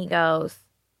me and he goes,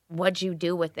 what'd you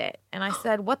do with it? And I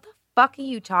said, what the fuck are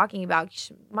you talking about?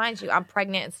 Mind you, I'm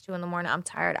pregnant. It's 2 a.m. I'm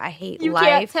tired. I hate life. You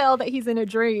can't tell that he's in a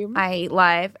dream. I hate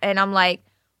life. And I'm like,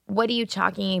 what are you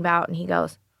talking about? And he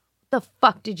goes, what the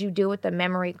fuck did you do with the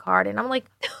memory card? And I'm like,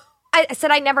 I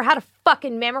said, I never had a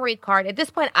fucking memory card. At this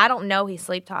point, I don't know he's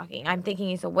sleep talking. I'm thinking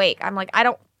he's awake. I'm like, I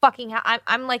don't fucking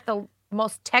I'm like the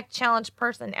most tech challenged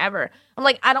person ever. I'm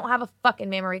like, I don't have a fucking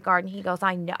memory card. And he goes,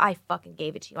 I know, I fucking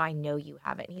gave it to you. I know you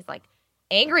have it. And he's like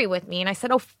angry with me. And I said,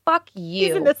 oh, fuck you.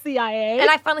 He's in the CIA. And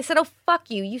I finally said, oh,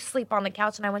 fuck you. You sleep on the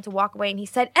couch. And I went to walk away. And he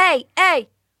said, hey,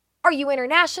 are you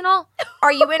international?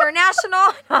 Are you international?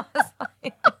 And I was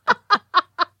like,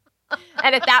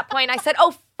 and at that point, I said,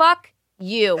 oh, fuck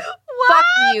you. What? Fuck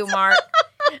you, Mark.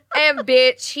 And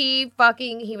bitch, he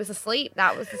was asleep.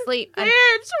 That was asleep.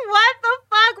 Bitch, what the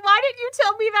fuck? Why didn't you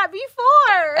tell me that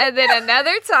before? And then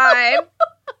another time,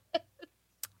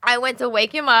 I went to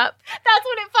wake him up. That's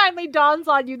when it finally dawns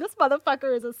on you. This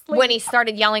motherfucker is asleep. When he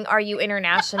started yelling, are you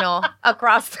international?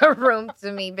 Across the room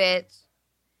to me, bitch.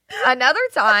 Another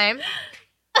time,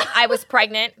 I was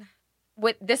pregnant.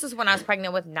 This is when I was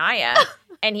pregnant with Naya.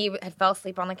 And he had fell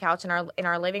asleep on the couch in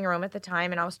our living room at the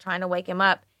time. And I was trying to wake him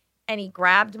up. And he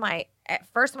grabbed at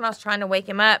first when I was trying to wake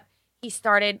him up, he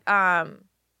started, I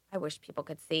wish people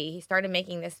could see. He started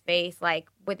making this face like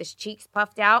with his cheeks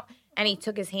puffed out. And he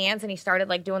took his hands and he started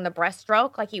like doing the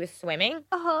breaststroke like he was swimming.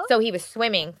 Uh-huh. So he was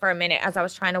swimming for a minute as I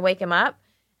was trying to wake him up.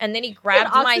 And then he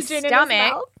grabbed my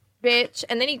stomach, bitch.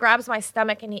 And then he grabs my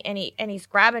stomach and he's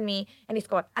grabbing me and he's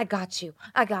going, I got you.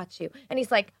 And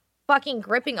he's like fucking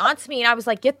gripping onto me. And I was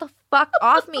like, get the fuck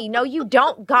off me. No, you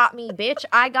don't got me, bitch.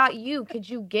 I got you. Could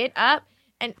you get up?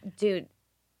 And dude,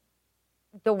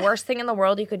 the worst thing in the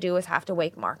world you could do is have to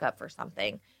wake Mark up for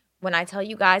something. When I tell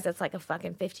you guys, it's like a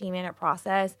fucking 15-minute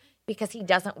process because he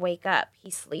doesn't wake up. He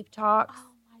sleep talks.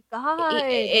 Oh my God.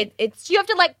 It's you have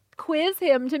to like quiz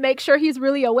him to make sure he's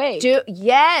really awake.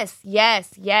 Yes.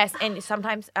 And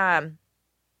sometimes,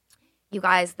 you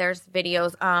guys, there's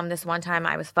videos. This one time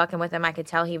I was fucking with him. I could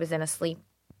tell he was in a sleep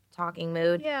talking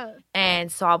mood. Yeah.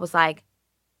 And so I was like,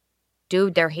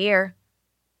 dude, they're here.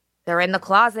 They're in the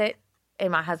closet.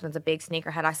 And my husband's a big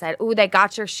sneakerhead. I said, ooh, they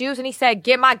got your shoes. And he said,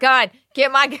 get my gun.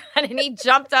 And he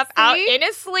jumped up out in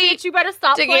his sleep. Bitch, you better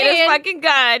stop to playing. Get his fucking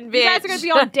gun, bitch. You guys are going to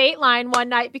be on Dateline one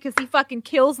night because he fucking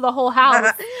kills the whole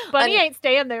house. Bunny ain't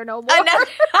staying there no more.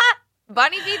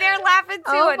 Bunny be there laughing too.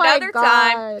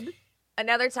 Oh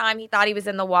Another time he thought he was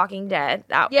in The Walking Dead.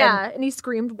 And he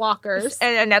screamed walkers.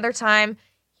 And another time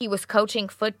he was coaching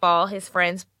football, his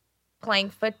friends playing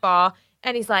football.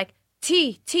 And he's like,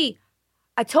 T,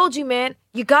 I told you, man,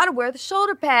 you got to wear the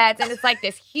shoulder pads. And it's like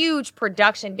this huge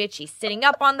production, bitch. He's sitting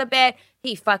up on the bed,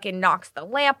 He fucking knocks the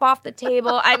lamp off the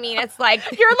table. I mean, it's like...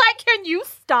 You're like, can you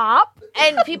stop?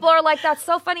 And people are like, that's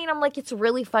so funny. And I'm like, it's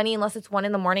really funny unless it's 1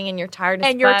 a.m. and you're tired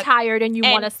as And you're fuck. tired and you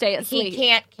want to stay asleep. He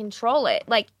can't control it.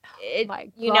 Like, it,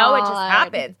 My you know, it just God.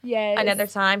 happens. Yes. Another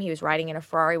time, he was riding in a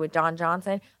Ferrari with Don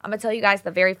Johnson. I'm going to tell you guys the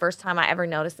very first time I ever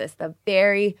noticed this. The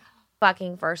very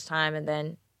fucking first time. And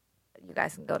then you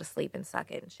guys can go to sleep and suck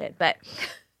it and shit. But,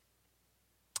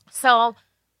 so...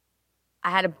 I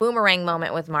had a Boomerang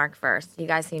moment with Mark first. You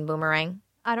guys seen Boomerang?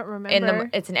 I don't remember.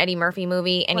 It's an Eddie Murphy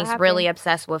movie, and What he's happened? really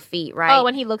obsessed with feet, right? Oh,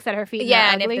 when he looks at her feet.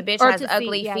 yeah, and ugly? if the bitch Or has to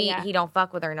ugly see. feet, he don't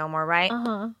fuck with her no more, right?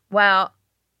 Uh-huh. Well,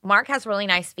 Mark has really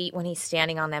nice feet when he's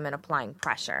standing on them and applying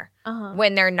pressure. Uh-huh.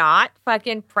 When they're not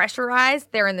fucking pressurized,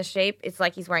 they're in the shape. It's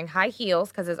like he's wearing high heels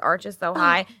because his arch is so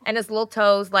high, and his little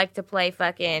toes like to play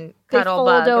fucking cuddle fold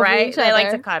bug, over right? each They like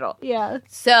other. to cuddle. Yeah.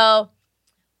 So,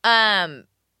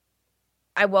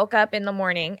 I woke up in the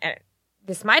morning, and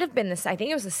this might have been this. I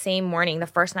think it was the same morning, the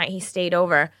first night he stayed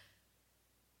over.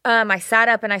 I sat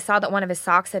up and I saw that one of his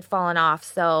socks had fallen off.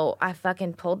 So I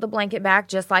fucking pulled the blanket back,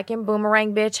 just like in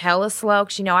Boomerang, bitch. Hella slow.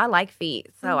 'Cause you know I like feet,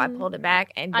 so I pulled it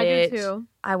back and I do bitch, too.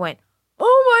 I went,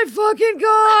 oh my fucking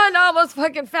God. I almost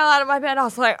fucking fell out of my bed. I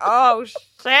was like, oh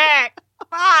shit.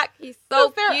 Fuck. He's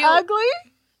so They're cute. ugly?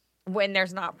 When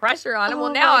there's not pressure on him. Oh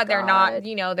Well, now my they're God. not,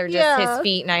 you know, they're just Yeah. his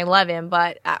feet and I love him.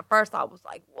 But at first I was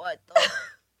like, what the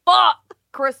fuck,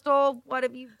 Crystal? What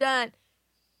have you done?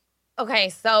 Okay,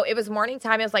 so it was morning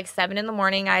time. It was like 7 a.m.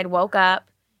 I had woke up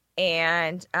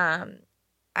and I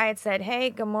had said, hey,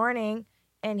 good morning.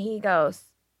 And he goes,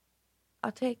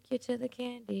 I'll take you to the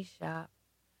candy shop.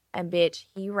 And bitch,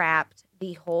 he rapped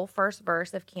the whole first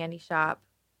verse of Candy Shop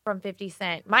from 50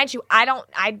 Cent. Mind you,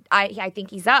 I think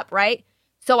he's up, right?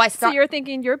 So I So start, you're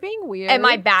thinking you're being weird. and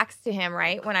my back's to him,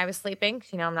 right? When I was sleeping,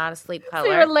 'cause, you know, I'm not a sleep So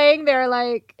you're color. laying there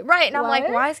like Right. And I'm like,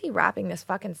 what? why is he rapping this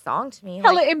fucking song to me?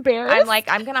 hella Like, embarrassed. I'm like,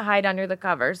 I'm going to hide under the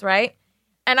covers, right?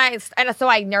 And so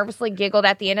I nervously giggled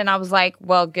at the end and I was like,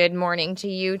 well, good morning to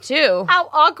you too. how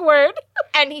awkward.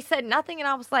 And he said nothing. And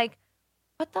I was like,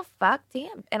 what the fuck?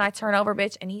 Damn. And I turn over,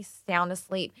 bitch, and he's sound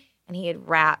asleep. And he had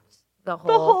rapped the The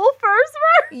whole first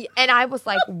verse. And I was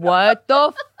like, what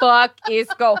the fuck is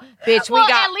bitch, we Well,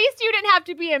 got. at least you didn't have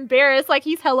to be embarrassed. Like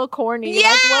he's hella corny. Yeah,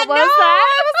 like, what no. was that?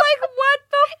 I was like, what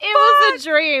the fuck? It was a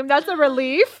dream. That's a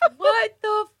relief. What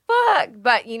the fuck?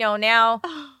 But, you know, now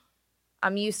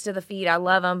I'm used to the feed. I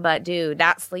love them. But, dude,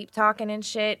 that sleep talking and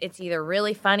shit, it's either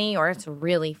really funny or it's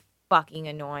really fucking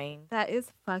annoying. That is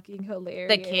fucking hilarious.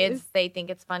 The kids, they think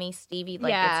it's funny. Stevie, like,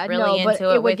 yeah, it's really no, but into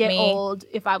it would with get me. old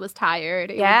if I was tired.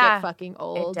 It would Yeah, get fucking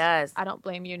old. It does. I don't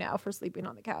blame you now for sleeping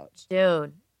on the couch.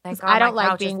 Dude. Thank God I don't my like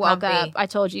couch being is woke comfy. up. I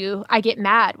told you, I get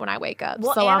mad when I wake up.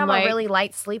 Well, so and I'm I'm like, a really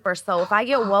light sleeper. So if I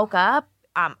get woke up,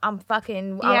 I'm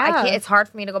fucking, I Yeah. can't, it's hard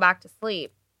for me to go back to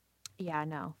sleep. yeah,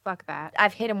 no, fuck that.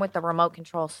 I've hit him with the remote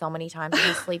control so many times in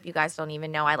his sleep. You guys don't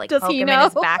even know. I like Does poke he him in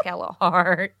his know? back hella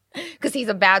hard because he's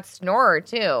a bad snorer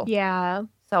too. Yeah.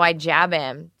 So I jab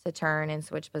him to turn and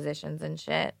switch positions and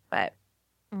shit. But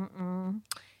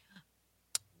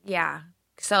yeah.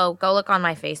 So go look on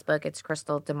my Facebook. It's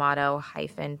Crystal D'Amato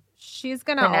hyphen. She's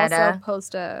gonna Panetta. also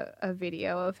post a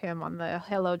video of him on the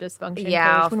Hello Dysfunction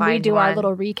Yeah, I'll page when we find do our one.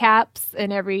 little recaps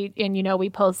and you know we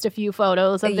post a few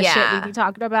photos of the shit Yeah. we be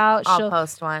talking about. I'll She'll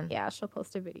post one. yeah, she'll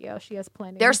post a video. She has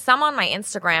plenty. There's some on my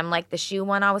Instagram, like the shoe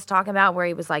one I was talking about where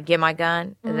he was like, get my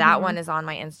gun. That one is on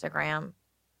my Instagram.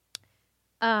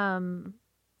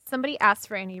 Somebody asked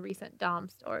for any recent Dom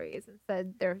stories and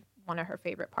said they're one of her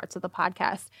favorite parts of the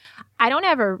podcast. I don't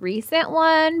have a recent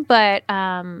one, but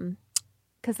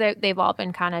because they've all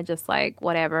been kind of just like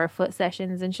whatever foot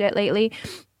sessions and shit lately.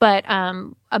 But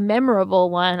a memorable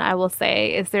one I will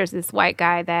say is there's this white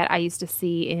guy that I used to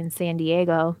see in San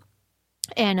Diego,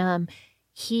 and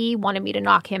he wanted me to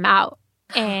knock him out.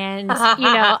 And you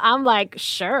know, I'm like,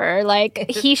 sure. Like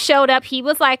he showed up. He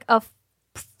was like a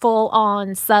full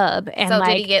on sub, and So like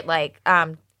did he get like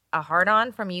a hard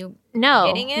on from you? no,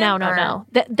 hitting it, no. or-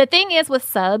 The thing is with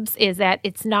subs is that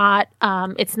it's not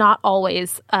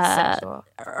always Sexual.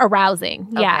 arousing.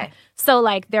 Yeah. Okay. So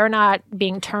like they're not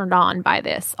being turned on by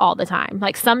this all the time.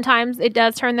 Like sometimes it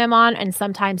does turn them on, and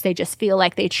sometimes they just feel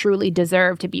like they truly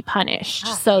deserve to be punished.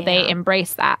 Oh, so they damn.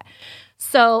 embrace that.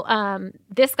 So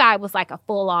this guy was like a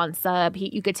full-on sub.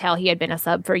 You could tell he had been a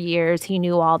sub for years. He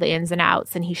knew all the ins and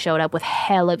outs, and he showed up with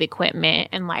hell of equipment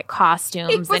and like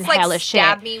costumes He was and like, hella shit.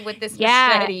 stab me with this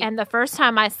Yeah, machete. and the first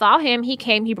time I saw him, he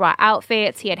brought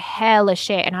outfits, he had hella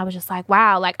shit, and I was just like,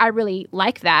 wow, like I really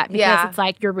like that because Yeah. it's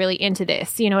like you're really into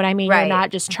this, you know what I mean? Right. You're not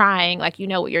just trying, like you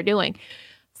know what you're doing.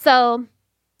 So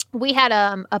we had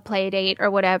a play date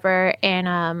or whatever, and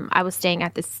I was staying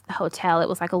at this hotel. It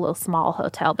was like a little small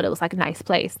hotel, but it was like a nice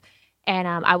place. And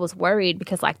I was worried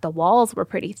because like the walls were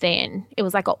pretty thin. It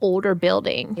was like an older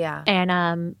building. Yeah.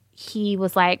 And he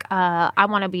was like, I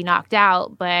want to be knocked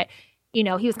out, but he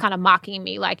was kind of mocking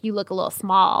me, like, you look a little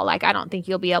small. Like, I don't think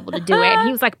you'll be able to do it. And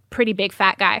he was like pretty big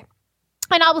fat guy.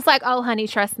 And I was like, oh, honey,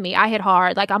 trust me. I hit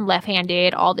hard. Like, I'm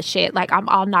left-handed, all the shit. Like,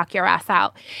 I'll knock your ass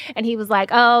out. And he was like,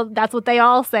 oh, that's what they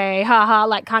all say. Ha ha,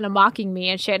 like kind of mocking me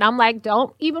and shit. And I'm like,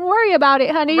 don't even worry about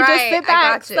it, honey. Right, just sit back.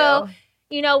 I got you.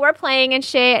 So, we're playing and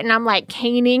shit. And I'm like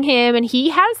caning him. And he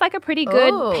has like a pretty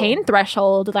good pain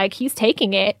threshold. Like, he's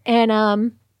taking it.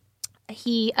 And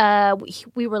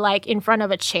we were like in front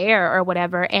of a chair or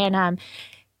whatever. And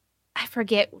I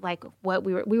forget like what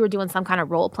we were doing some kind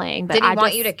of role playing. But Did he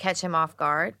want you to catch him off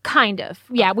guard? Kind of.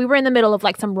 Yeah, we were in the middle of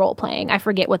like some role playing. I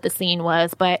forget what the scene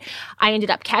was, but I ended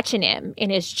up catching him in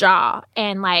his jaw,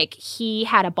 and like he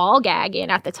had a ball gag in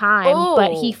at the time,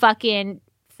 but he fucking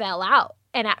fell out.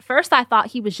 And at first I thought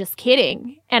he was just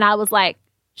kidding, and I was like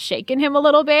shaking him a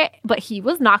little bit, but he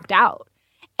was knocked out.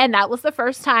 And that was the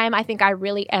first time I think I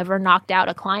really ever knocked out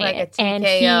a client. Like a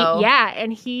TKO.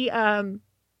 And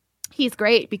he's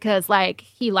great because like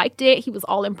he liked it. He was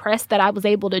all impressed that I was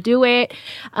able to do it.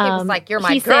 He was like, "You're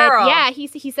my girl."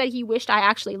 He said he wished I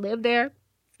actually lived there.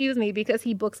 Excuse me, because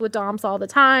he books with doms all the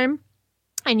time.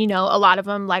 And, a lot of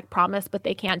them like promise, but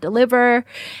they can't deliver.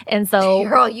 And so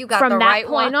girl, you got from the that right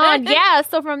point one. on,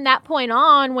 so from that point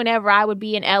on, whenever I would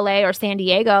be in LA or San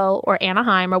Diego or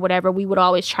Anaheim or whatever, we would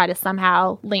always try to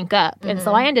somehow link up. Mm-hmm. And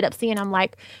so I ended up seeing him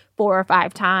like 4 or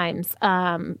 5 times.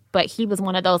 But he was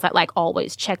one of those that like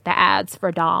always checked the ads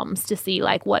for doms to see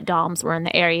like what doms were in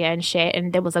the area and shit.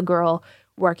 And there was a girl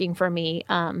working for me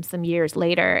some years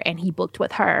later, and he booked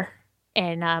with her.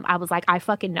 And I was like, I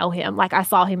fucking know him. Like, I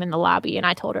saw him in the lobby, and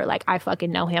I told her, like, I fucking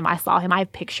know him. I saw him. I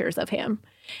have pictures of him.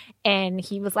 And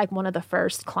he was, like, one of the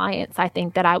first clients, I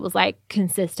think, that I was, like,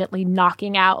 consistently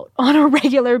knocking out on a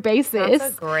regular basis.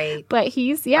 That's a great But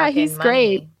he's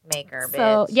great. Maker, bitch.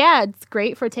 So, yeah, it's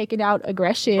great for taking out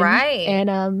aggression. Right.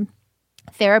 And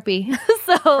therapy.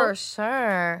 So for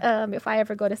sure. If I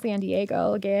ever go to San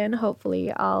Diego again,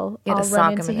 hopefully I'll him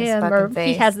run into him, or if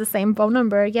he has the same phone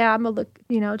number. Yeah, I'm gonna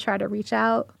look, try to reach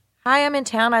out. Hi, I'm in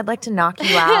town. I'd like to knock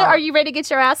you out. Are you ready to get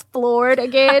your ass floored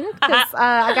again? Because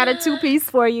I got a 2-piece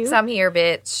for you. So I'm here,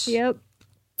 bitch. Yep.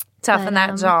 Toughen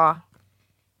that jaw.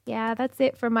 Yeah, that's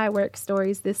it for my work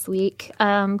stories this week.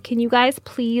 Can you guys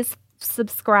please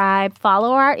subscribe,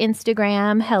 follow our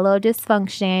Instagram, Hello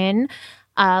Dysfunction.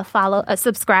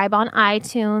 Subscribe on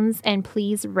iTunes, and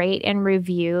please rate and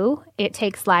review. It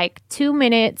takes like 2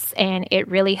 minutes, and it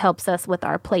really helps us with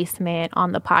our placement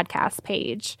on the podcast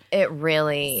page. It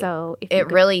really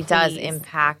does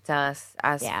impact us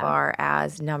as far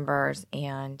as numbers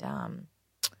and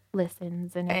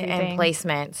listens and everything. And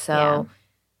placement. So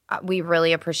we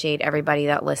really appreciate everybody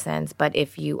that listens. But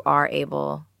if you are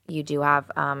able, you do have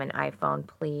an iPhone,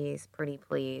 please, pretty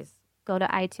please. Go to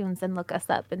iTunes and look us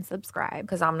up and subscribe.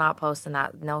 Because I'm not posting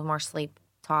that. No more sleep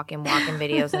talking, walking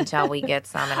videos until we get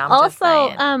some. And I'm also, just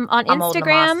saying, on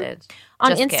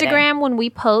Instagram, kidding. When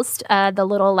we post the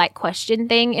little like question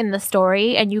thing in the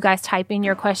story, and you guys type in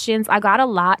your questions, I got a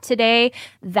lot today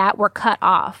that were cut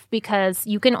off because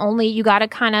you got to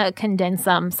kind of condense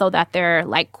them so that they're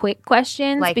like quick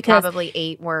questions. Like because probably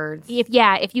 8 words.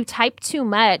 If you type too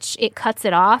much, it cuts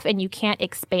it off and you can't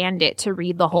expand it to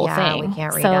read the whole thing. We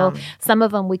can't read them. Some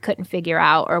of them we couldn't figure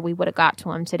out, or we would have got to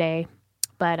them today.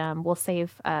 But we'll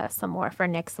save some more for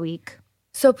next week.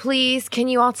 So please, can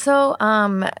you also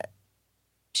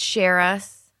share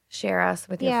us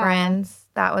with your friends?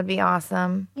 That would be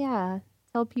awesome. Yeah.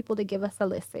 Tell people to give us a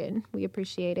listen. We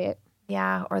appreciate it.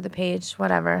 Yeah, or the page,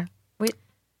 whatever.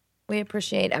 We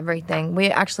appreciate everything.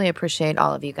 We actually appreciate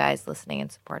all of you guys listening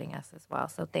and supporting us as well.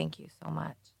 So thank you so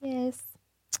much. Yes.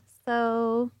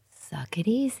 So suck it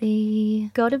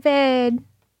easy. Go to bed.